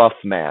rough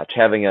match,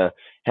 having a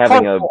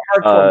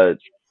Hardcore.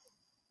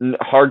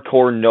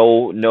 hardcore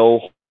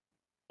no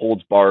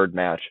holds barred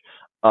match.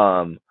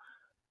 Um,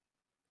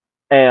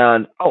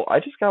 and I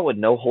just got what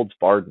no holds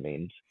barred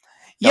means.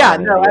 God, Yeah, I'm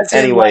an no, idiot. as in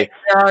Anyway, like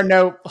there are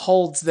no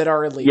holds that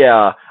are illegal.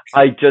 yeah,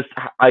 I just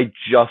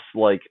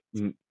like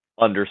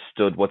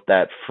understood what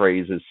that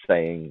phrase is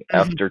saying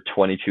after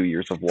 22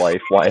 years of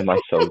life. Why am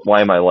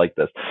I like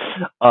this?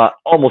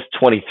 Almost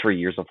 23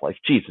 years of life.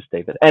 Jesus,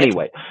 David.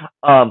 Anyway,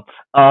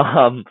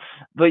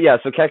 but yeah,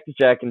 so Cactus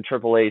Jack and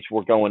Triple H,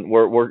 we're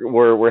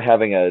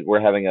having a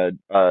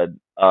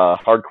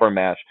hardcore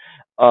match.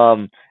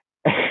 Um,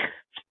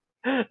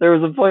 there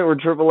was a point where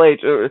Triple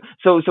H,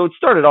 so it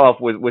started off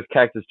with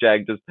Cactus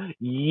Jack just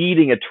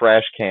yeeting a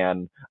trash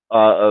can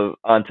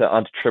onto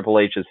Triple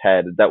H's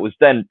head that was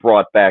then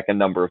brought back a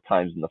number of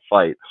times in the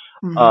fight.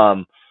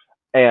 Mhm.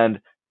 And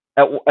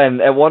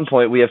at one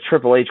point we have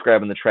Triple H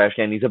grabbing the trash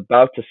can. He's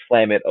about to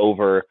slam it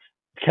over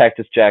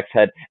Cactus Jack's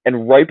head,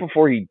 and right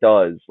before he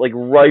does, like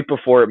right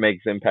before it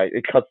makes impact,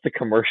 it cuts to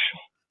commercial.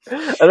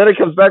 And then it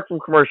comes back from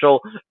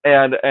commercial,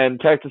 and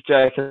Cactus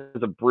Jack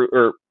has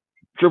or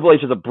Triple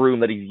H has a broom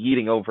that he's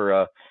yeeting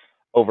over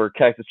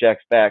Cactus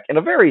Jack's back in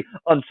a very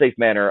unsafe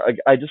manner.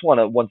 I just want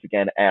to once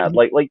again add,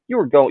 like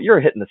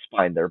you're hitting the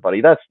spine there, buddy.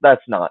 That's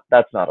not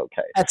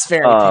okay. That's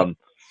very painful.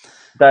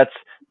 It's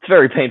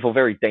very painful,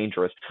 very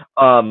dangerous.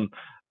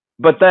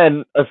 But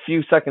then a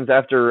few seconds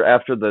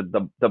after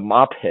the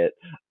mop hit,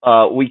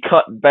 we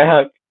cut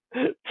back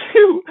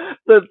to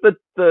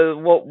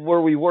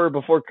where we were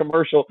before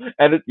commercial,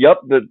 and He hit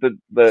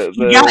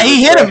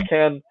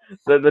him.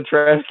 The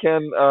trash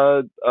can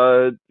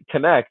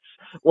connects.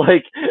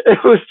 Like, it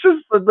was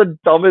just the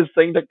dumbest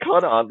thing to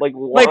cut on. Like,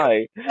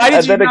 why?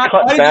 And then it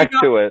cut back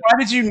to it. Why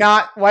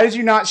did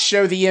you not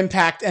show the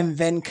impact and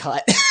then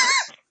cut?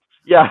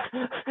 Yeah,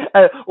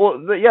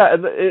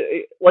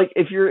 like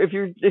if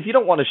you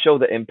don't want to show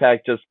the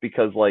impact just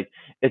because like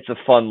it's a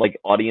fun like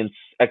audience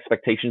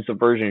expectation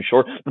subversion,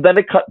 sure. But then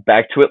it cut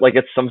back to it like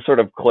it's some sort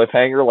of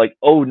cliffhanger. Like,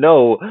 oh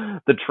no,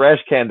 the trash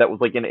can that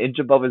was like an inch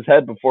above his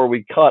head before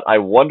we cut. I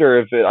wonder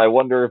if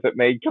it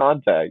made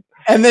contact.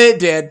 And then it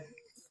did.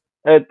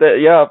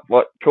 Yeah.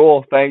 What?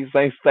 Cool. Thanks,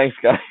 guys.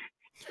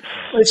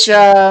 Which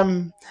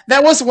that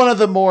was one of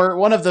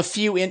the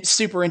few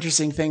super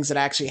interesting things that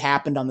actually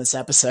happened on this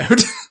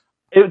episode.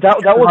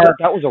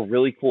 That was a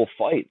really cool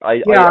fight. I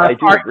do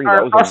agree.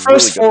 That was our really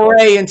first good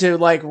foray fight into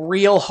like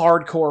real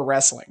hardcore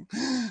wrestling.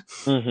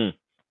 Mm-hmm.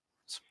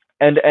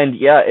 And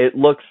yeah, it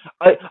looks.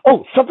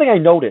 Something I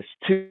noticed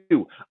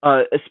too,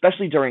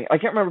 especially during. I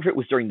can't remember if it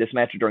was during this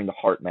match or during the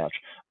Hart match,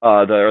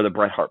 the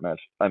Bret Hart match.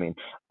 I mean,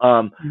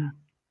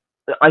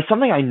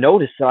 something I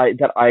noticed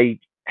that I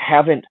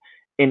haven't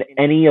in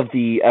any of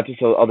the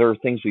other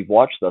things we've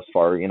watched thus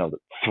far. You know, the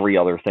 3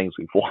 other things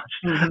we've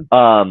watched.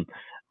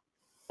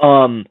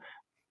 Mm-hmm.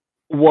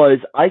 Was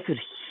I could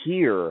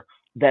hear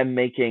them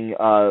making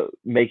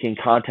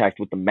contact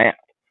with the mat.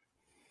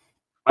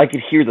 I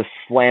could hear the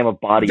slam of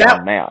body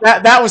on mat.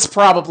 That was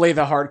probably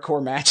the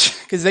hardcore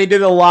match because they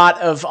did a lot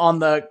of on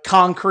the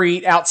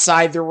concrete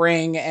outside the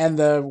ring and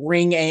the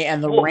ring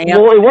and the ramp.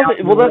 Well, it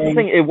wasn't. Well, that's the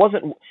thing. It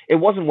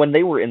wasn't when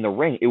they were in the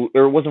ring,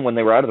 or it wasn't when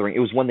they were out of the ring. It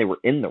was when they were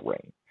in the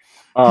ring.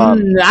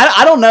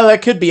 I don't know.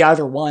 That could be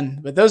either one,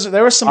 but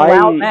there were some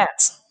loud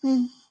mats.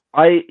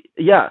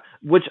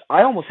 Which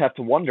I almost have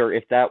to wonder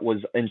if that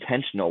was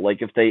intentional,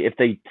 like if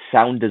they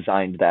sound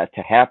designed that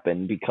to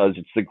happen because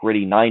it's the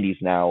gritty 90s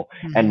now,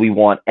 and we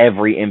want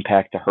every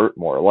impact to hurt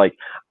more. Like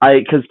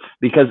because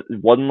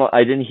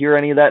I didn't hear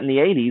any of that in the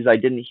 80s, I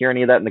didn't hear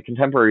any of that in the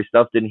contemporary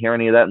stuff, didn't hear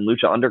any of that in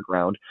Lucha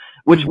Underground,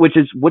 which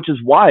is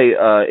why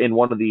in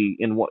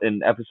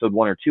episode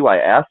 1 or 2 I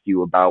asked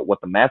you about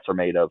what the mats are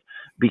made of,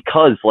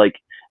 because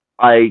like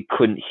I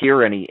couldn't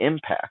hear any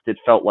impact. It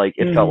felt like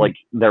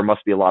there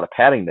must be a lot of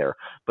padding there.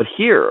 But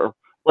here,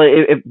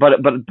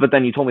 but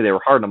then you told me they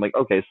were hard, and I'm like,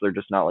 okay, so they're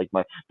just not like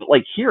my. But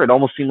like here, it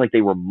almost seemed like they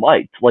were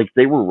mic'd, like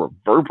they were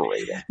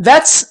reverberating.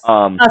 That's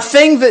a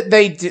thing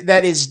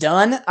that is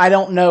done. I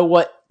don't know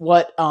what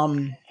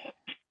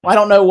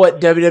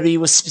WWE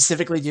was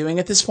specifically doing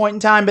at this point in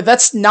time, but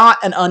that's not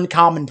an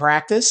uncommon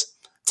practice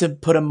to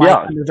put a mic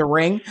under the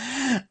ring.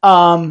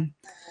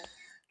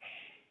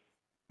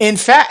 In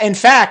fact, I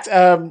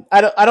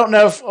don't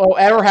know if I'll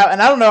ever have,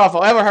 and I don't know if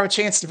I'll ever have a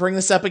chance to bring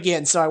this up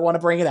again. So I want to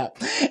bring it up.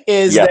 That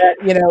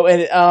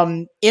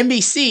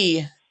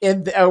NBC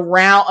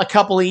around a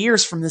couple of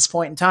years from this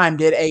point in time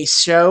did a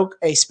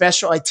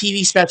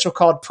TV special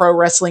called Pro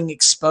Wrestling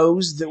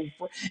Exposed, that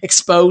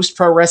exposed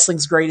pro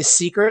wrestling's greatest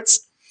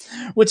secrets,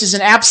 which is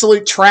an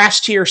absolute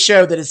trash tier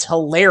show that is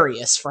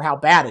hilarious for how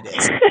bad it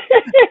is.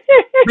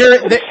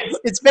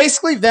 It's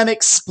basically them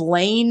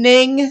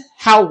explaining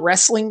how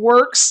wrestling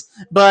works,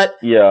 but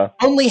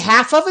only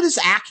half of it is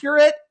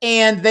accurate,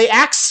 and they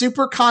act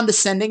super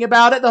condescending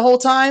about it the whole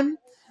time.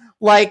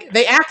 Like,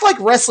 they act like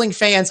wrestling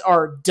fans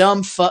are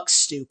dumb fuck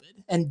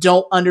stupid and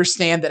don't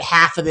understand that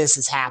half of this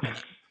is happening.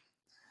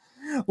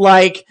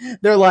 Like,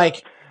 they're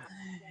like,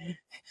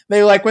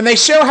 they like when they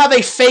show how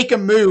they fake a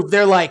move,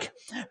 they're like,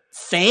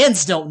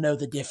 fans don't know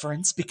the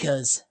difference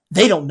because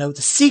they don't know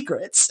the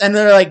secrets. And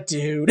they're like,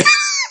 dude,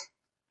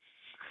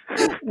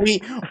 we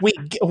know.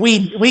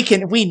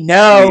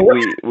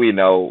 We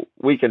know,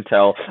 we can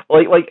tell.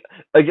 On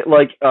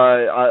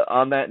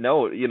that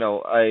note,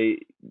 I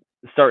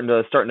starting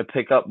to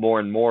pick up more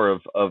and more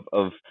of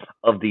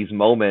these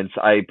moments.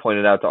 I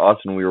pointed out to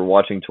Austin when we were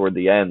watching toward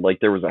the end, like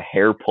there was a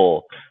hair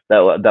pull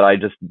that I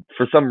just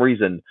for some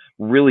reason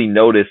really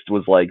noticed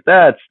was like,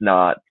 that's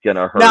not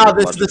gonna hurt. No,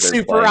 this the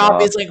super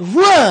obvious like,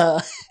 whoa.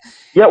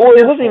 Yeah, well,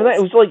 it wasn't even that.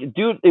 It was like,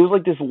 dude, it was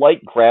like this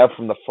light grab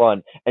from the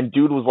front, and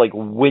dude was like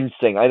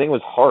wincing. I think it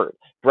was Hart.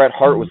 Bret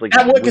Hart was like,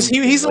 because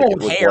he's the one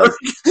with hair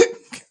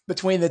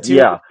between the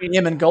two, between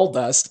him and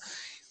Goldust.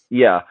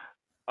 Yeah,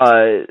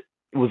 it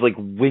was like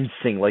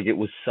wincing, like it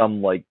was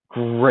some like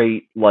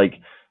great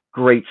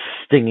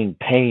stinging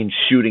pain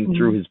shooting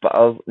through his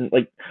body,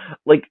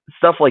 like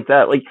stuff like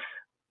that. Like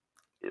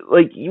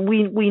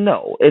we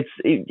know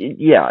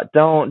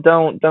don't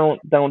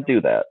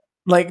do that.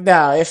 Like,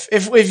 no,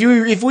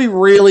 if we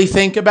really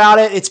think about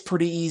it, it's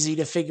pretty easy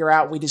to figure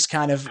out. We just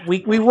kind of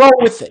we roll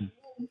with it.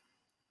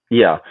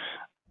 Yeah.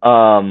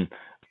 So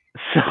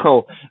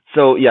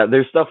yeah,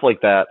 there's stuff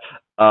like that.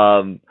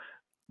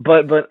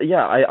 But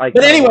yeah,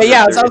 But anyway,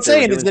 yeah, as I'm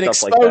saying is that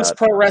exposed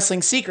pro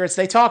wrestling secrets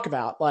they talk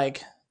about.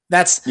 Like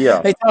they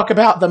talk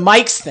about the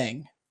mics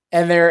thing,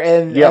 and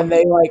and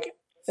they like,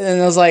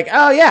 and I was like,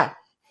 oh yeah,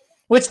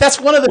 that's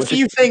one of the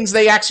few things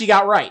they actually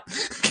got right.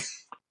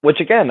 Which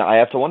again, I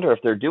have to wonder if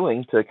they're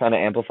doing to kind of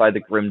amplify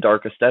the grim,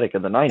 dark aesthetic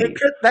of the '90s.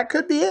 That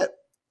could be it.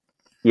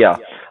 Yeah.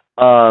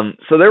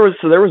 So there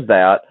was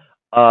that.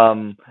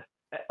 I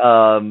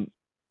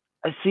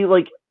see.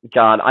 Like,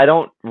 God, I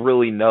don't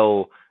really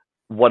know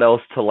what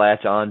else to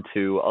latch on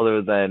to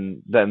other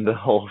than the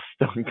whole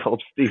Stone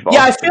Cold Steve Austin.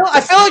 Yeah,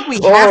 I feel like we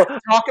have to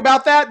talk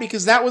about that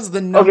because that was the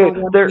number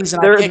one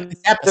reason I picked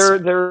this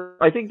episode.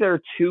 I think there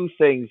are two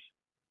things.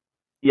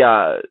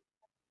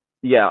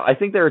 Yeah, I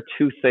think there are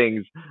two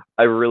things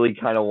I really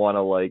kind of want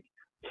to like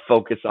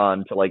focus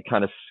on to like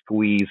kind of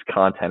squeeze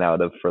content out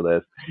of for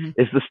this.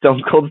 It's the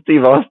Stone Cold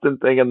Steve Austin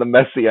thing and the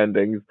messy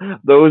endings.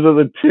 Those are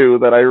the two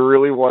that I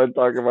really want to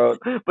talk about,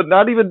 but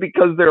not even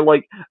because they're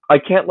like, I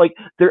can't like,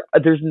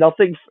 there's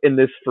nothing in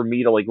this for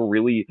me to like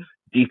really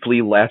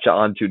deeply latch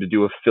onto to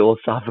do a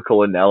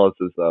philosophical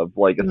analysis of,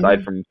 like,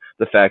 aside from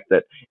the fact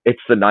that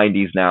it's the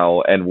 90s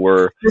now and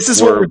what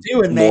we're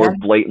doing, more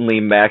blatantly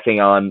macking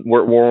on,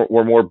 we're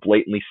more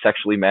blatantly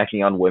sexually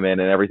macking on women,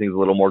 and everything's a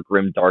little more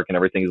grim dark and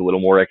everything's a little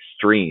more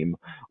extreme.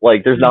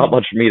 Like, there's not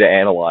much for me to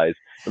analyze.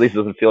 At least it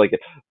doesn't feel like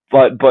it.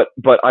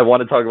 But I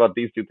want to talk about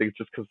these two things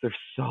just because they're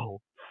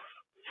so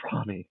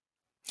funny.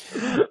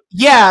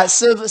 Yeah,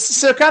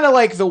 so kind of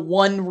like the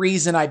one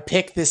reason I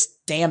picked this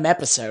damn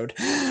episode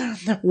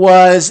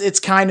was it's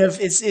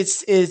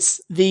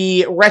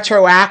the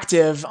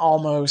retroactive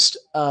almost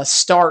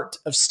start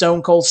of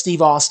Stone Cold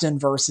Steve Austin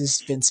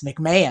versus Vince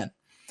McMahon,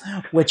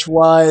 which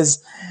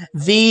was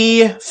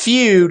the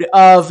feud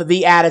of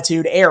the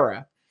Attitude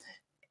Era.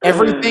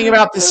 Everything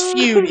about this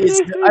feud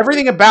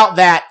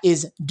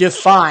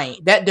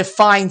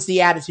defines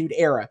the Attitude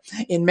Era.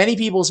 In many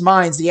people's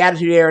minds, the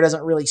Attitude Era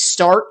doesn't really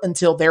start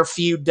until their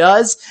feud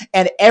does,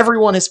 and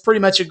everyone has pretty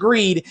much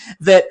agreed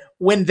that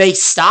when they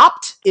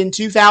stopped in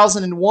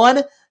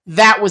 2001,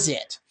 that was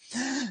it.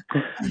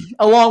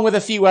 Along with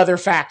a few other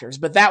factors,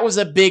 but that was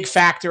a big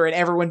factor in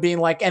everyone being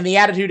like, and the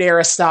Attitude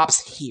Era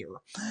stops here.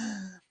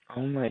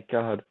 Oh my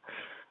God.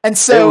 And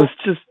so it was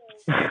just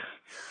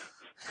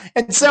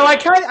And so I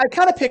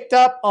kind of picked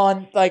up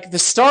on like the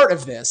start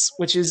of this,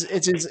 which is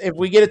if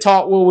we get to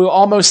talk, we'll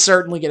almost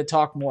certainly get to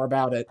talk more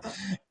about it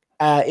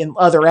in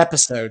other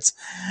episodes.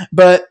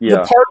 But the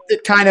part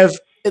that kind of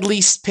at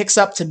least picks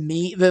up to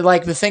me,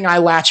 the thing I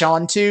latch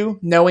on to,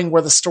 knowing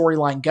where the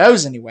storyline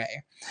goes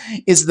anyway,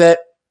 is that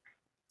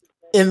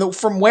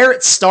from where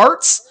it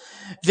starts,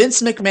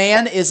 Vince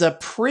McMahon is a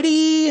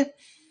pretty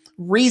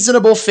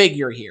reasonable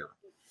figure here.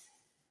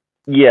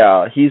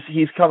 Yeah,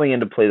 he's coming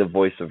in to play the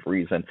voice of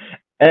reason.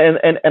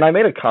 And I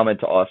made a comment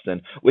to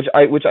Austin, which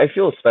I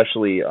feel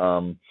especially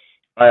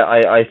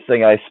I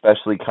think I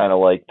especially kind of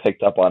like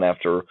picked up on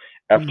after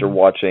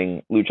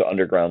watching Lucha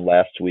Underground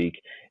last week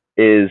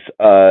is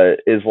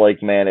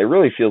like, man, it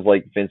really feels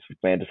like Vince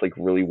McMahon just like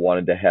really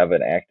wanted to have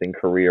an acting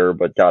career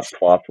but got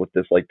plopped with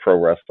this like pro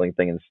wrestling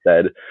thing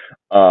instead,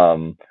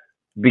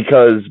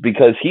 because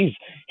he's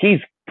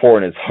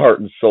pouring his heart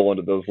and soul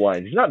into those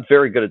lines. He's not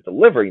very good at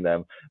delivering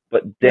them,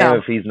 but damn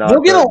if he's not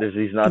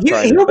he's not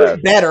trying his best. He'll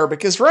get better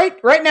because right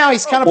now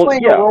he's kind of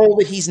playing a role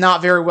that he's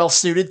not very well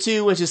suited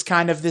to, which is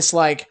kind of this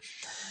like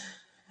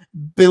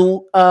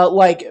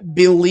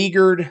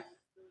beleaguered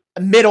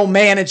middle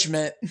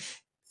management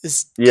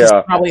is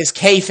probably his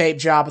kayfabe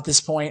job at this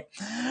point.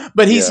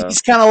 But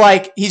he's kind of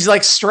like, he's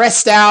like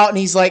stressed out and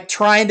he's like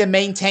trying to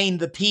maintain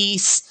the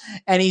peace,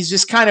 and he's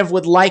just kind of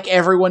would like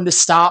everyone to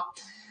stop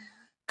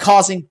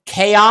causing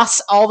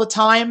chaos all the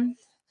time.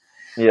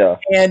 Yeah.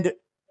 And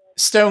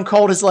Stone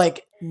Cold is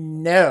like,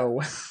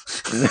 No.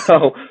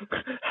 No.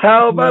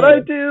 How about I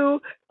No. do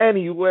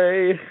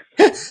anyway?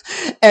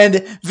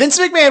 And Vince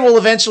McMahon will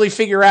eventually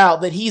figure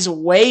out that he's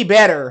way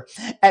better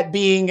at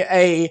being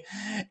a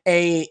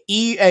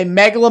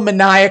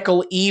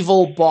megalomaniacal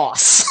evil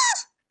boss.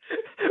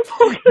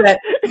 that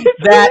It's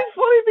that really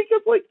funny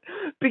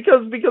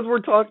because because we're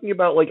talking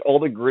about like all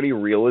the gritty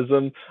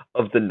realism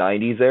of the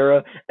 90s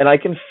era, and I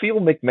can feel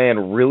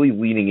McMahon really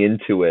leaning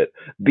into it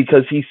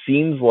because he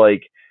seems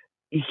like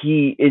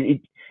he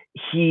it,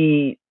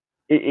 he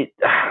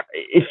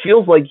it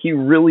feels like he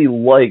really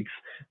likes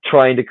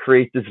trying to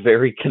create this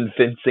very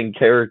convincing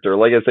character.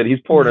 Like I said, he's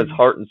pouring his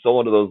heart and soul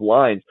into those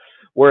lines,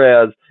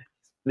 whereas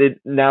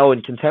now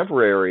in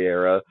contemporary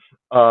era,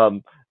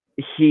 um,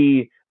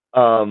 he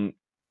um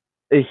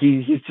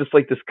he's just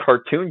like this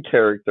cartoon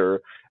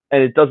character,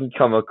 and it doesn't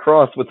come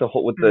across with the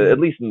at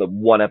least in the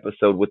one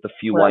episode with the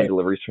few line right.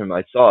 deliveries from him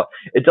I saw,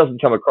 it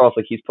doesn't come across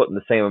like he's putting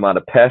the same amount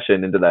of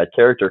passion into that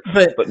character.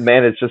 But But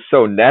man, it's just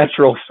so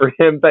natural for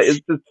him that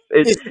it's just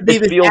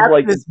it feels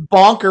like this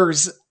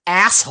bonkers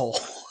asshole.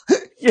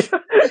 yeah,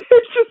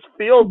 it just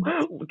feels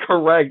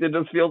correct. It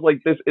just feels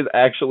like this is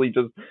actually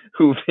just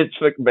who Vince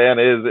McMahon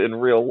is in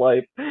real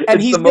life. And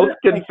It's he's the most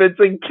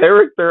convincing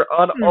character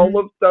on all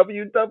of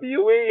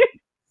WWE.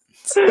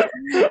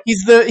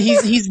 he's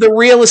the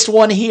realest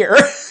one here.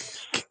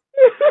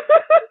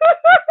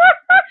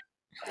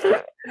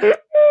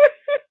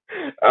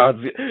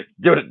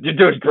 You're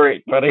doing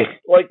great, buddy.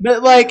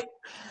 But like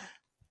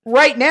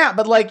right now,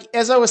 but like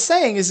as I was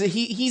saying, is that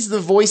he's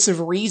the voice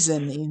of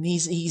reason, and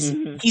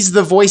he's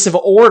the voice of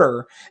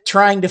order,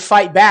 trying to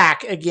fight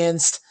back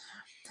against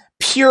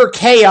pure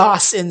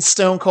chaos in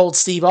Stone Cold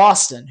Steve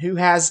Austin, who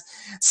has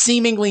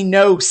seemingly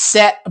no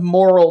set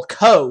moral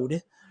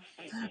code,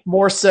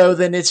 more so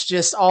than it's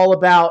just all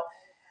about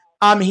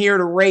I'm here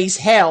to raise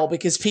hell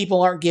because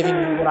people aren't giving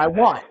me what I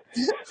want.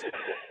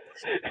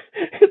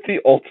 The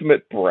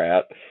ultimate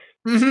brat.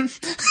 Mm-hmm.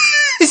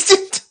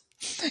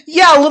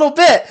 Yeah, a little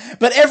bit,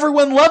 but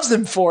everyone loves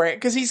him for it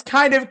because he's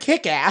kind of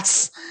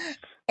kick-ass.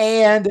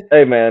 And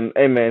hey man,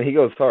 he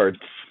goes hard.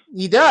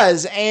 He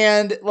does,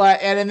 and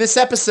in this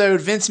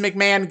episode, Vince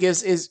McMahon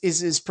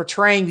is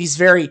portraying these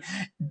very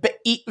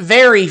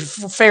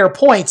fair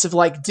points of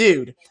like,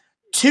 dude,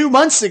 2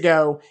 months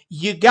ago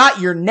you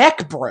got your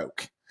neck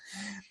broke.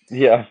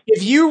 Yeah.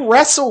 If you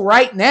wrestle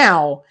right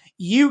now,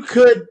 you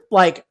could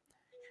like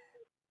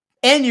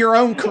end your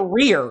own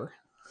career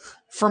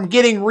from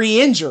getting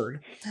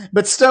re-injured.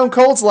 But Stone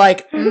Cold's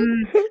like,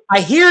 I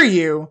hear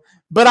you,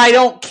 but I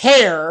don't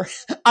care.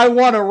 I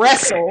want to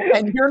wrestle,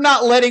 and you're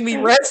not letting me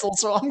wrestle,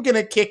 so I'm going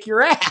to kick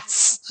your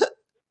ass.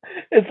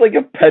 It's like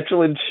a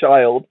petulant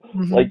child.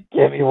 Mm-hmm. Like,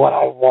 give me what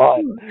I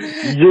want.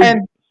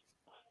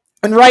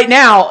 And right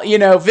now, you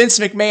know, Vince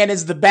McMahon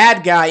is the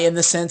bad guy in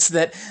the sense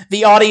that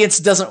the audience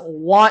doesn't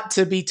want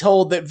to be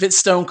told that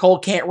Stone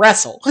Cold can't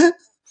wrestle.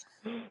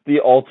 The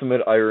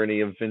ultimate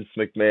irony of Vince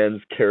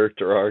McMahon's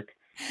character arc.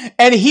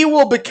 And he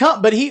will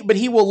become, but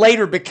he will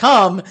later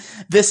become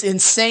this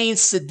insane,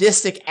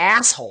 sadistic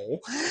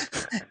asshole.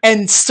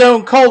 And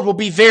Stone Cold will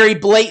be very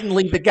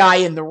blatantly the guy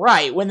in the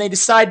right when they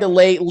decide to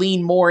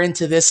lean more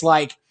into this,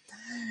 like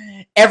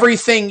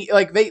everything.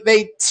 Like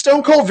they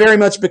Stone Cold very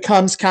much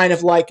becomes kind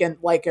of like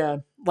an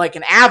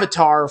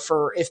avatar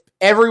for if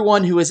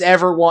everyone who has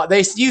ever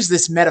they use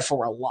this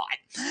metaphor a lot,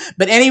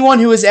 but anyone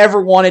who has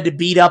ever wanted to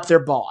beat up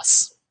their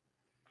boss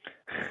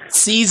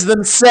sees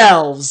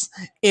themselves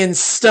in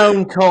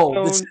Stone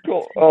Cold.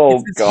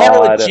 Oh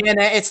God!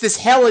 It's this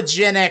hella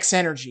Gen X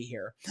energy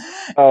here.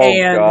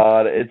 Oh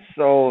God!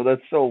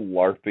 That's so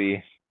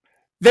LARPy.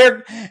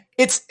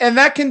 And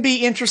that can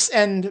be interesting.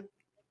 And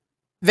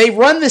they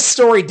run this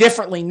story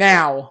differently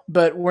now,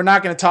 but we're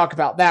not going to talk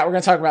about that. We're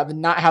going to talk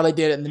about how they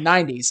did it in the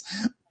 90s.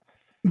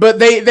 But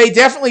they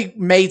definitely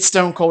made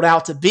Stone Cold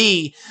out to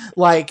be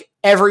like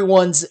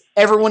everyone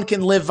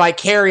can live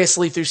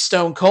vicariously through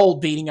Stone Cold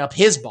beating up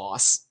his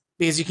boss,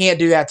 because you can't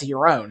do that to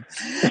your own.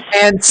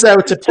 And so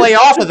to play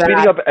off of that,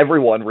 beating up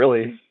everyone,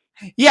 really.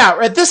 Yeah,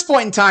 at this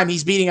point in time,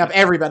 he's beating up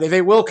everybody.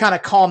 They will kind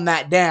of calm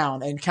that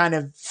down and kind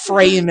of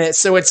frame it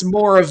so it's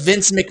more of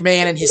Vince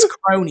McMahon and his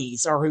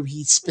cronies, or who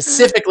he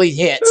specifically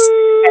hits,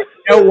 and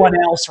no one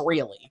else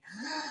really.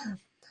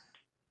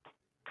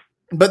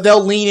 But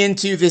they'll lean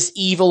into this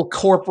evil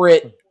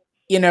corporate,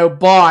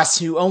 boss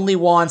who only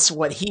wants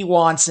what he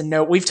wants,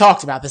 and we've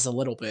talked about this a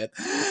little bit.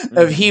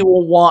 Of he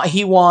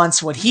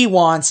wants what he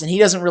wants, and he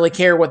doesn't really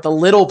care what the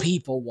little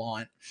people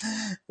want,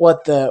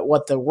 what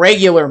the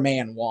regular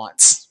man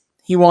wants.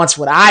 He wants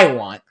what I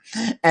want,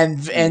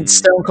 and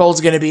Stone Cold's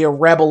going to be a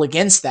rebel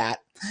against that.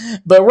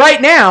 But right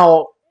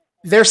now,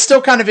 they're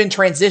still kind of in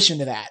transition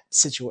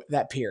to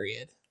that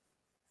period.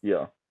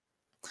 Yeah.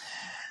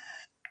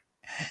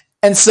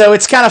 And so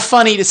it's kind of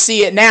funny to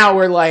see it now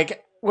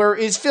where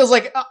it feels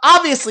like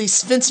obviously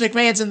Vince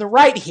McMahon's in the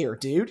right here,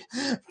 dude.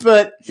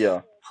 But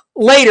yeah,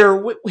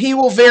 later he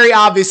will very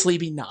obviously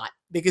be not,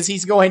 because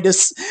he's going to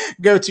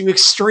go to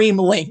extreme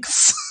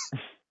lengths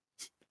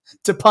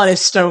to punish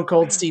Stone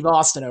Cold Steve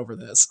Austin over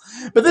this.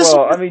 But this,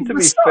 to be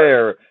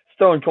fair,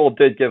 Stone Cold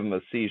did give him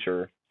a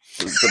seizure,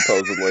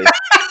 supposedly.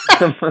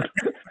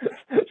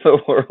 The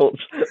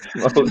world's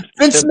most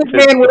Vince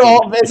McMahon would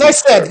as I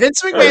said,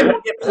 Vince McMahon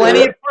would get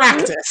plenty of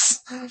practice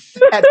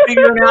at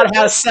figuring out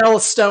how to sell a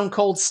Stone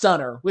Cold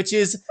Stunner, which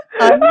is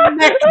a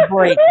neck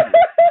breaker.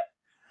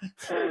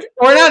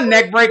 Or not a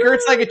neck breaker,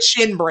 it's like a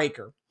chin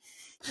breaker.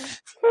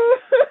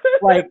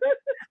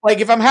 Like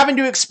if I'm having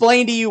to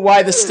explain to you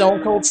why the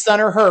Stone Cold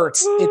Stunner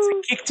hurts, it's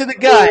a kick to the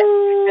gut,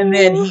 and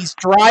then he's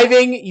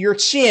driving your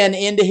chin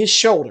into his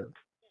shoulder.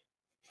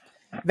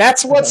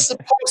 That's what's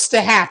supposed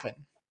to happen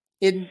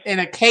in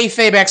a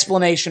kayfabe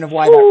explanation of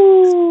why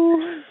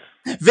that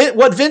works.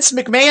 What Vince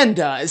McMahon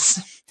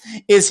does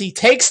is he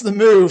takes the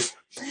move,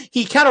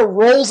 he kind of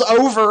rolls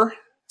over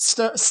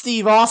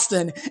Steve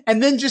Austin,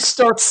 and then just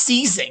starts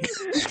seizing.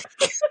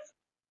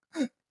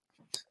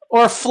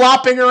 Or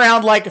flopping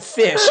around like a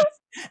fish.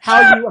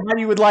 How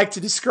you would like to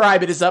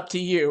describe it is up to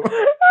you.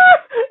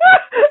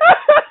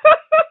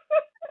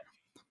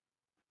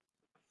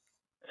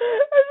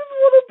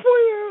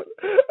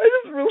 I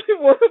just really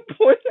want to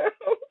point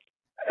out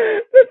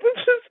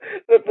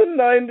that the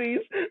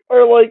 90s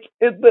are like,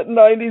 the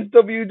 90s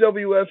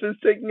WWF is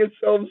taking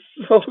itself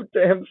so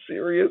damn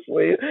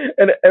seriously,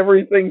 and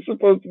everything's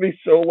supposed to be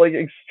so like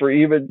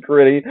extreme and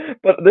gritty,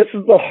 but this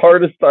is the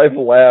hardest I've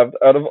laughed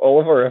out of all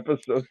of our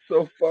episodes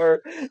so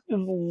far, just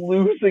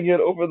losing it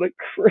over the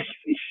crazy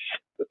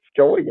shit that's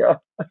going on.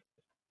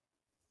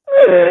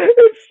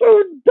 It's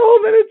so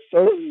dumb and it's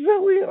so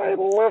silly and I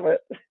love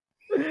it.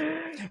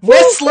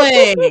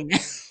 Wrestling! I'm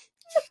sorry.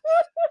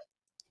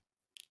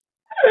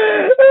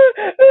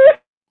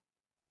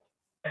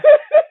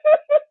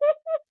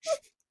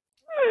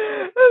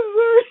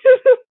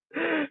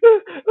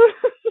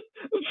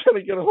 I'm trying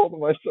to get a hold of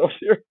myself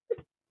here.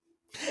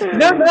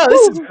 No,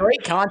 this is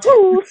great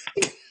content.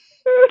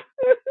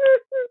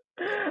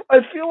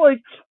 I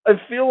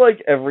feel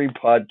like every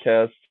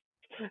podcast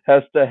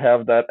has to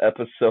have that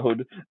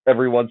episode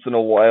every once in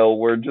a while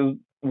where just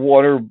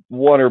one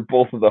or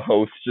both of the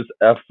hosts just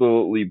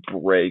absolutely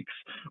breaks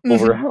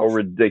over how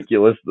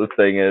ridiculous the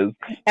thing is,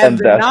 and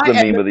that's the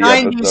meme of the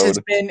episode. Has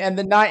been, and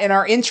in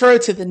our intro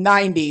to the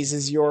 90s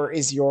is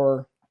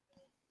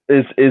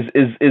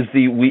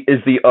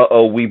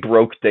the we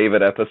broke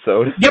David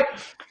episode. Yep.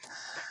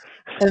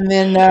 And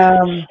then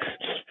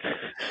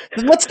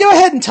let's go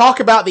ahead and talk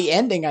about the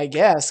ending, I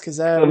guess, because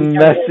the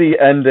messy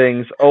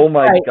endings. Oh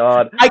my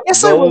god! I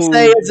guess I will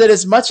say is that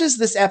as much as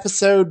this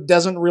episode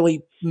doesn't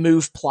really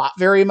move plot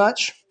very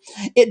much,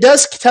 it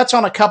does touch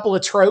on a couple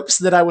of tropes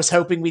that I was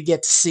hoping we'd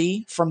get to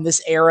see from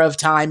this era of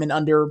time and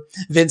under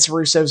Vince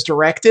Russo's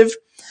directive.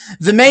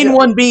 The main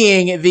one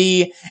being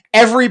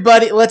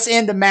let's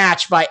end a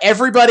match by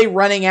everybody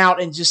running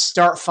out and just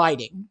start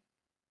fighting,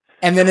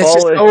 and then it's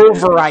just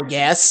over, I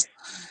guess.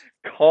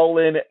 Call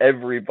in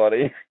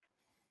everybody.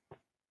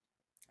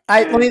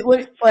 For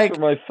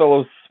my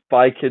fellow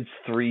Spy Kids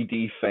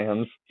 3D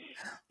fans.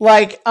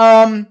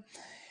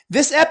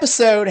 This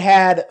episode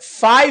had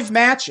 5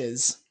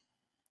 matches,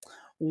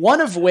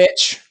 one of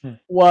which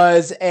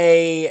was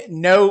a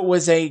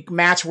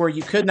match where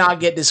you could not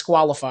get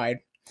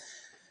disqualified.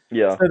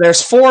 Yeah. So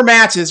there's 4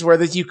 matches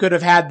where you could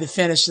have had the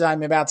finish that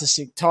I'm about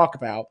to talk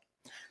about.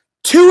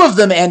 2 of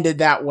them ended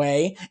that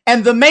way,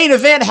 and the main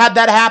event had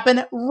that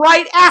happen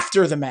right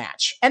after the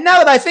match. And now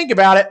that I think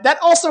about it, that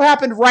also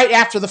happened right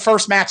after the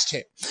first match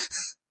too.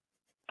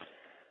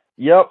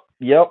 Yep.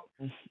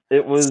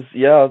 It was,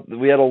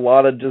 we had a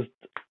lot of just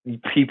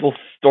people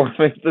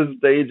storming the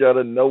stage out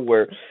of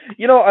nowhere.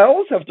 I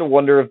always have to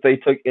wonder if they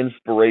took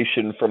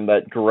inspiration from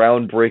that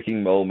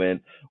groundbreaking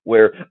moment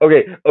where,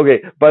 okay,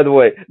 by the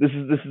way, this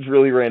is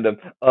really random.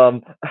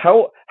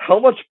 How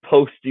much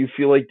post do you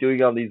feel like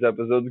doing on these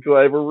episodes? Because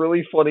I have a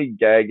really funny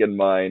gag in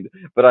mind,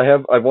 but I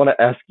want to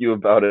ask you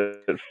about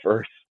it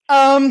first.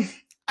 I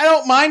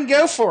don't mind.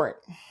 Go for it.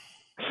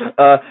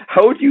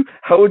 How would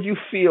you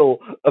feel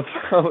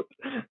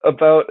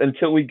about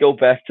until we go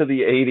back to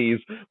the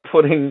 80s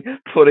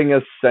putting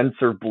a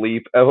censor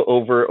bleep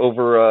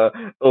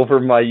over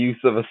my use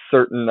of a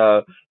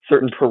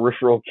certain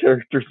peripheral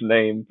character's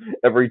name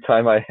every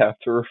time I have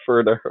to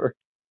refer to her?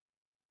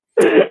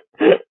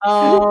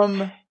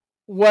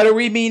 What are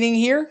we meaning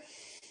here?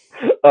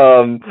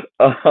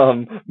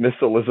 Miss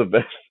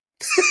Elizabeth.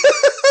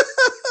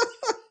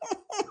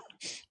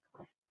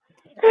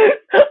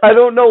 I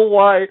don't know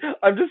why.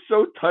 I'm just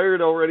so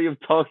tired already of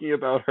talking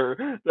about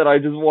her that I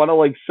just want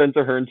to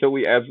censor her until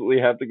we absolutely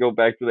have to go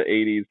back to the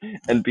 80s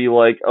and be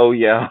like, oh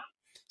yeah,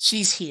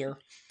 she's here.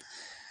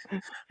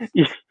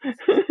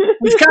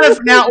 We've kind of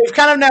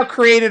now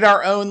created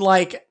our own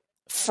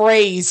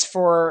phrase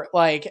for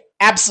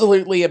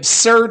absolutely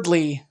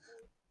absurdly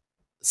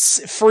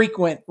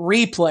frequent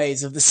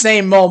replays of the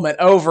same moment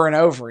over and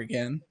over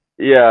again.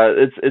 Yeah,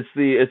 it's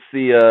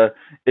the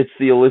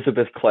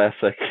Elizabeth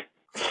classic.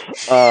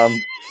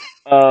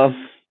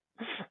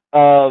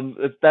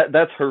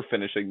 That's her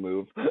finishing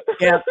move.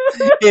 Yeah,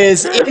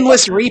 is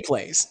endless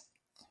replays.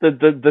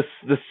 The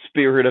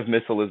spirit of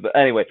Miss Elizabeth.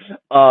 Anyway,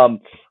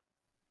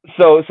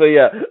 So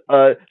yeah.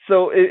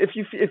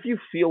 If you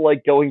feel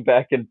like going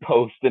back and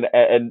post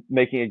and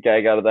making a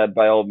gag out of that,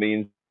 by all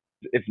means.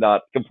 If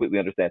not, completely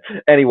understand.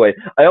 Anyway,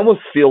 I almost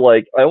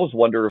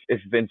wonder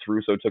if Vince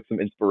Russo took some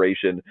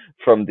inspiration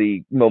from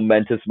the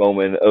momentous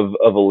moment of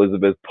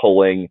Elizabeth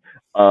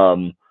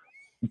um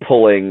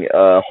pulling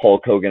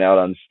Hulk Hogan out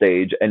on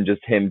stage and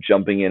just him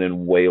jumping in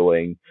and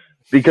wailing,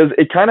 because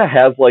it kind of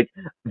has like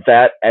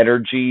that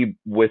energy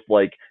with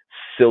like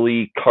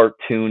silly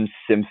cartoon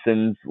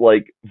Simpsons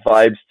like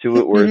vibes to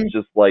it, where it's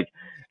just like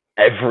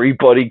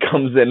everybody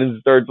comes in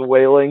and starts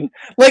wailing.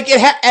 Like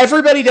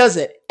everybody does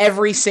it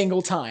every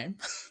single time.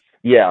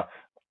 Yeah,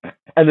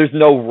 and there's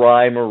no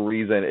rhyme or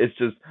reason. It's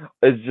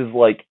just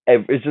like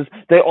it's just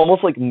they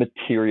almost like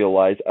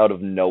materialize out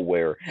of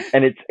nowhere,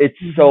 and it's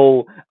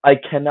so I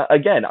can't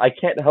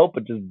help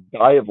but just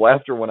die of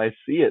laughter when I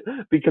see it,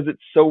 because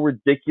it's so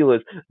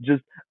ridiculous.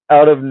 Just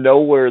out of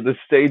nowhere, the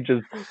stage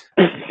just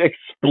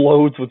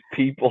explodes with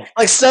people.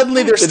 Like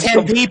suddenly there's Just 10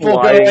 come people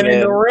flying going in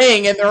the in.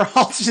 ring and they're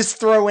all just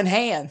throwing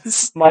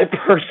hands. My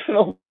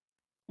personal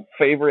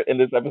favorite in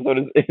this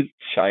episode is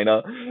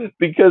China,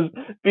 because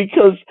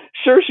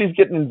sure, she's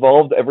getting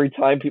involved every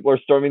time people are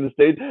storming the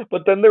stage,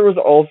 but then there was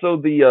also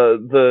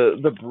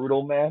the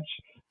brutal match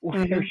where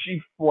Mm-hmm.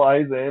 she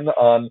flies in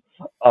on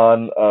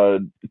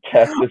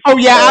Cactus. Oh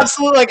yeah,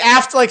 absolutely. Like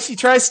after, like she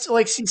tries to,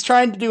 like she's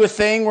trying to do a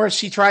thing where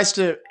she tries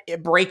to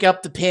break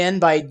up the pin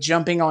by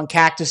jumping on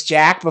Cactus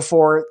Jack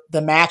before the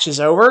match is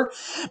over,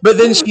 but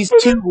then she's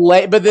too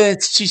late. But then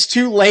she's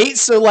too late.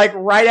 So like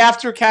right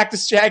after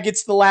Cactus Jack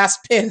gets the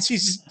last pin,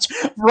 she's just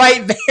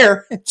right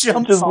there and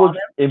jumps Just on looks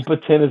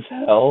impotent as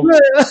hell. him.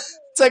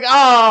 It's like,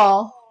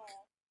 oh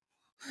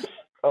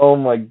Oh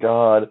my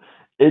god,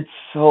 it's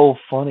so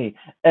funny.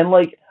 And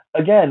like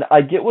again,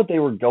 I get what they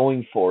were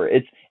going for.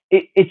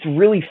 It's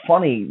really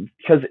funny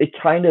because it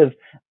kind of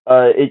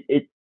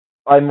it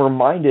I'm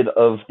reminded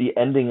of the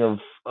ending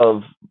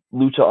of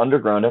Lucha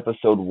Underground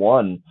episode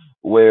 1,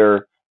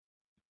 where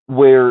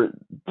where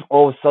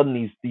all of a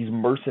sudden these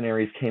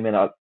mercenaries came in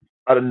out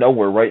of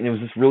nowhere, right? And it was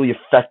this really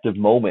effective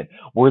moment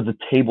where the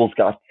tables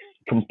got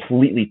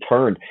completely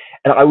turned.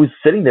 And I was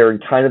sitting there in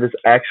kind of this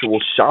actual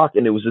shock,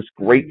 and it was this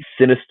great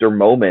sinister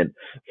moment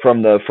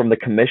from the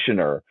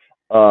commissioner.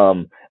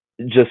 Um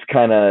just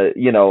kind of,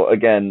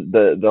 again,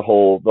 the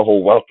whole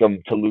welcome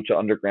to Lucha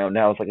Underground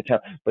now is like a town.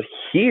 But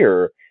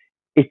here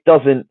it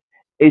doesn't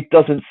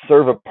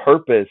serve a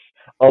purpose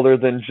other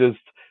than just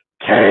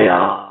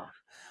chaos.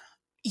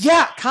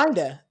 yeah,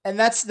 kinda. And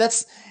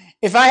that's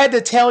if I had to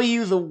tell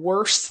you the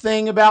worst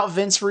thing about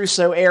Vince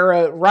Russo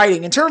era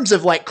writing in terms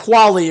of like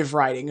quality of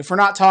writing, if we're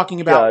not talking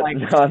about Yeah, like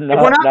if not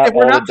we're all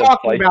not the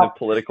talking divisive about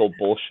political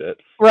bullshit.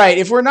 right,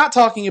 if we're not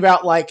talking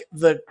about like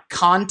the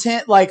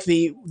content, like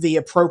the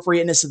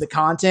appropriateness of the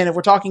content, if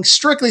we're talking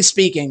strictly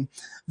speaking,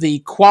 the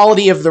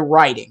quality of the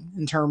writing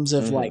in terms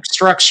of Hmm. like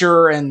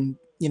structure and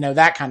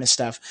that kind of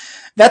stuff,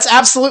 that's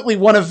absolutely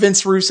one of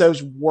Vince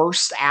Russo's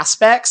worst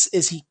aspects.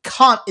 Is he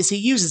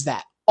uses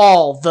that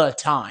all the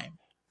time,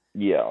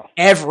 Yeah,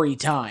 every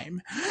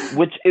time.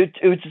 which it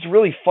was just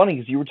really funny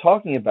because you were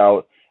talking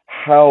about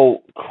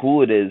how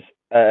cool it is,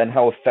 and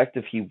how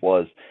effective he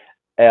was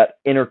at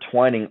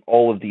intertwining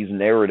all of these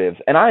narratives.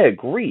 And I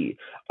agree.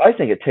 I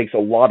think it takes a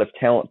lot of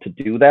talent to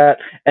do that,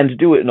 and to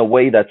do it in a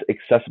way that's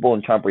accessible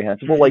and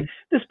comprehensible. Mm-hmm. Like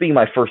this being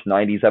my first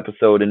 90s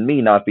episode and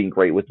me not being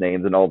great with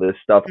names and all this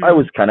stuff, I Mm-hmm.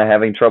 was kind of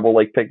having trouble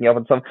like picking up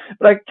on some,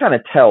 but I kind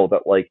of tell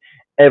that like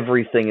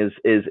everything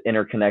is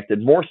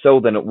interconnected, more so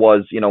than it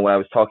was, when I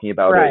was talking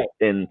about it Right.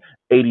 in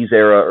 80s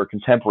era or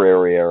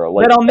contemporary era.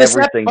 Like But on this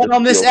everything but just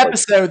on this feels like,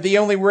 episode, the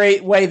only way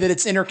that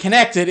it's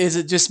interconnected is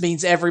it just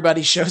means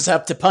everybody shows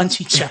up to punch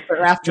each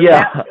other after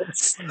yeah.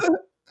 matches.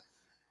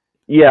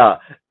 Yeah,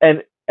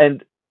 and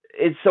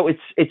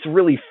it's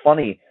really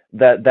funny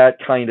that that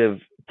kind of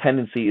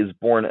tendency is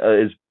born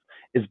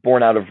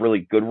out of really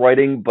good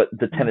writing, but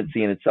the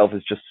tendency in itself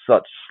is just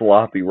such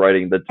sloppy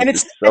writing that and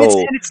just it's is and it's so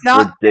and it's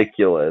not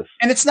ridiculous.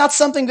 and it's not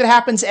something that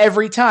happens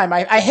every time.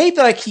 I hate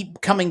that I keep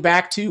coming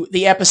back to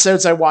the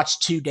episodes I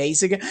watched 2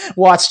 days ago,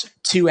 watched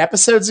 2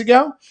 episodes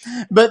ago,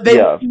 but they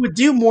Yeah, would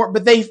do more.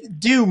 But they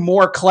do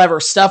more clever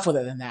stuff with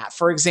it than that.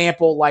 For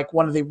example, like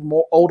one of the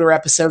more older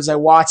episodes I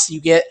watched, you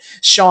get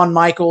Shawn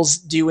Michaels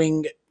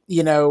doing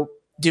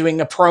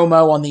a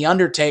promo on the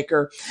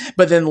Undertaker,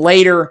 but then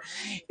later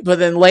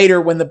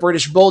when the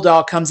British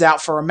Bulldog comes out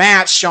for a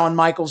match, Shawn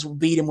Michaels will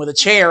beat him with a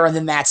chair, and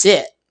then that's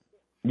it.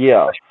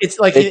 yeah. It's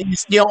like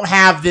It's you don't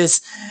have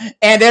this,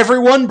 and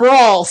everyone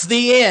brawls.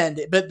 The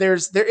end, but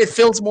it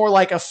feels more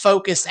like a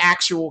focused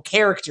actual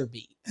character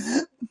beat.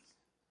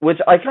 which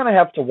I kind of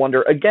have to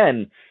wonder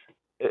again.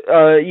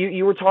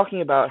 You were talking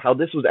about how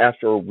this was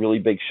after a really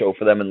big show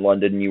for them in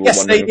London, and you were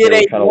Yes, they wondering if they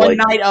did were kind of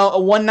like, a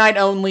one night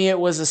only. It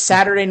was a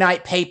Saturday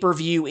night pay per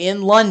view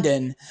in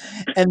London,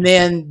 and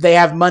then they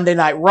have Monday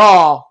Night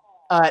Raw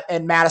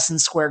at Madison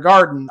Square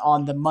Garden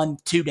on the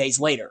 2 days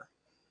later.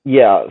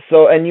 yeah.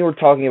 So, and you were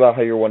talking about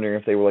how you're wondering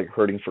if they were like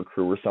hurting for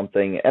crew or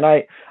something, and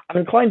I'm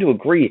inclined to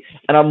agree,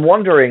 and I'm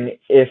wondering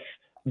if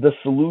the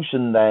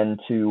solution then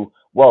to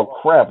well,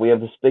 crap, we have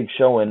this big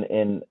show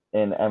in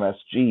MSG,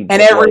 And but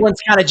like,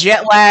 everyone's kind of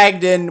jet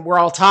lagged, and we're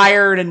all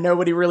tired, and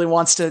nobody really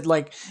wants to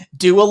like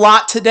do a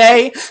lot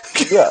today.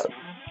 yeah.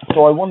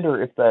 So I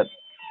wonder if that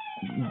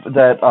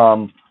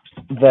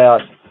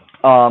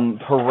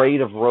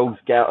parade of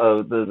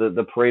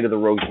the parade of the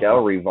Rogues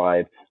Gallery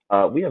vibe.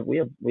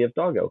 We have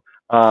Doggo.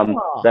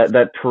 Oh,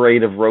 That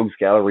parade of Rogues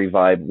Gallery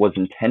vibe was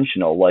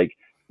intentional. Like,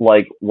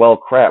 well,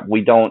 crap,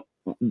 we don't.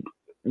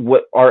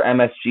 What our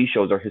MSG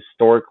shows are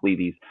historically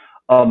these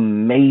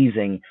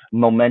amazing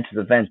momentous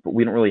events, but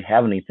we don't really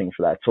have anything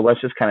for that. So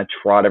let's just kind of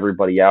trot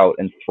everybody out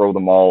and throw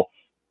them all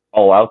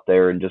out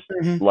there and just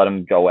mhm. let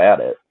them go at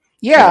it.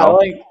 You Yeah,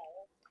 know?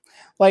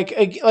 like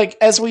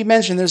as we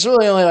mentioned, there's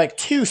really only like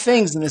two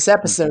things in this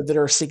episode that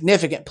are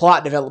significant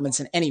plot developments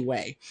in any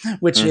way,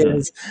 which Hmm.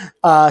 is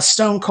the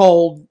Stone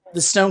Cold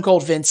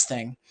Vince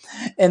thing,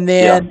 and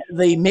Yeah. then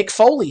the Mick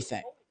Foley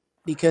thing,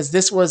 because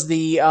this was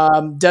the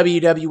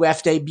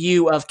WWF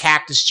debut of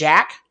Cactus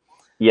Jack.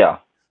 Yeah.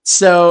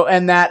 So,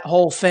 and that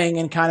whole thing,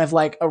 and kind of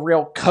like a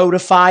real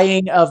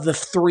codifying of the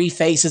three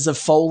faces of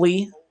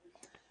Foley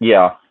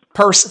Yeah.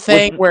 Which,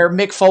 thing, where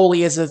Mick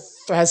Foley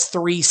has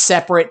three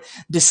separate,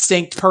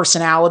 distinct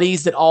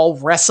personalities that all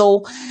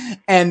wrestle,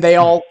 and they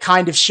all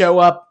kind of show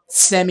up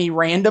semi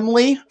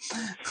randomly.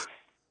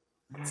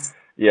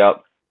 yeah.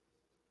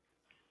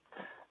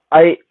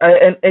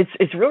 And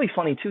it's really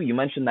funny too. You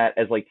mentioned that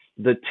as like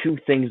the two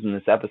things in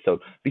this episode,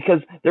 because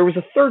there was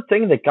a third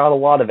thing that got a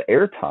lot of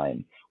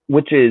airtime,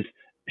 which is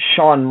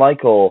Shawn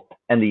Michael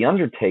and the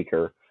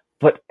Undertaker,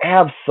 but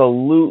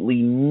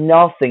absolutely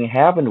nothing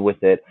happened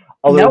with it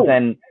other No,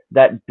 than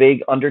that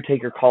big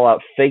Undertaker call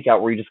out fake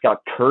out where he just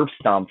got curb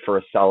stomped for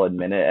a solid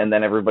minute and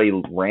then everybody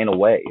ran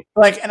away.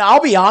 like, and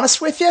I'll be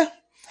honest with you.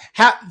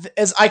 How,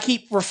 as I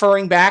keep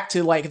referring back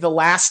to like the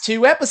last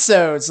two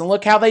episodes, and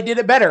look how they did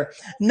it better.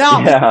 No,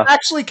 this is Yeah.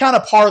 actually kind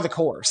of par of the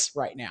course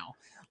right now.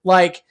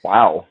 Like,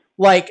 Wow.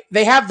 like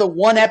they have the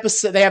one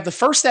episode, they have the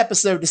first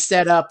episode to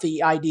set up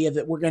the idea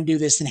that we're going to do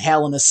this in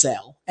Hell in a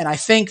Cell, and I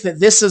think that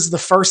this is the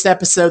first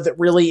episode that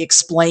really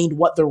explained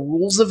what the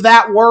rules of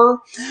that were,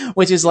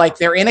 which is like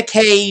they're in a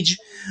cage.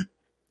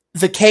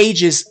 The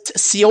cage is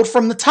sealed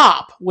from the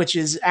top, which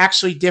is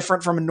actually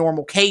different from a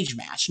normal cage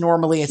match.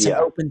 Normally it's an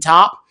Yeah. open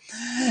top,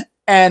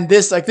 and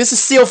this is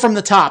sealed from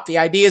the top. The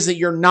idea is that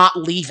you're not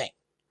leaving.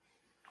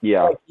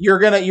 Yeah. You're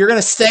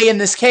gonna stay in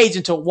this cage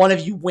until one of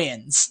you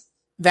wins.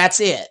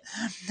 That's it.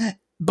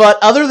 But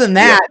other than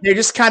Yeah. that, they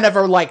just kind of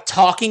are like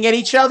talking at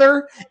each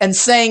other and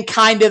saying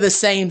kind of the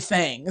same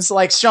things.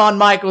 Like Shawn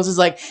Michaels is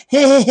like,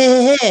 hey,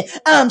 hey, hey,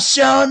 I'm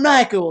Shawn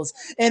Michaels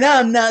and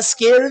I'm not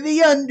scared of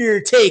the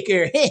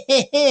Undertaker. Hey,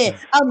 hey, hey,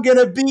 I'm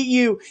gonna beat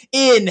you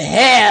in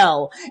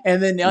hell.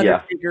 And then the Yeah.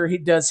 Undertaker, he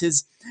does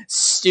his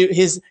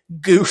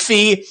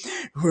goofy,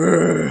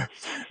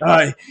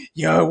 I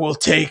will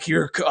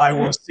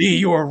see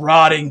your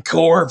rotting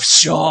corpse,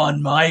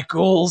 Shawn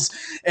Michaels,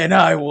 and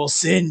I will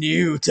send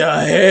you to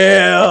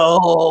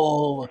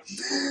hell.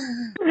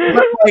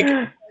 But like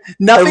And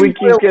nothing we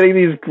keep real, getting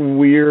these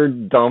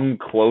weird, dumb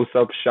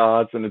close-up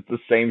shots, and it's the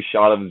same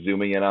shot of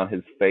zooming in on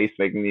his face,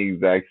 making the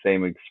exact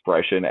same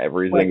expression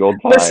every like, single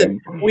time.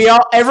 listen,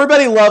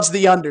 everybody loves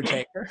the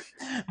Undertaker,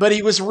 but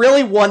he was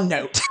really one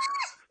note.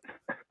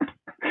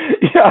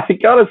 Yeah, I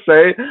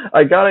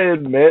gotta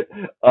admit,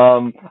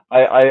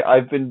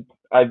 I've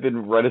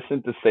been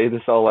reticent to say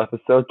this all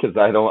episode because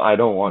I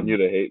don't want you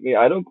to hate me.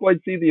 I don't quite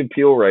see the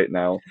appeal right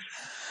now.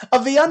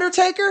 Of the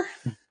Undertaker,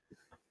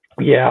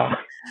 Yeah.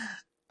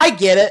 I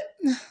get it.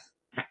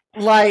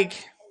 Like,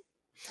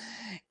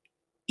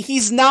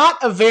 he's not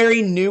a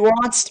very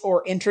nuanced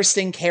or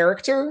interesting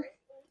character,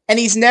 and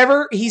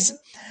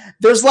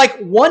there's like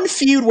one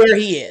feud where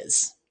he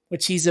is,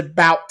 which he's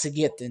about to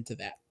get into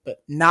that,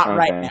 but not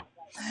right Okay. now.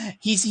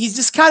 He's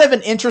just kind of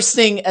an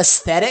interesting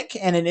aesthetic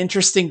and an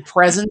interesting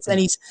presence, and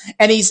he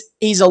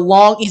has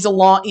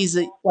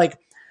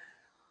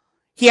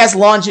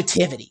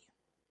longevity.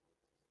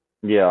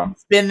 Yeah.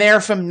 He's been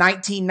there from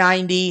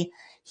 1990.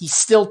 He's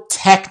still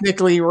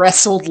technically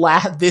wrestled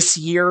this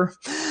year.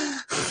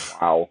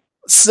 Wow.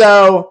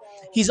 So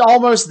he's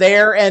almost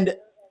there. And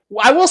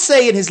I will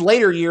say in his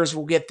later years,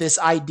 we'll get this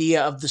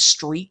idea of the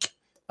streak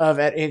of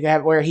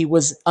it, where he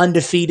was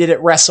undefeated at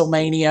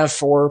WrestleMania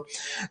for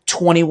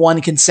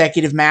 21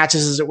 consecutive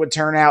matches, as it would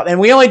turn out. And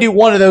we only do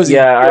one of those.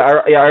 Yeah,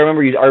 I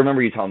remember you. I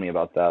remember you telling me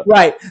about that.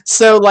 Right.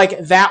 So like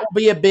that will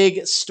be a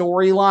big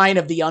storyline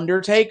of the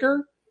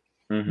Undertaker.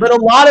 Mm-hmm. But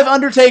a lot of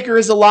Undertaker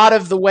is a lot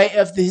of the way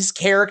of his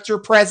character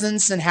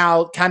presence and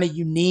how kind of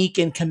unique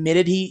and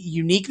committed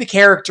the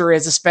character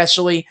is,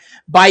 especially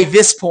by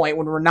this point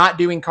when we're not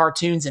doing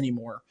cartoons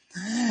anymore.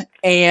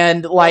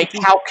 And like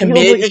how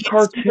committed he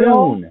feels like a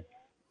cartoon.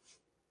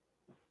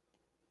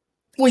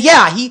 Well,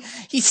 yeah,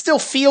 he still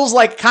feels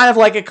like kind of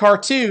like a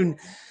cartoon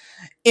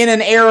in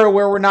an era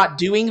where we're not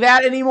doing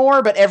that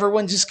anymore, but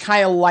everyone just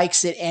kind of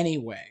likes it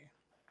anyway.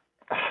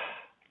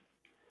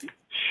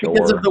 Sure.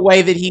 Because of the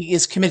way that he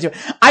is committed to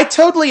it. I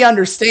totally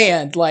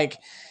understand. Like,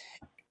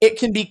 it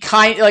can be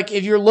kind like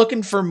if you're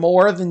looking for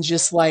more than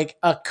just like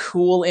a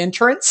cool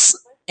entrance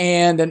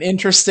and an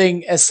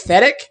interesting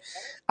aesthetic,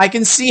 I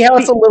can see how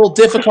it's a little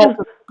difficult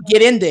to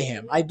get into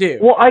him. I do.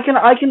 Well, I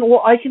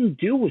can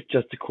do with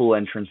just a cool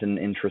entrance and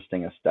an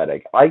interesting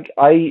aesthetic.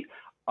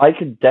 I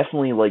could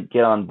definitely like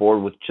get on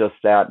board with just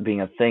that being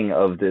a thing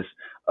of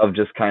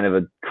just kind of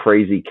a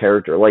crazy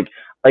character. Like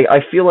I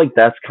feel like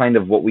that's kind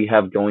of what we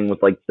have going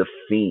with like the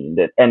Fiend,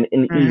 and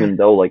even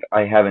though like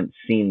I haven't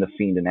seen the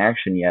Fiend in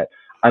action yet,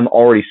 I'm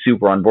already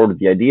super on board with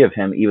the idea of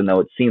him, even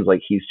though it seems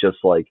like he's just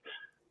like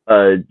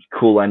a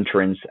cool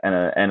entrance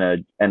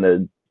and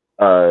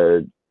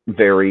a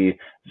very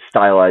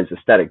stylized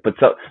aesthetic. But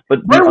the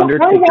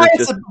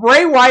Undertaker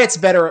Bray Wyatt's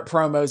better at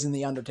promos than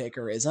the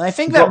Undertaker is, and I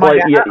think that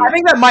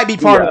might be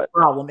part of the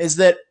problem. Is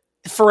that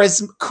for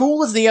as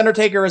cool as the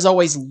Undertaker has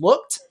always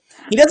looked,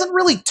 he doesn't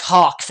really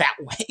talk that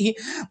way.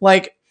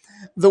 Like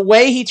the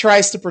way he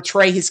tries to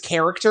portray his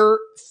character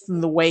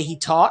and the way he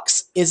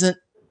talks isn't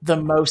the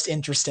most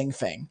interesting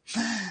thing.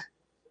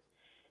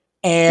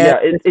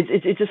 And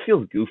it just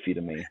feels goofy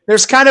to me.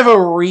 There's kind of a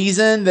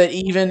reason that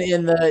even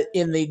in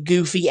the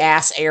goofy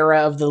ass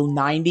era of the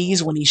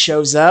 90s, when he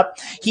shows up,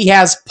 he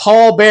has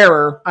Paul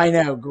Bearer. I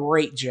know,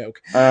 great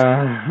joke.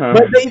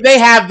 But they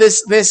have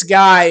this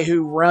guy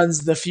who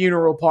runs the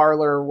funeral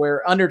parlor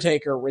where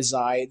Undertaker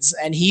resides,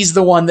 and he's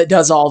the one that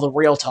does all the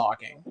real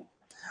talking.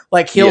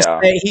 Like he'll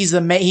say he's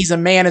a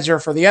manager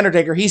for the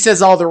Undertaker. He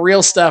says all the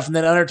real stuff, and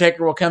then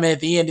Undertaker will come in at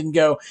the end and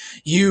go,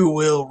 "You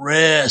will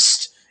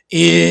rest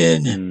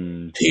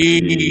in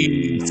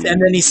peace," and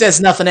then he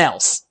says nothing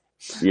else.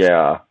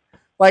 Yeah.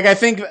 Like I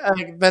think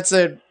that's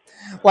a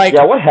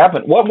Yeah, what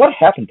happened? What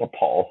happened to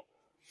Paul?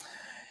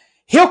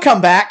 He'll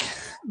come back,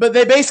 but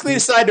they basically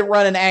decided to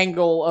run an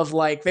angle of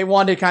like they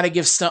wanted to kind of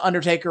give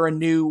Undertaker a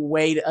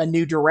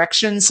new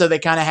direction, so they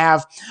kind of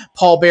have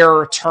Paul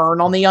Bearer turn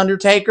on the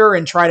Undertaker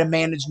and try to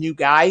manage new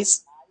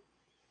guys.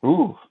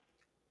 Ooh.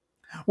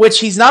 Which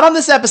he's not on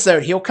this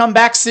episode. He'll come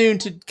back soon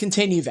to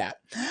continue that.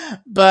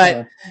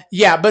 But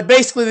but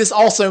basically this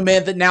also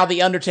meant that now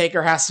the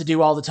Undertaker has to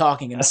do all the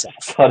talking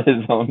himself. Cut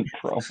his own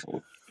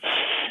promo.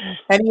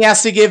 And he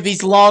has to give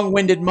these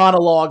long-winded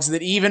monologues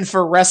that even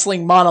for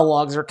wrestling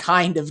monologues are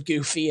kind of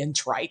goofy and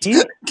trite.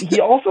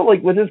 He also,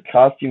 like, with his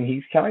costume,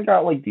 he's kind of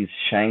got, like, these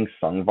Shang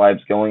Tsung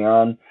vibes going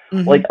on.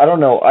 Mm-hmm. Like, I don't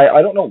know.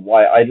 I don't know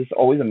why. I just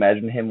always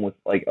imagine him with,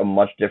 like, a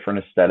much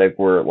different aesthetic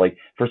where, like,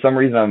 for some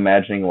reason I'm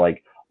imagining,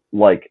 like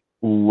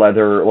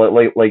leather,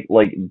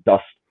 like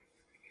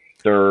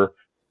duster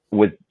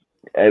with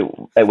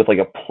like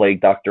a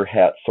plague doctor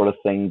hat sort of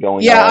thing going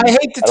on. Yeah, I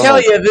hate to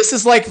tell you, this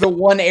is like the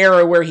one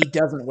era where he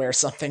doesn't wear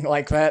something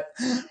like that.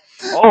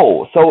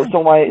 Oh, so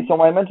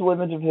my mental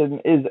image of him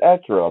is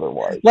accurate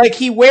otherwise. Like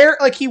he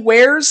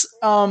wears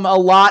a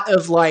lot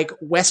of like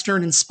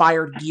Western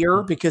inspired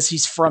gear because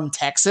he's from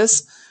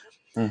Texas.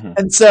 Mm-hmm.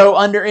 And so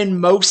in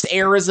most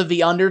eras of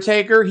the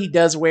Undertaker,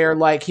 he'll wear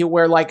like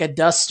a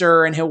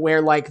duster and he'll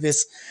wear like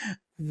this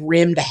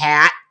rimmed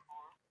hat.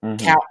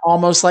 Mm-hmm.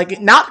 Almost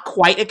like not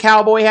quite a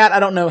cowboy hat.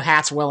 I don't know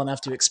hats well enough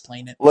to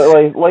explain it.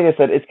 Like I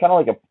said, it's kind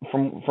of like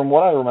from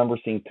what I remember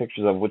seeing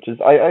pictures of, which is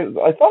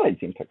I thought I'd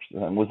seen pictures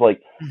of him was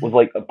like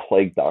a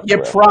plague doctor.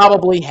 You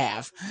probably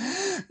have.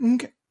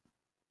 Okay.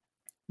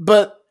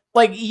 But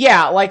he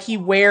had like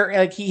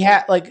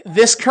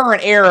this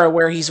current era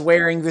where he's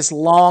wearing this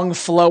long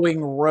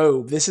flowing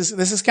robe. This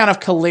is kind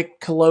of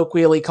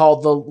colloquially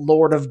called the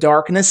Lord of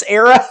Darkness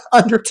era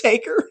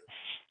Undertaker.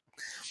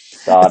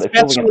 God, it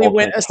feels like an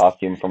alternate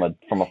costume from a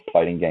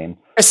fighting game.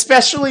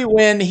 Especially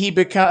when he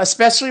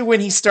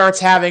starts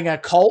having a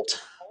cult,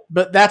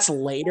 but that's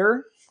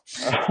later.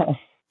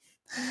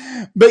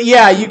 But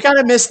yeah, you kind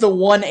of miss the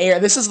one era.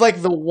 This is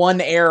like the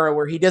one era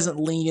where he doesn't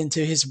lean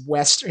into his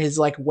West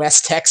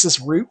Texas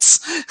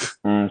roots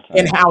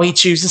and how he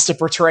chooses to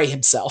portray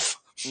himself.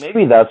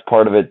 Maybe that's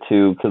part of it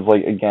too, because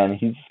like again,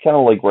 he's kind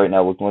of like right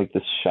now looking like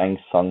this Shang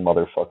Tsung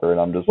motherfucker, and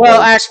I'm just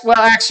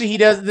actually, he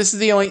does. This is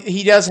the only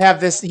he does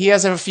have this. He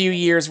has a few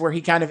years where he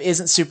kind of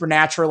isn't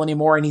supernatural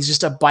anymore, and he's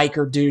just a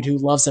biker dude who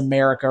loves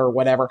America or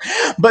whatever.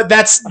 But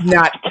that's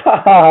not.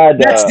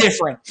 That's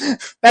different.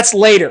 That's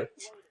later.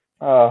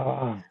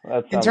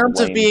 In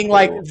terms of being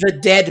like the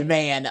dead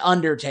man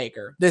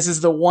Undertaker, this is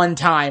the one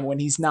time when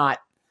he's not.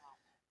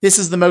 This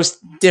is the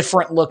most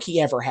different look he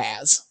ever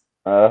has.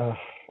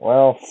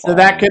 Well, so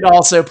that could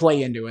also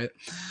play into it.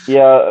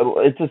 Yeah,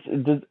 it just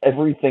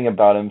everything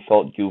about him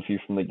felt goofy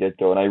from the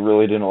get-go, and I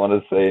really didn't want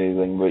to say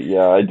anything, but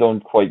yeah, I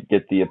don't quite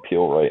get the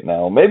appeal right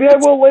now. Maybe I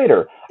will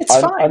later.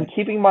 I'm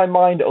keeping my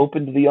mind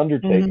open to the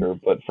Undertaker,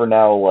 but for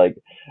now, like,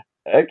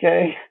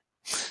 okay.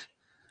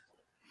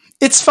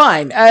 It's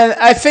fine.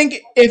 I think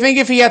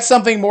if he had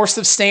something more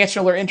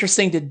substantial or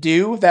interesting to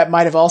do, that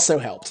might have also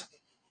helped.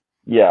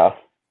 Yeah.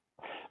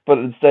 But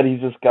instead,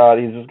 he's just got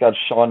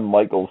Shawn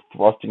Michaels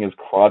thrusting his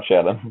crotch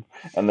at him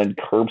and then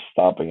curb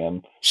stomping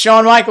him.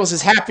 Shawn Michaels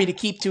is happy to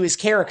keep to his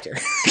character.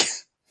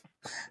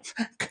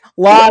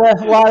 lot of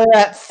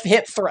that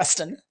hip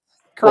thrusting,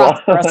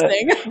 cross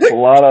thrusting. a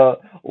lot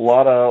of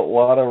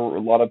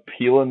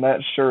peeling that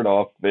shirt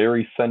off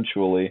very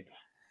sensually.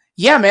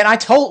 Yeah, man.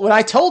 When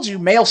I told you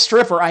male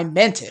stripper, I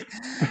meant it.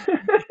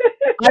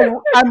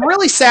 I'm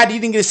really sad you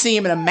didn't get to see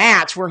him in a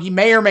match where he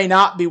may or may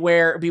not be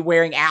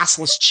wearing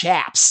assless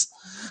chaps.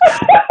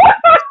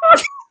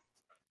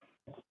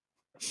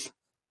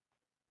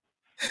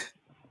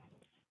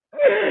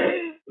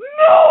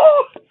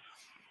 No.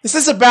 This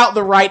is about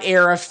the right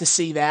era to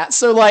see that.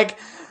 So like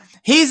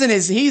he was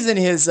in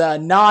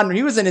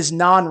his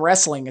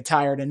non-wrestling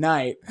attire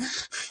tonight.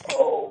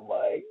 Oh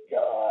my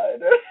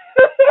god.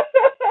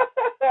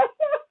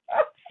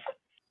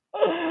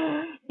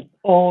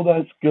 Oh,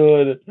 that's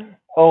good.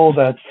 Oh,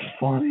 that's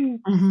funny.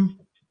 Mm-hmm.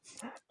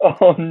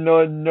 Oh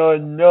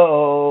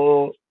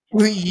no.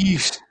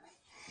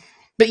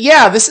 But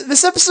yeah,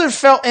 this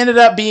episode ended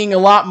up being a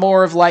lot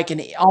more of like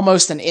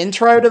almost an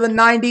intro to the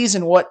 90s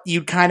and what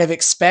you'd kind of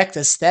expect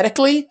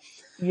aesthetically.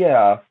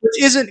 Yeah.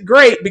 Which isn't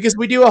great because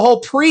we do a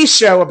whole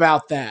pre-show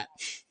about that.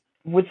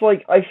 Which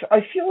like I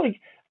feel like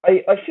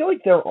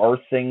there are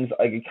things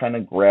I could kind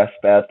of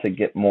grasp at to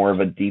get more of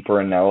a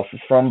deeper analysis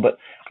from, but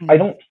I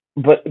don't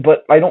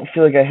I don't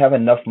feel like I have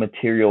enough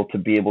material to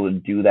be able to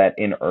do that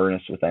in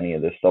earnest with any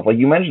of this stuff. Like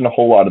you mentioned a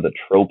whole lot of the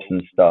tropes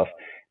and stuff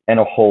and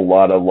a whole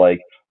lot of like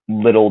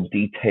little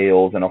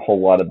details and a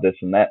whole lot of this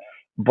and that,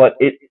 but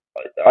it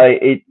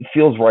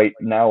feels right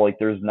now like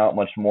there's not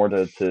much more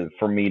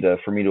for me to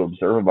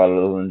observe about it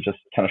other than just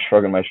kind of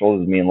shrugging my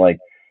shoulders and being like,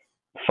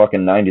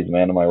 fucking 90s,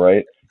 man, am I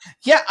right?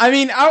 Yeah, I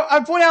mean,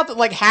 I point out that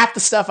like half the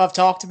stuff I've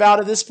talked about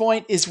at this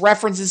point is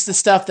references to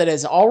stuff that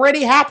has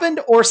already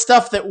happened or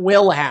stuff that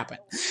will happen.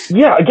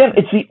 Yeah, again,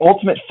 it's the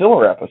ultimate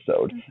filler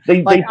episode.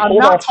 They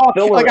pulled off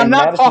filler in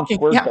Madison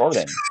Square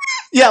Garden.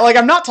 Yeah, like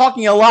I'm not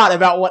talking a lot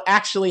about what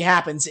actually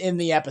happens in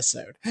the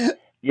episode.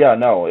 Yeah,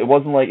 no, it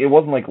wasn't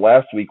like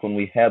last week when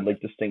we had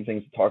like distinct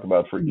things to talk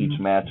about for each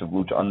match of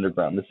Lucha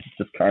Underground. This is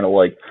just kind of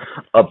like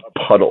a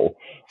puddle.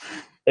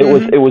 It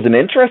was an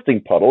interesting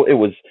puddle. It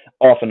was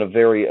often a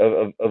very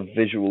a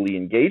visually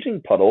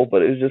engaging puddle,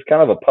 but it was just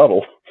kind of a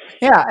puddle.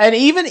 Yeah, and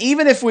even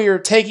if we were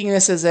taking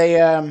this as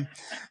a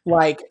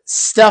like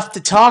stuff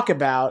to talk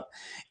about,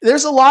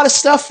 there's a lot of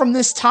stuff from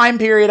this time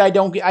period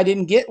we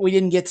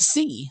didn't get to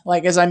see.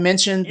 Like as I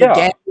mentioned,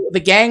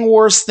 the gang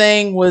wars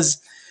thing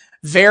was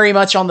very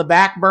much on the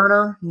back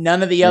burner.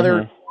 None of the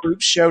other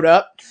groups showed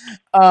up.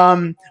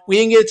 We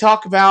didn't get to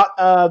talk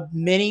about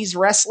Minnie's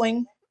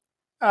wrestling,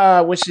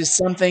 which is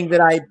something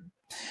that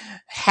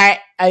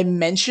I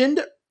mentioned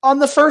on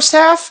the first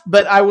half,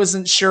 but I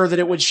wasn't sure that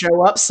it would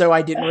show up, so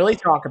I didn't really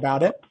talk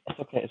about it.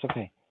 It's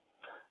okay.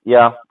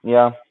 Yeah.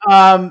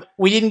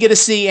 We didn't get to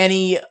see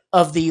any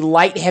of the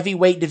light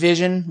heavyweight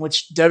division,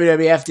 which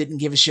WWF didn't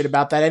give a shit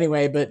about that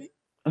anyway, but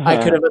I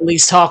could have at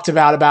least talked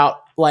about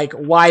like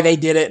why they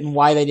did it and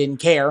why they didn't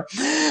care,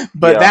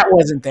 but that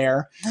wasn't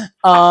there.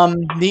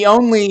 The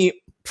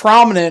only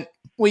prominent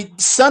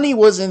Sunny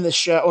was on the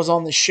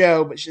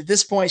show, but at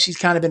this point she's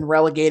kind of been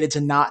relegated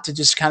to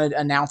just kind of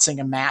announcing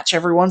a match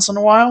every once in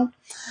a while.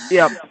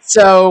 Yeah.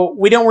 So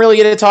we don't really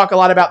get to talk a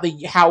lot about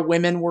how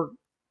women were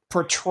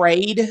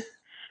portrayed.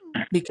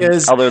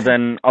 Because other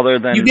than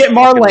you get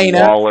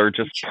Marlena Waller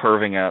just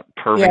perving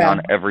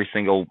on every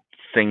single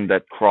thing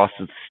that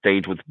crosses the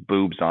stage with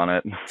boobs on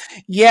it.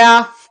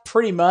 Yeah,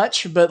 pretty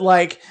much. But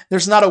like,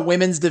 there's not a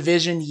women's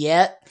division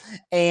yet,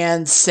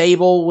 and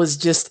Sable was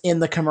just in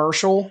the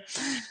commercial.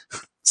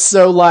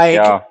 So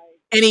like,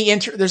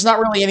 there's not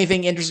really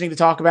anything interesting to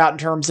talk about in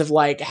terms of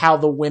like how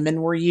the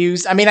women were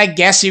used. I mean, I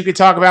guess you could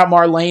talk about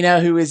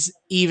Marlena, who is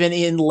even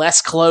in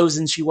less clothes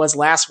than she was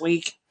last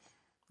week.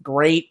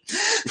 Great.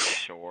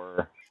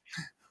 Sure.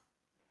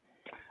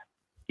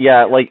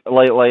 Yeah, like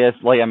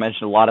I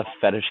mentioned, a lot of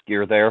fetish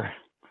gear there.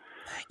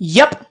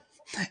 Yep.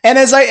 And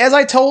as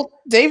I told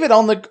David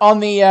during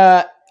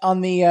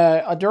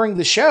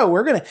the show,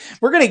 we're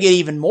gonna get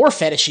even more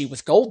fetishy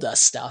with Goldust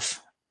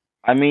stuff.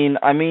 I mean,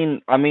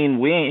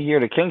 we ain't here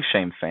to kink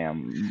shame,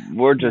 fam.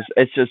 We're just,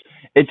 it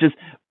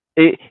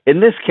in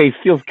this case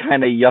feels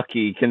kind of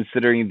yucky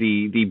considering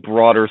the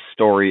broader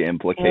story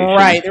implications.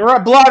 Right, there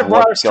are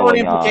broader story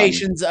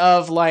implications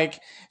of like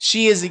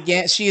she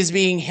is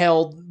being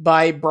held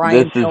by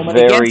Brian Pillman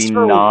against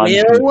her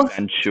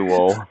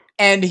non-consensual,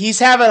 and he's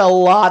having a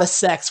lot of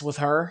sex with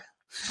her.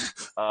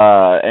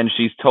 And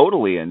she's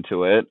totally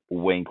into it.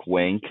 Wink,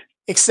 wink.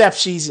 Except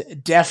she's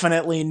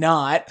definitely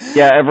not.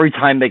 Yeah, every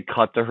time they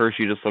cut to her,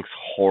 she just looks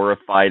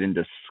horrified and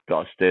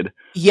disgusted.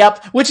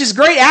 Yep, which is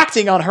great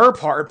acting on her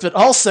part, but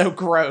also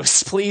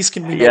gross. Please,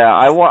 can we? Yeah,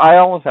 I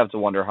almost have to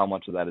wonder how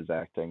much of that is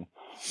acting.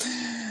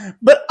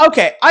 But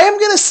okay, I am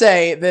going to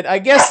say that I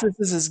guess this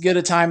is as good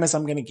a time as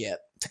I'm going to get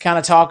to kind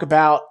of talk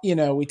about,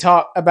 we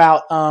talk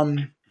about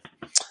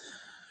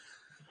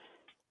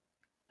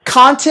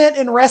content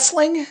in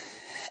wrestling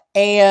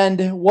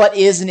and what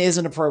is and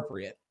isn't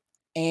appropriate.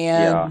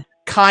 And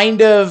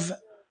kind of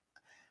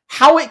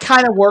how it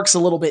kind of works a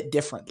little bit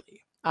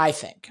differently, I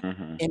think,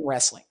 in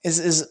wrestling.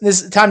 Is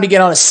this time to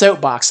get on a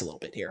soapbox a little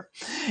bit here?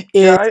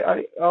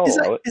 I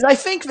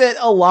think that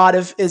a lot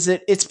of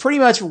it's pretty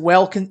much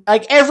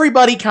like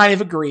everybody kind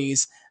of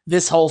agrees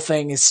this whole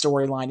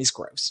storyline is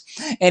gross.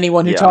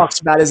 Anyone who talks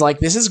about it is like,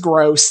 this is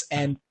gross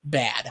and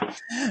bad.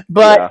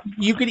 But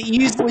you could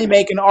easily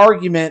make an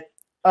argument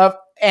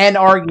an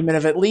argument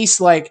of at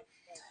least like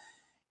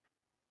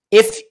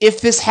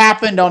if this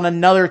happened on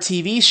another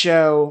TV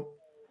show,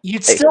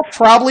 you'd still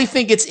probably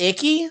think it's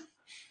icky,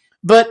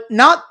 but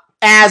not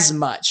as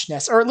much,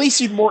 or at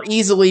least you'd more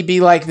easily be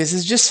like, this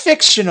is just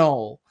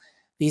fictional.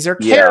 These are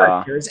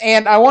characters. Yeah.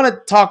 And I want to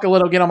talk a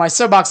little, get on my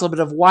soapbox a little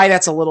bit of why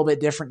that's a little bit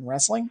different in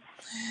wrestling.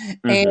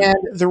 Mm-hmm.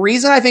 And the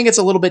reason I think it's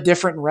a little bit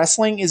different in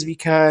wrestling is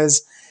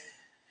because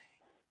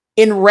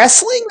in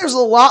wrestling, there's a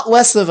lot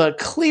less of a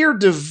clear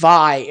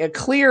divide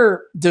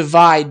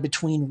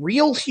between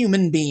real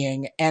human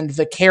being and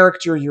the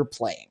character you're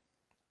playing.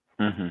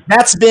 Mm-hmm.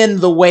 That's been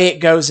the way it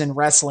goes in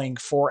wrestling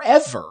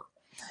forever.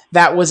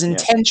 That was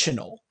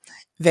intentional.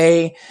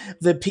 Yeah.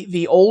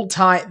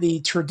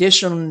 The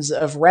traditions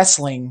of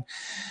wrestling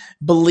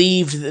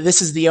believed that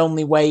this is the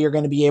only way you're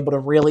going to be able to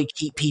really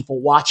keep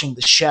people watching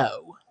the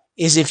show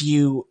is if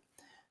you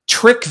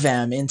trick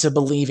them into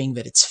believing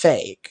that it's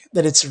fake,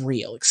 that it's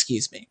real,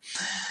 excuse me.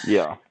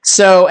 Yeah.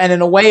 So, and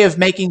in a way of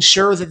making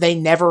sure that they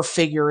never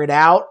figure it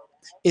out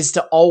is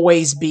to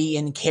always be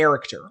in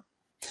character.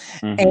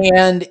 Mm-hmm.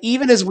 And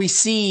even as we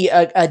see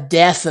a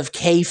death of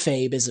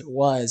kayfabe as it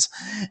was,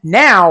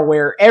 now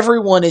where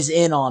everyone is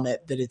in on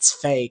it that it's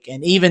fake,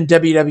 and even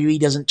WWE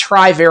doesn't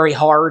try very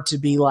hard to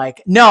be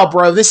like, no,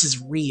 bro, this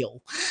is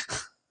real.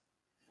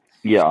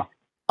 Yeah.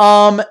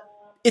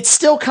 It's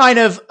still kind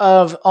of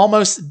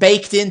almost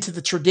baked into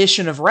the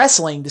tradition of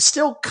wrestling to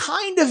still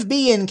kind of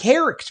be in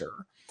character.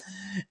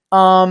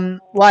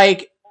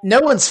 Like, no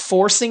one's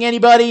forcing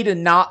anybody to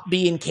not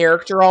be in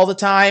character all the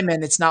time,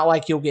 and it's not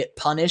like you'll get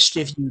punished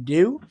if you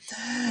do.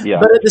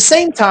 Yeah. But at the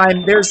same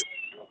time, there's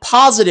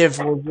positive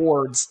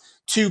rewards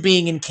to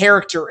being in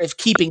character of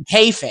keeping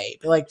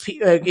kayfabe. Like,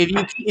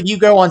 if you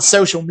go on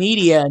social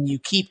media and you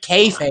keep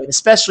kayfabe,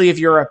 especially if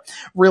you're a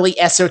really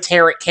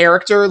esoteric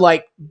character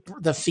like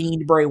the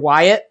Fiend Bray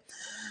Wyatt,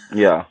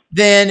 yeah,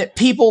 then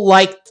people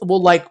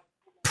will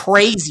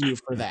praise you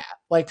for that.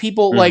 Like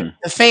people, like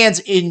the fans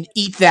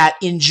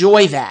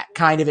enjoy that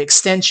kind of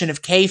extension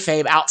of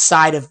kayfabe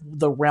outside of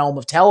the realm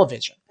of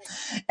television.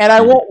 And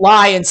I won't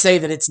lie and say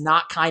that it's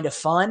not kind of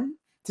fun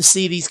to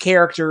see these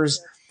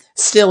characters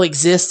still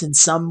exist in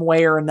some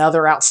way or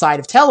another outside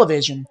of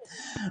television.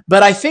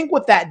 But I think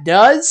what that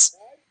does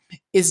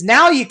is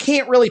now you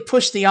can't really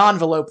push the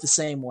envelope the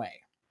same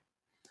way.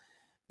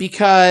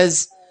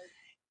 Because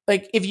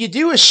like if you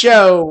do a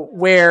show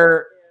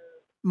where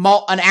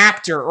an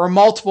actor or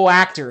multiple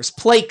actors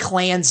play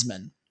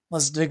Klansmen,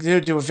 let's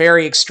do a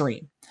very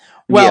extreme.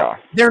 Well,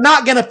 they're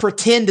not going to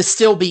pretend to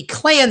still be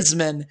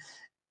Klansmen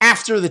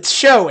after the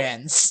show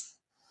ends.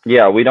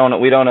 Yeah, we don't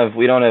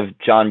have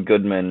John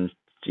Goodman,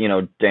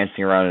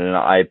 dancing around in an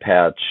eye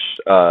patch,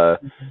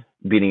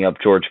 beating up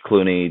George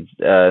Clooney,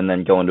 and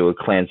then going to a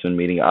Klansman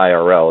meeting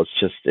IRL.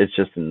 It's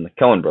just in the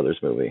Coen Brothers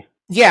movie.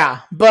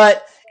 Yeah,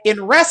 but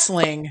in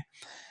wrestling,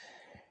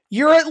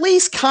 you're at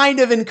least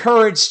kind of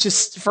encouraged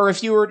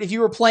if you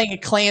were playing a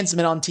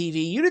Klansman on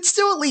TV, you'd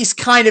still at least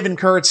kind of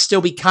encouraged to still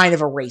be kind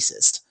of a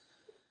racist.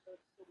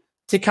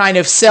 To kind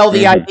of sell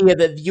the idea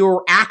that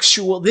your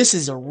this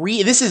is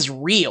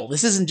real.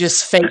 This isn't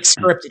just fake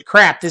scripted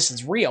crap. This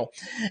is real.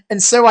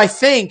 And so I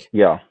think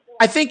the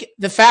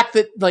fact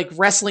that like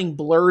wrestling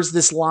blurs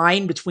this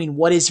line between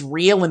what is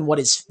real and what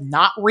is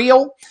not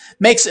real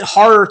makes it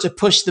harder to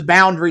push the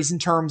boundaries in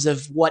terms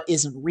of what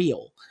isn't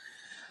real.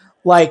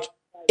 Like,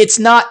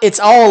 it's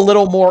all a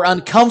little more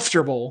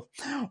uncomfortable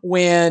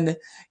when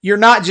you're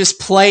not just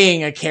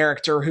playing a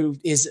character who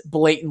is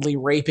blatantly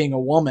raping a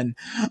woman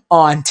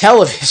on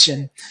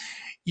television.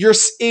 You're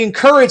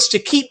encouraged to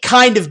keep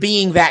kind of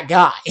being that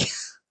guy.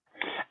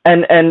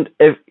 And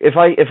if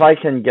I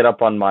can get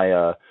up on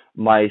my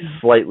my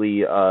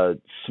slightly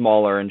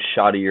smaller and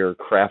shoddier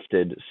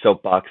crafted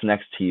soapbox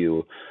next to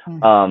you,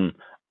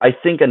 I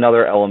think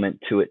another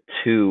element to it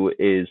too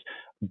is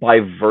by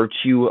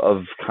virtue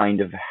of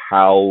kind of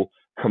how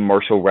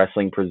commercial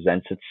wrestling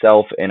presents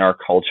itself in our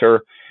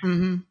culture,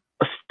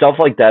 stuff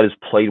like that is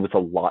played with a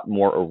lot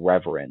more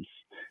irreverence.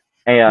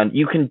 And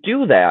you can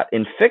do that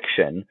in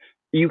fiction.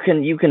 You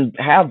can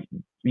have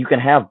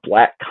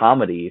black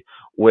comedy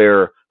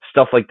where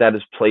stuff like that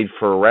is played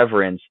for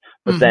irreverence,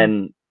 but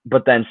then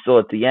still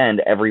at the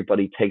end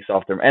everybody takes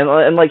off their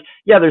and like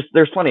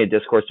there's plenty of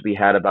discourse to be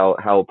had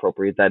about how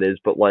appropriate that is,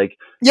 but like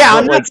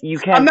I'm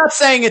not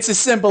saying it's as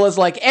simple as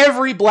like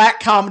every black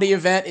comedy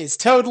event is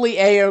totally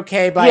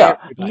a-okay by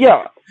everybody.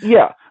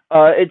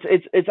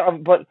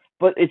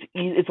 But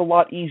it's a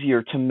lot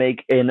easier to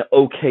make an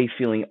okay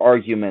feeling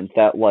argument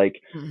that like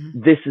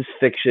this is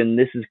fiction,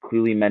 this is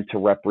clearly meant to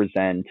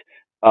represent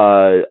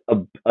a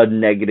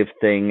negative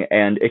thing,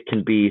 and it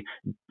can be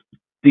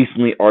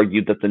decently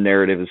argued that the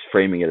narrative is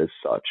framing it as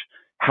such.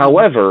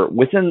 However,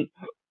 within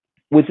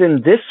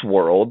this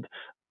world,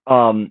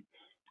 there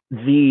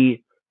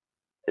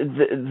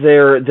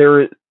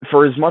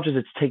for as much as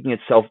it's taking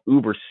itself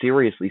uber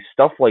seriously,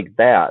 stuff like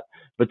that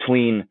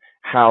between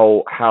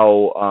how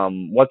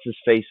what's his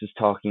face is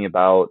talking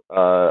about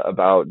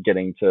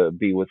getting to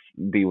be with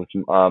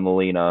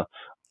Melina,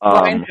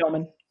 Brian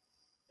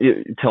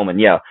Pillman,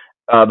 yeah,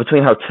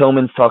 between how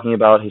Tillman's talking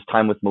about his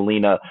time with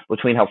Melina,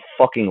 between how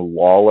fucking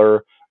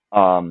Lawler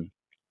um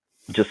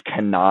just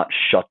cannot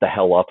shut the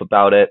hell up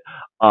about it.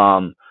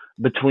 Um,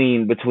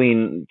 between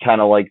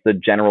kind of like the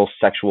general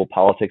sexual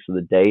politics of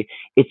the day,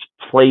 it's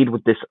played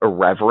with this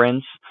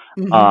irreverence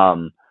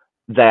Mm-hmm.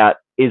 that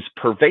is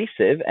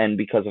pervasive, and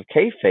because of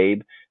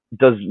kayfabe,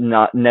 does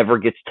not never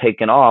gets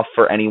taken off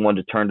for anyone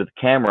to turn to the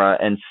camera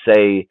and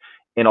say,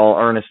 in all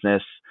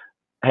earnestness,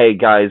 "Hey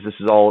guys, this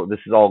is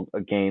all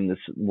a game.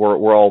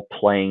 We're all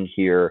playing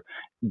here.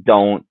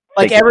 Don't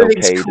Like think it's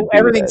everything's okay to cool, do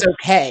everything's this."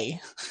 okay.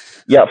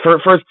 Yeah, for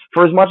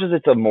as much as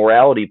it's a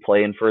morality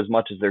play, and for as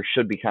much as there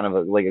should be kind of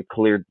a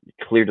clear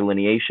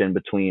delineation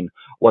between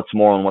what's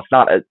moral and what's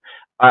not,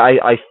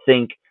 I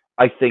think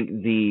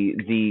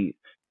the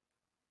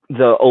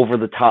over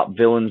the top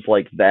villains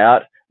like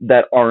that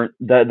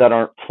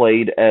aren't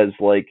played as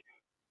like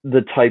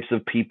the types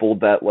of people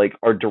that like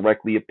are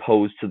directly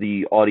opposed to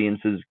the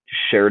audience's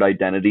shared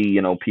identity.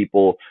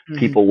 People Mm-hmm.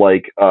 people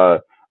like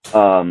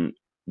um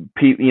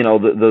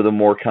the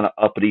more kind of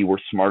uppity, we're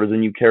smarter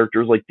than you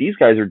characters. Like, these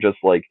guys are just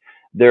like,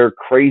 they're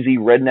crazy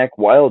redneck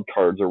wild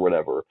cards or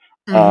whatever,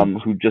 Mm-hmm.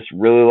 who just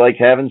really like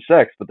having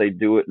sex, but they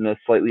do it in a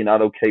slightly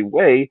not okay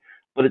way.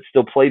 But it's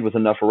still played with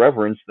enough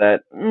irreverence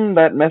that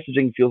that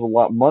messaging feels a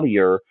lot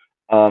muddier,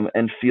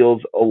 and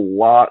feels a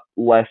lot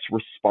less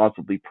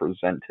responsibly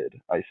presented,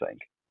 I think.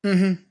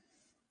 Mm-hmm.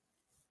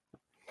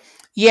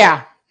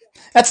 Yeah,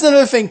 that's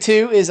another thing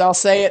too. Is I'll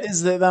say it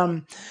is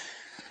that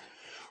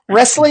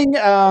wrestling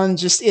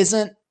just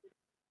isn't.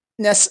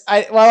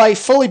 While I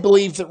fully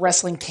believe that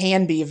wrestling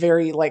can be a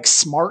very like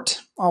smart,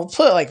 I'll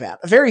put it like that,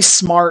 a very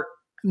smart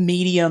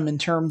medium in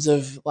terms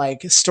of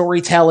like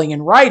storytelling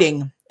and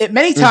writing. It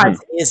many Hmm. times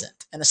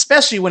isn't, and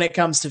especially when it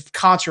comes to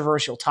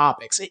controversial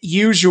topics, it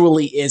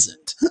usually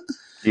isn't,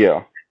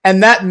 Yeah,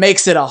 and that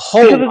makes it a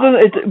whole because it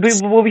lot doesn't.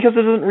 worse. Well, because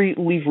it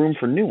doesn't leave room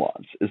for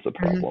nuance is the Mhm.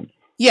 problem.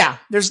 Yeah,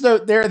 there's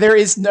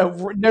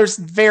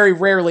very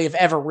rarely if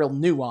ever real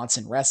nuance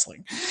in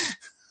wrestling.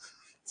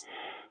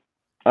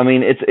 I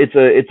mean,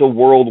 it's a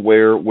world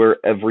where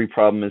every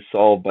problem is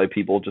solved by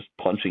people just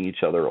punching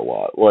each other a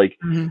lot.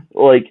 Hmm.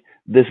 Like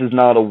this is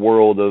not a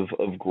world of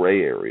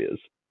gray areas,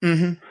 Hmm.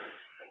 and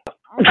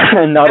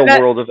And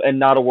that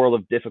not a world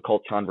of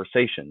difficult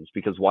conversations.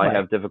 Because why right.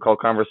 have difficult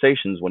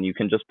conversations when you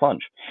can just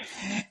punch?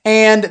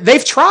 And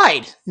they've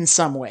tried in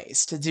some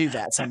ways to do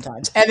that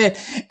sometimes, and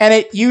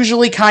it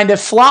usually kind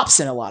of flops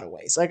in a lot of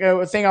ways. Like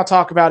a thing I'll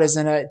talk about is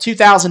in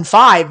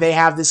 2005 they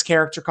have this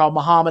character called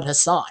Muhammad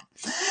Hassan,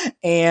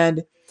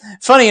 and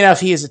funny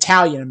enough he is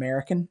Italian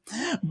American,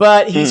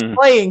 but he's Hmm.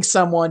 playing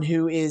someone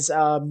who is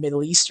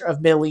Middle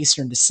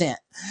Eastern descent,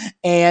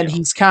 and Yeah.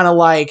 he's kind of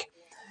like,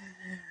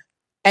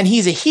 and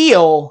he's a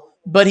heel,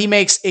 but he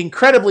makes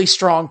incredibly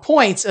strong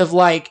points of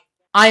like,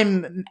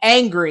 I'm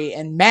angry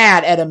and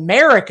mad at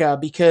America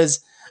because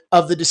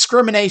of the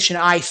discrimination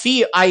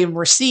I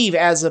receive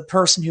as a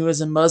person who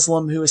is a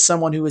Muslim, who is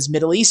someone who is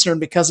Middle Eastern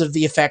because of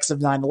the effects of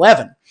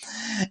 9/11.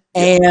 Yeah.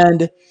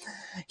 And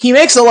he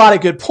makes a lot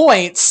of good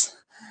points,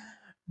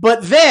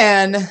 but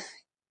then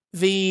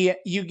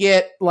you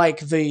get like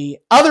the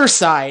other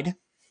side,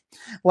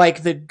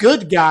 like the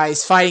good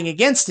guys fighting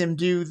against him,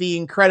 do the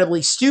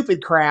incredibly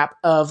stupid crap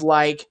of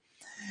like,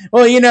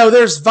 well,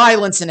 there's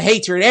violence and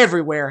hatred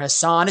everywhere,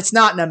 Hassan. It's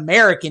not an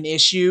American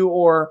issue,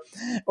 or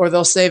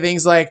they'll say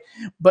things like,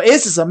 but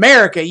this is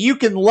America. You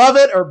can love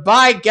it, or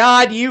by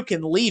God, you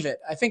can leave it.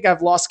 I think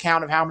I've lost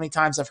count of how many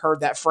times I've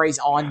heard that phrase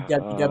on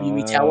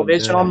WWE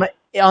television Man.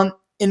 on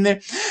in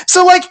there.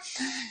 So like,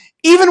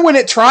 even when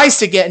it tries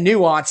to get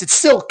nuance, it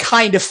still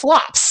kind of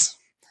flops.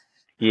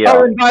 Oh,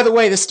 Yeah. and by the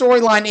way, the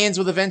storyline ends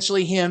with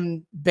eventually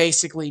him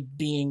basically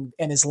being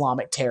an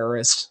Islamic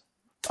terrorist.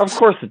 Of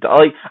course it does.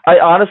 Like, I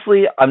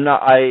honestly, I'm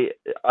not.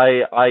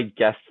 I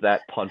guessed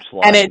that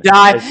And it punchline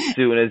died. as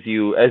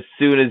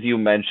soon as you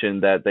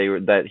mentioned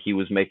that he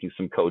was making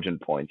some cogent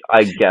points.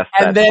 I guessed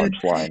and that then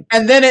punchline.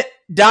 and then it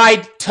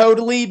died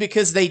totally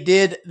because they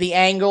did the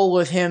angle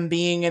with him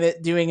being in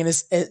it, doing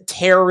his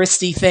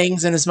terroristy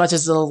things, and as much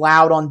as it's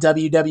allowed on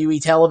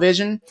WWE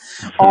television.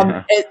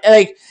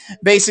 Like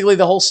basically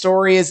the whole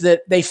story is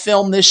that they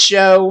filmed this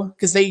show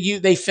because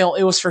they filmed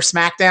it was for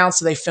SmackDown,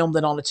 so they filmed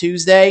it on a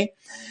Tuesday,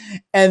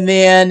 and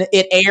then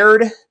it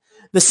aired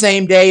the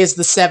same day as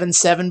the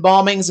 7/7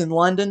 bombings in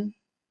London.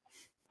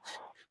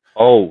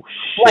 Oh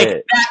Like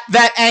shit!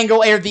 that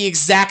angle aired the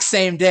exact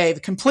same day. The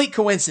complete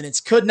coincidence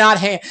could not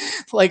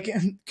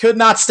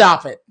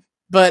stop it.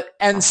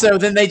 And so Oh,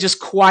 then they just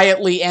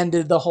quietly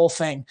ended the whole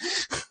thing.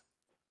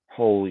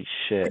 holy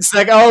shit! It's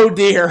like, oh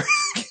dear.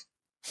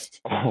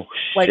 Oh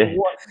like shit!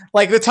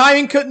 like the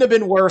timing couldn't have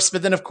been worse,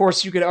 but then of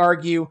course you could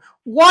argue,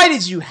 why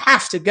did you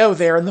have to go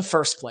there in the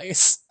first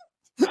place?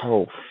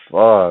 Oh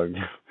fuck!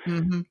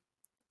 Mm-hmm.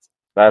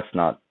 That's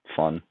not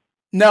fun.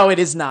 No, it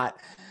is not.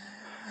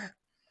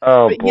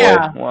 Oh But boy.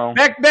 yeah, Well,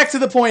 back to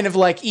the point of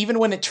like, even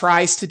when it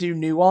tries to do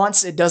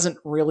nuance, it doesn't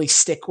really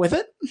stick with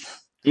it.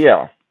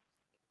 yeah.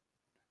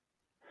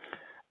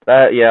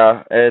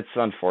 It's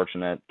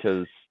unfortunate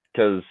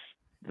because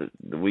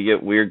we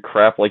get weird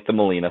crap like the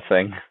Melina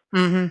thing.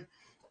 Mm-hmm.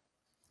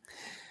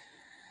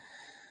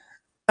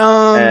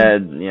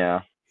 And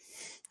yeah.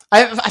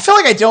 I feel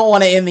like I don't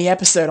want to end the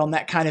episode on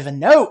that kind of a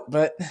note,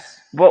 but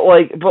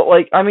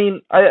I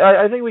mean,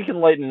 I think we can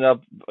lighten it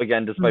up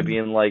again just by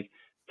being like,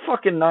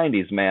 fucking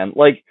 90s, man.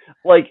 Like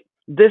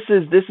this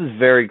is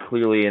very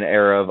clearly an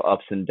era of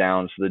ups and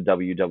downs for the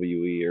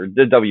WWE or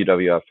the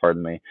WWF,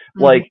 pardon me.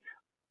 Like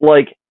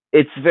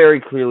it's very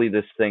clearly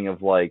this thing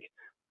of like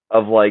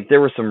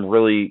there were some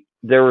really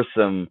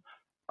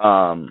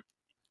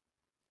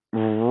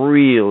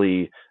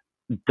really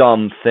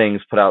dumb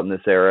things put out in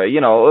this era.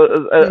 You know,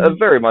 a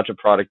very much a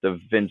product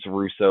of Vince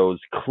Russo's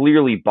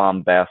clearly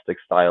bombastic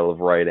style of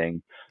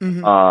writing.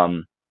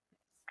 And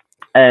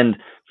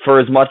for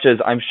as much as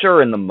I'm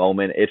sure in the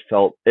moment it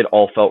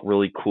all felt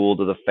really cool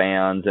to the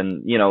fans,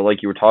 and you know,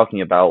 like you were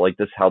talking about, like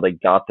this how they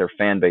got their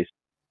fan base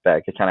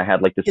back. It kind of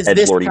had like this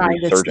edgelordy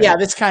resurgence. Yeah,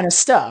 this kind of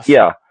stuff.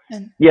 Yeah.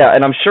 Yeah,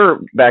 and I'm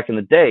sure back in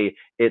the day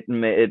it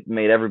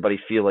made everybody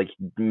feel like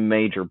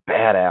major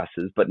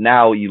badasses, but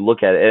now you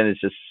look at it and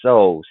it's just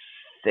so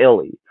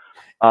silly.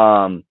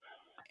 And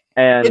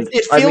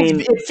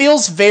it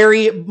feels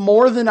very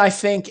more than I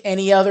think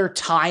any other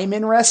time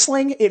in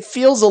wrestling. It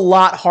feels a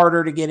lot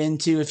harder to get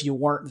into if you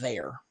weren't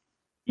there.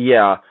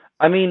 Yeah.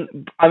 I'm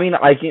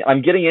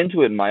getting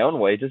into it in my own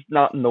way, just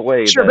not in the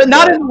way. Sure, but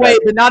not in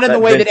the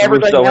way that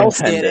everybody else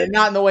did, and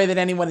not in the way that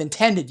anyone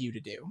intended you to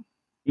do.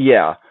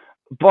 Yeah.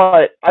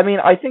 But I mean,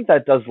 I think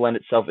that does lend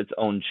itself its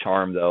own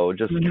charm, though.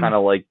 Just kind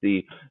of like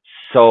the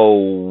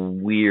so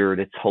weird,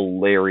 it's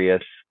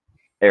hilarious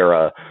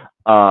era.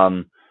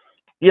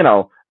 You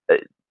know,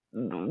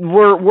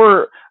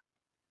 we're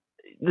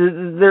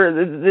there.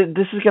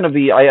 This is going to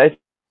be. I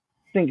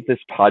think this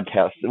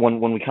podcast,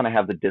 when we kind of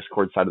have the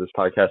Discord side of this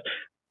podcast,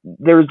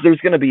 there's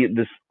going to be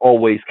this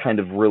always kind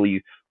of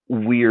really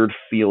weird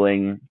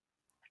feeling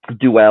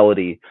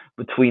duality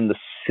between the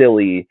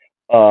silly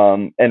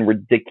and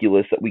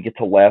ridiculous that we get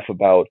to laugh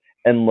about,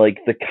 and like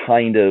the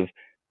kind of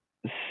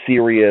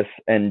serious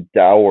and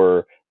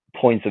dour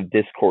points of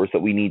discourse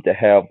that we need to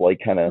have like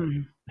kind of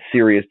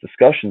serious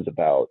discussions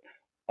about.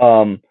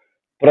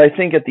 But I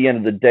think at the end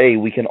of the day,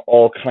 we can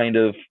all kind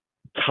of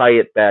tie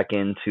it back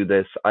into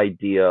this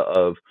idea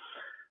of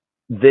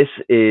this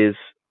is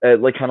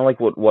like kind of like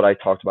what I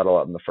talked about a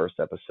lot in the first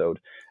episode.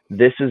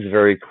 This is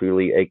very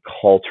clearly a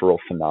cultural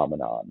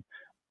phenomenon.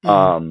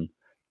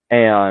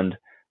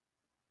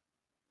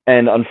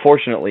 And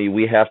unfortunately,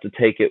 we have to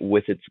take it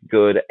with its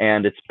good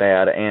and its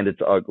bad and its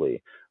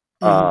ugly.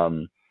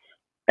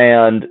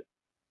 And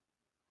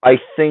I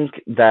think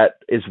that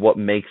is what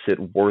makes it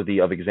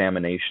worthy of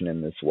examination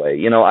in this way.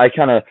 You know, I've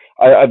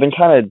been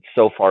kind of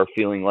so far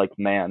feeling like,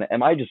 man,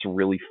 am I just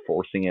really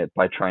forcing it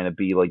by trying to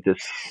be like this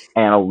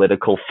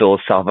analytical,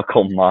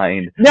 philosophical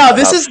mind? No,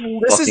 this is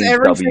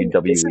everything.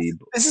 WWE.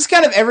 This is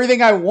kind of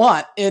everything I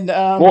want. And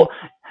well,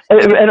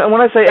 and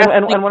when I say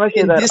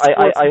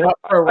that,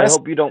 I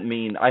hope you don't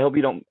mean. I hope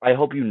you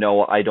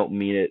know I don't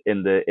mean it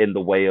in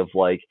the way of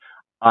like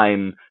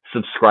I'm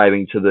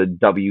subscribing to the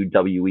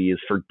WWE is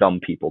for dumb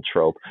people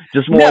trope.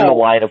 Just more in the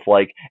line of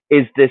like,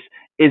 is this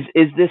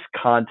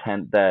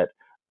content that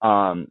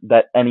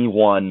that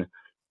anyone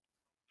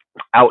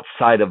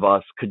outside of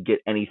us could get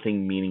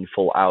anything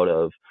meaningful out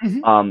of?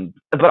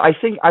 But I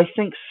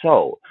think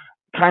so.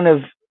 Kind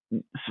of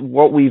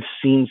what we've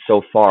seen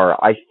so far,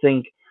 I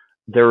think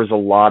there is a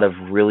lot of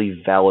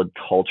really valid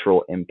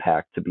cultural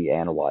impact to be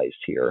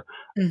analyzed here.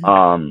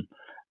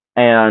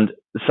 And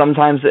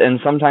sometimes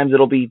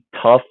it'll be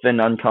tough and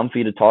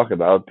uncomfy to talk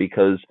about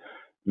because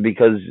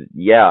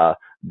yeah,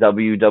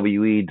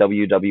 WWE,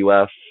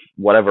 WWF,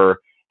 whatever,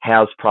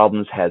 has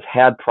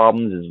had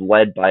problems, is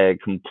led by a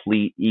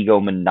complete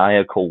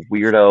egomaniacal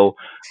weirdo,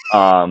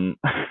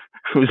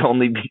 who's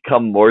only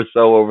become more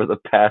so over the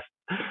past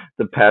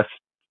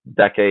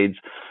decades.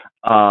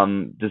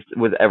 Just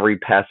with every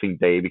passing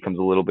day becomes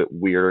a little bit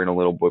weirder and a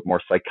little bit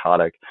more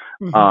psychotic.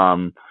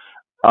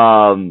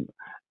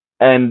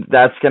 And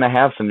that's going to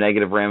have some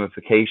negative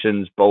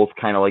ramifications, both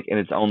kind of like in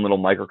its own little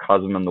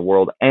microcosm in the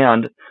world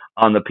and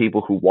on the people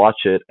who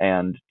watch it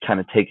and kind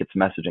of take its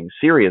messaging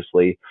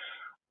seriously.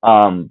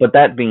 But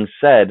that being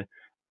said,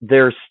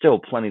 there's still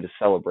plenty to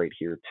celebrate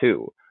here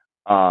too.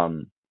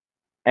 And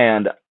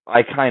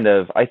I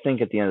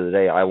think at the end of the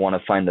day, I want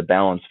to find the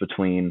balance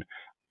between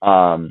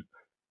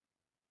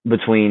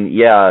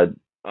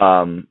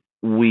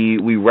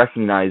we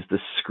recognize the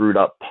screwed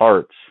up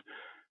parts,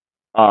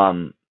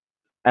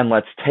 and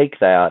let's take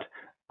that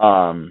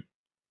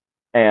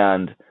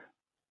and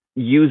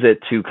use it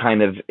to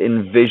kind of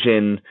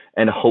envision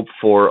and hope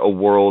for a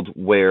world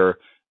where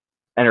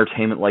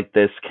entertainment like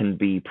this can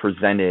be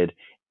presented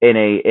in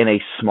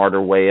a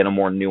smarter way, in a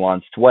more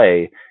nuanced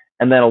way.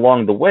 And then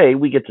along the way,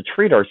 we get to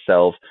treat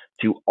ourselves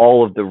to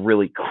all of the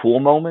really cool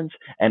moments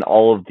and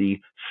all of the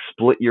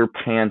split your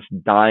pants,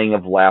 dying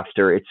of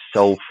laughter, it's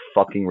so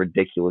fucking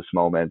ridiculous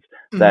moments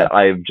that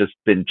I've just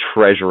been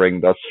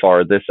treasuring thus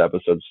far, this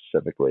episode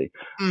specifically.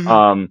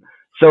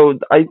 So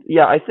I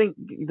think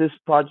this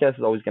podcast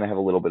is always going to have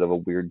a little bit of a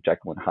weird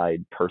Jekyll and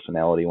Hyde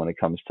personality when it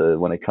comes to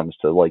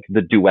like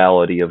the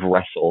duality of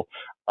wrestle.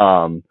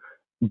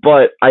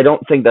 But I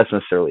don't think that's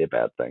necessarily a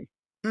bad thing.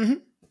 Mm-hmm.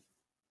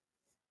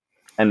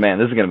 And man,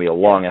 this is going to be a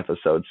long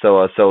episode.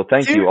 So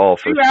thank you all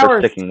for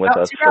sticking with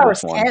us for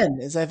this one. 2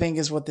 hours 10 I think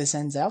is what this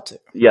ends out to.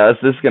 Yeah,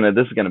 this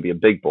is gonna be a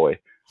big boy.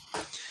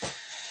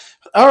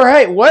 All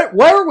right,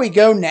 where we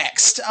go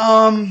next?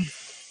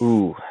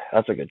 Ooh,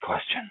 that's a good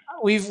question.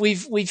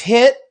 We've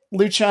hit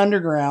Lucha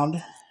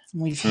Underground.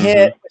 We've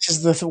hit, which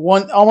is the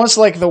one, almost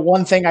like the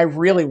one thing I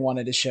really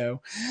wanted to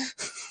show.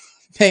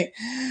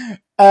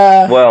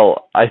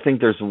 Well, I think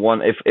there's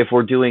one. If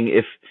we're doing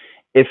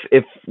if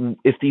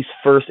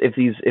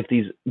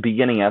these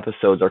beginning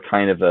episodes are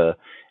kind of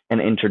an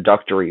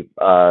introductory,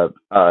 what's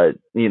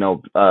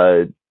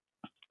the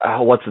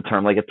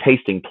term? Like a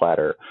tasting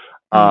platter.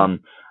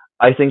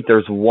 I think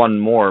there's one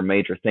more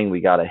major thing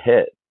we got to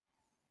hit.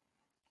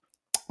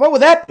 What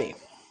would that be?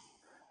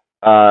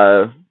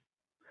 Let's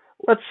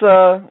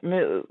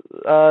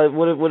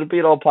would it be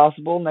at all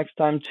possible next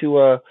time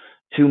to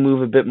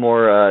move a bit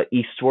more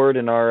eastward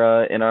in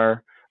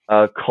our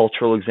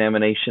cultural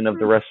examination of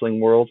the wrestling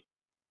world?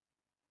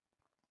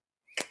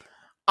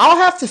 I'll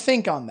have to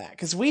think on that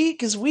because we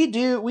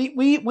don't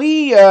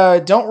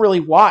really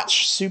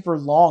watch super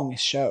long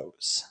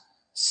shows.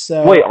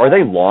 So wait, are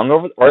they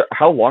long or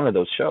how long are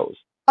those shows?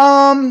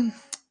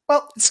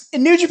 Well,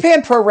 New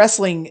Japan Pro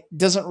Wrestling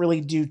doesn't really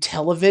do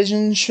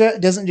television.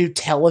 Doesn't do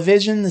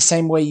television the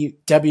same way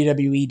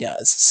WWE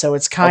does. So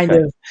it's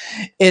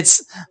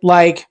it's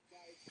like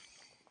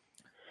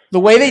the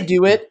way they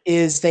do it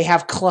is they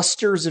have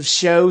clusters of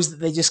shows that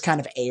they just kind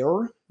of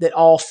air that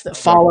all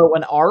follow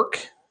an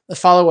arc.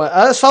 Follow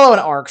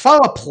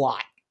a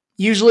plot,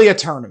 usually a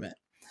tournament,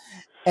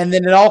 and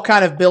then it all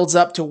kind of builds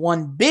up to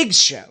one big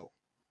show.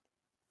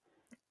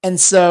 And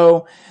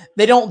so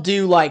they don't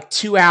do like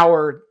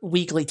 2-hour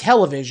weekly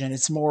television.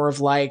 It's more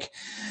of like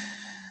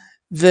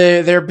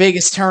their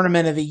biggest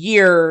tournament of the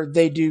year.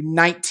 They do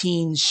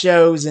 19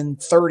 shows in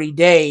 30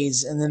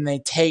 days, and then they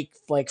take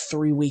like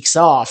 3 weeks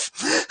off.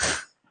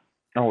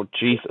 Oh,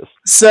 Jesus.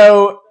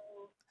 So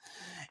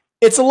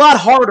it's a lot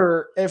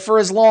harder for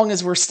as long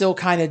as we're still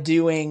kind of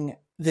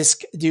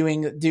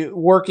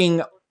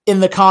working in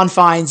the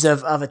confines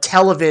of a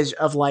television,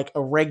 of like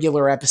a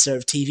regular episode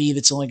of TV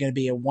that's only going to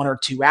be 1 or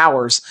 2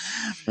 hours.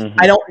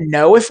 I don't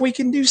know if we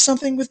can do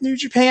something with New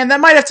Japan.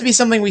 That might have to be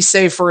something we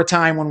save for a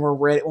time when we're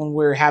ready, when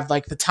we have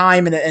like the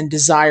time and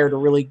desire to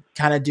really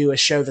kind of do a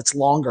show that's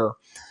longer.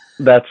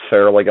 That's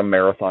fair, like a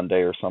marathon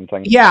day or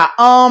something. Yeah.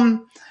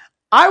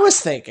 I was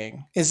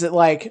thinking,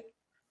 I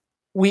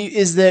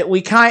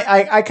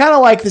kind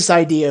of like this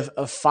idea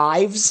of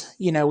fives.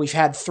 You know, we've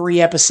had 3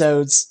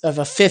 episodes of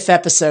a 5th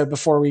episode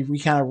before we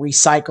kind of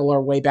recycle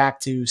our way back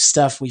to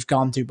stuff we've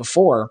gone through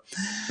before.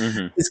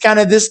 It's kind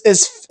of this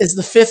is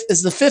the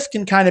 5th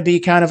can kind of be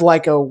kind of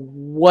like a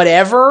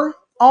whatever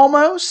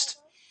almost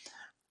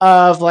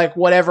of like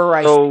whatever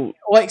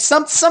like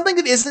something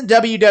that isn't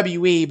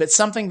WWE, but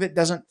something that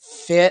doesn't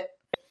fit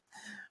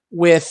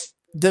with.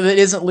 That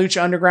isn't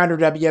Lucha Underground or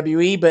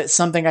WWE, but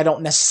something I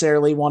don't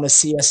necessarily want to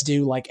see us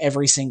do like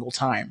every single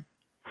time.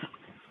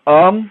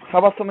 How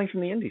about something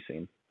from the indie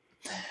scene?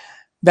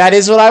 That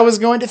is what I was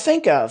going to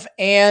think of,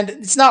 and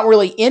it's not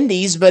really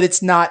indies, but it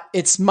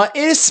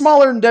is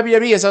smaller than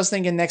WWE. As I was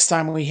thinking, next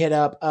time we hit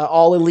up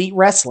All Elite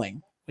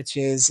Wrestling, which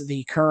is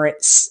the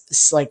current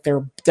like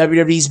their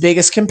WWE's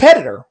biggest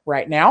competitor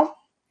right now.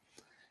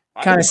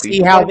 Kind of see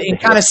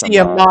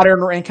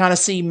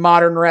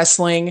modern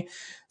wrestling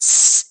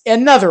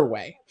another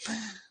way.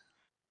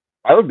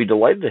 I would be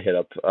delighted to hit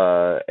up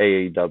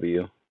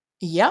AEW.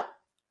 Yep.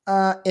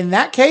 In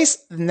that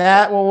case,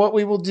 what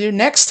we will do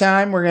next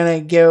time, we're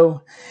gonna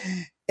go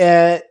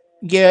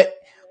get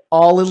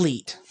All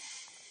Elite.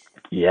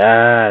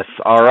 Yes.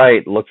 All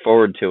right. Look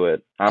forward to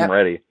it. I'm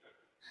ready.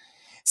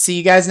 See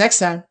you guys next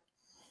time.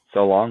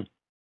 So long.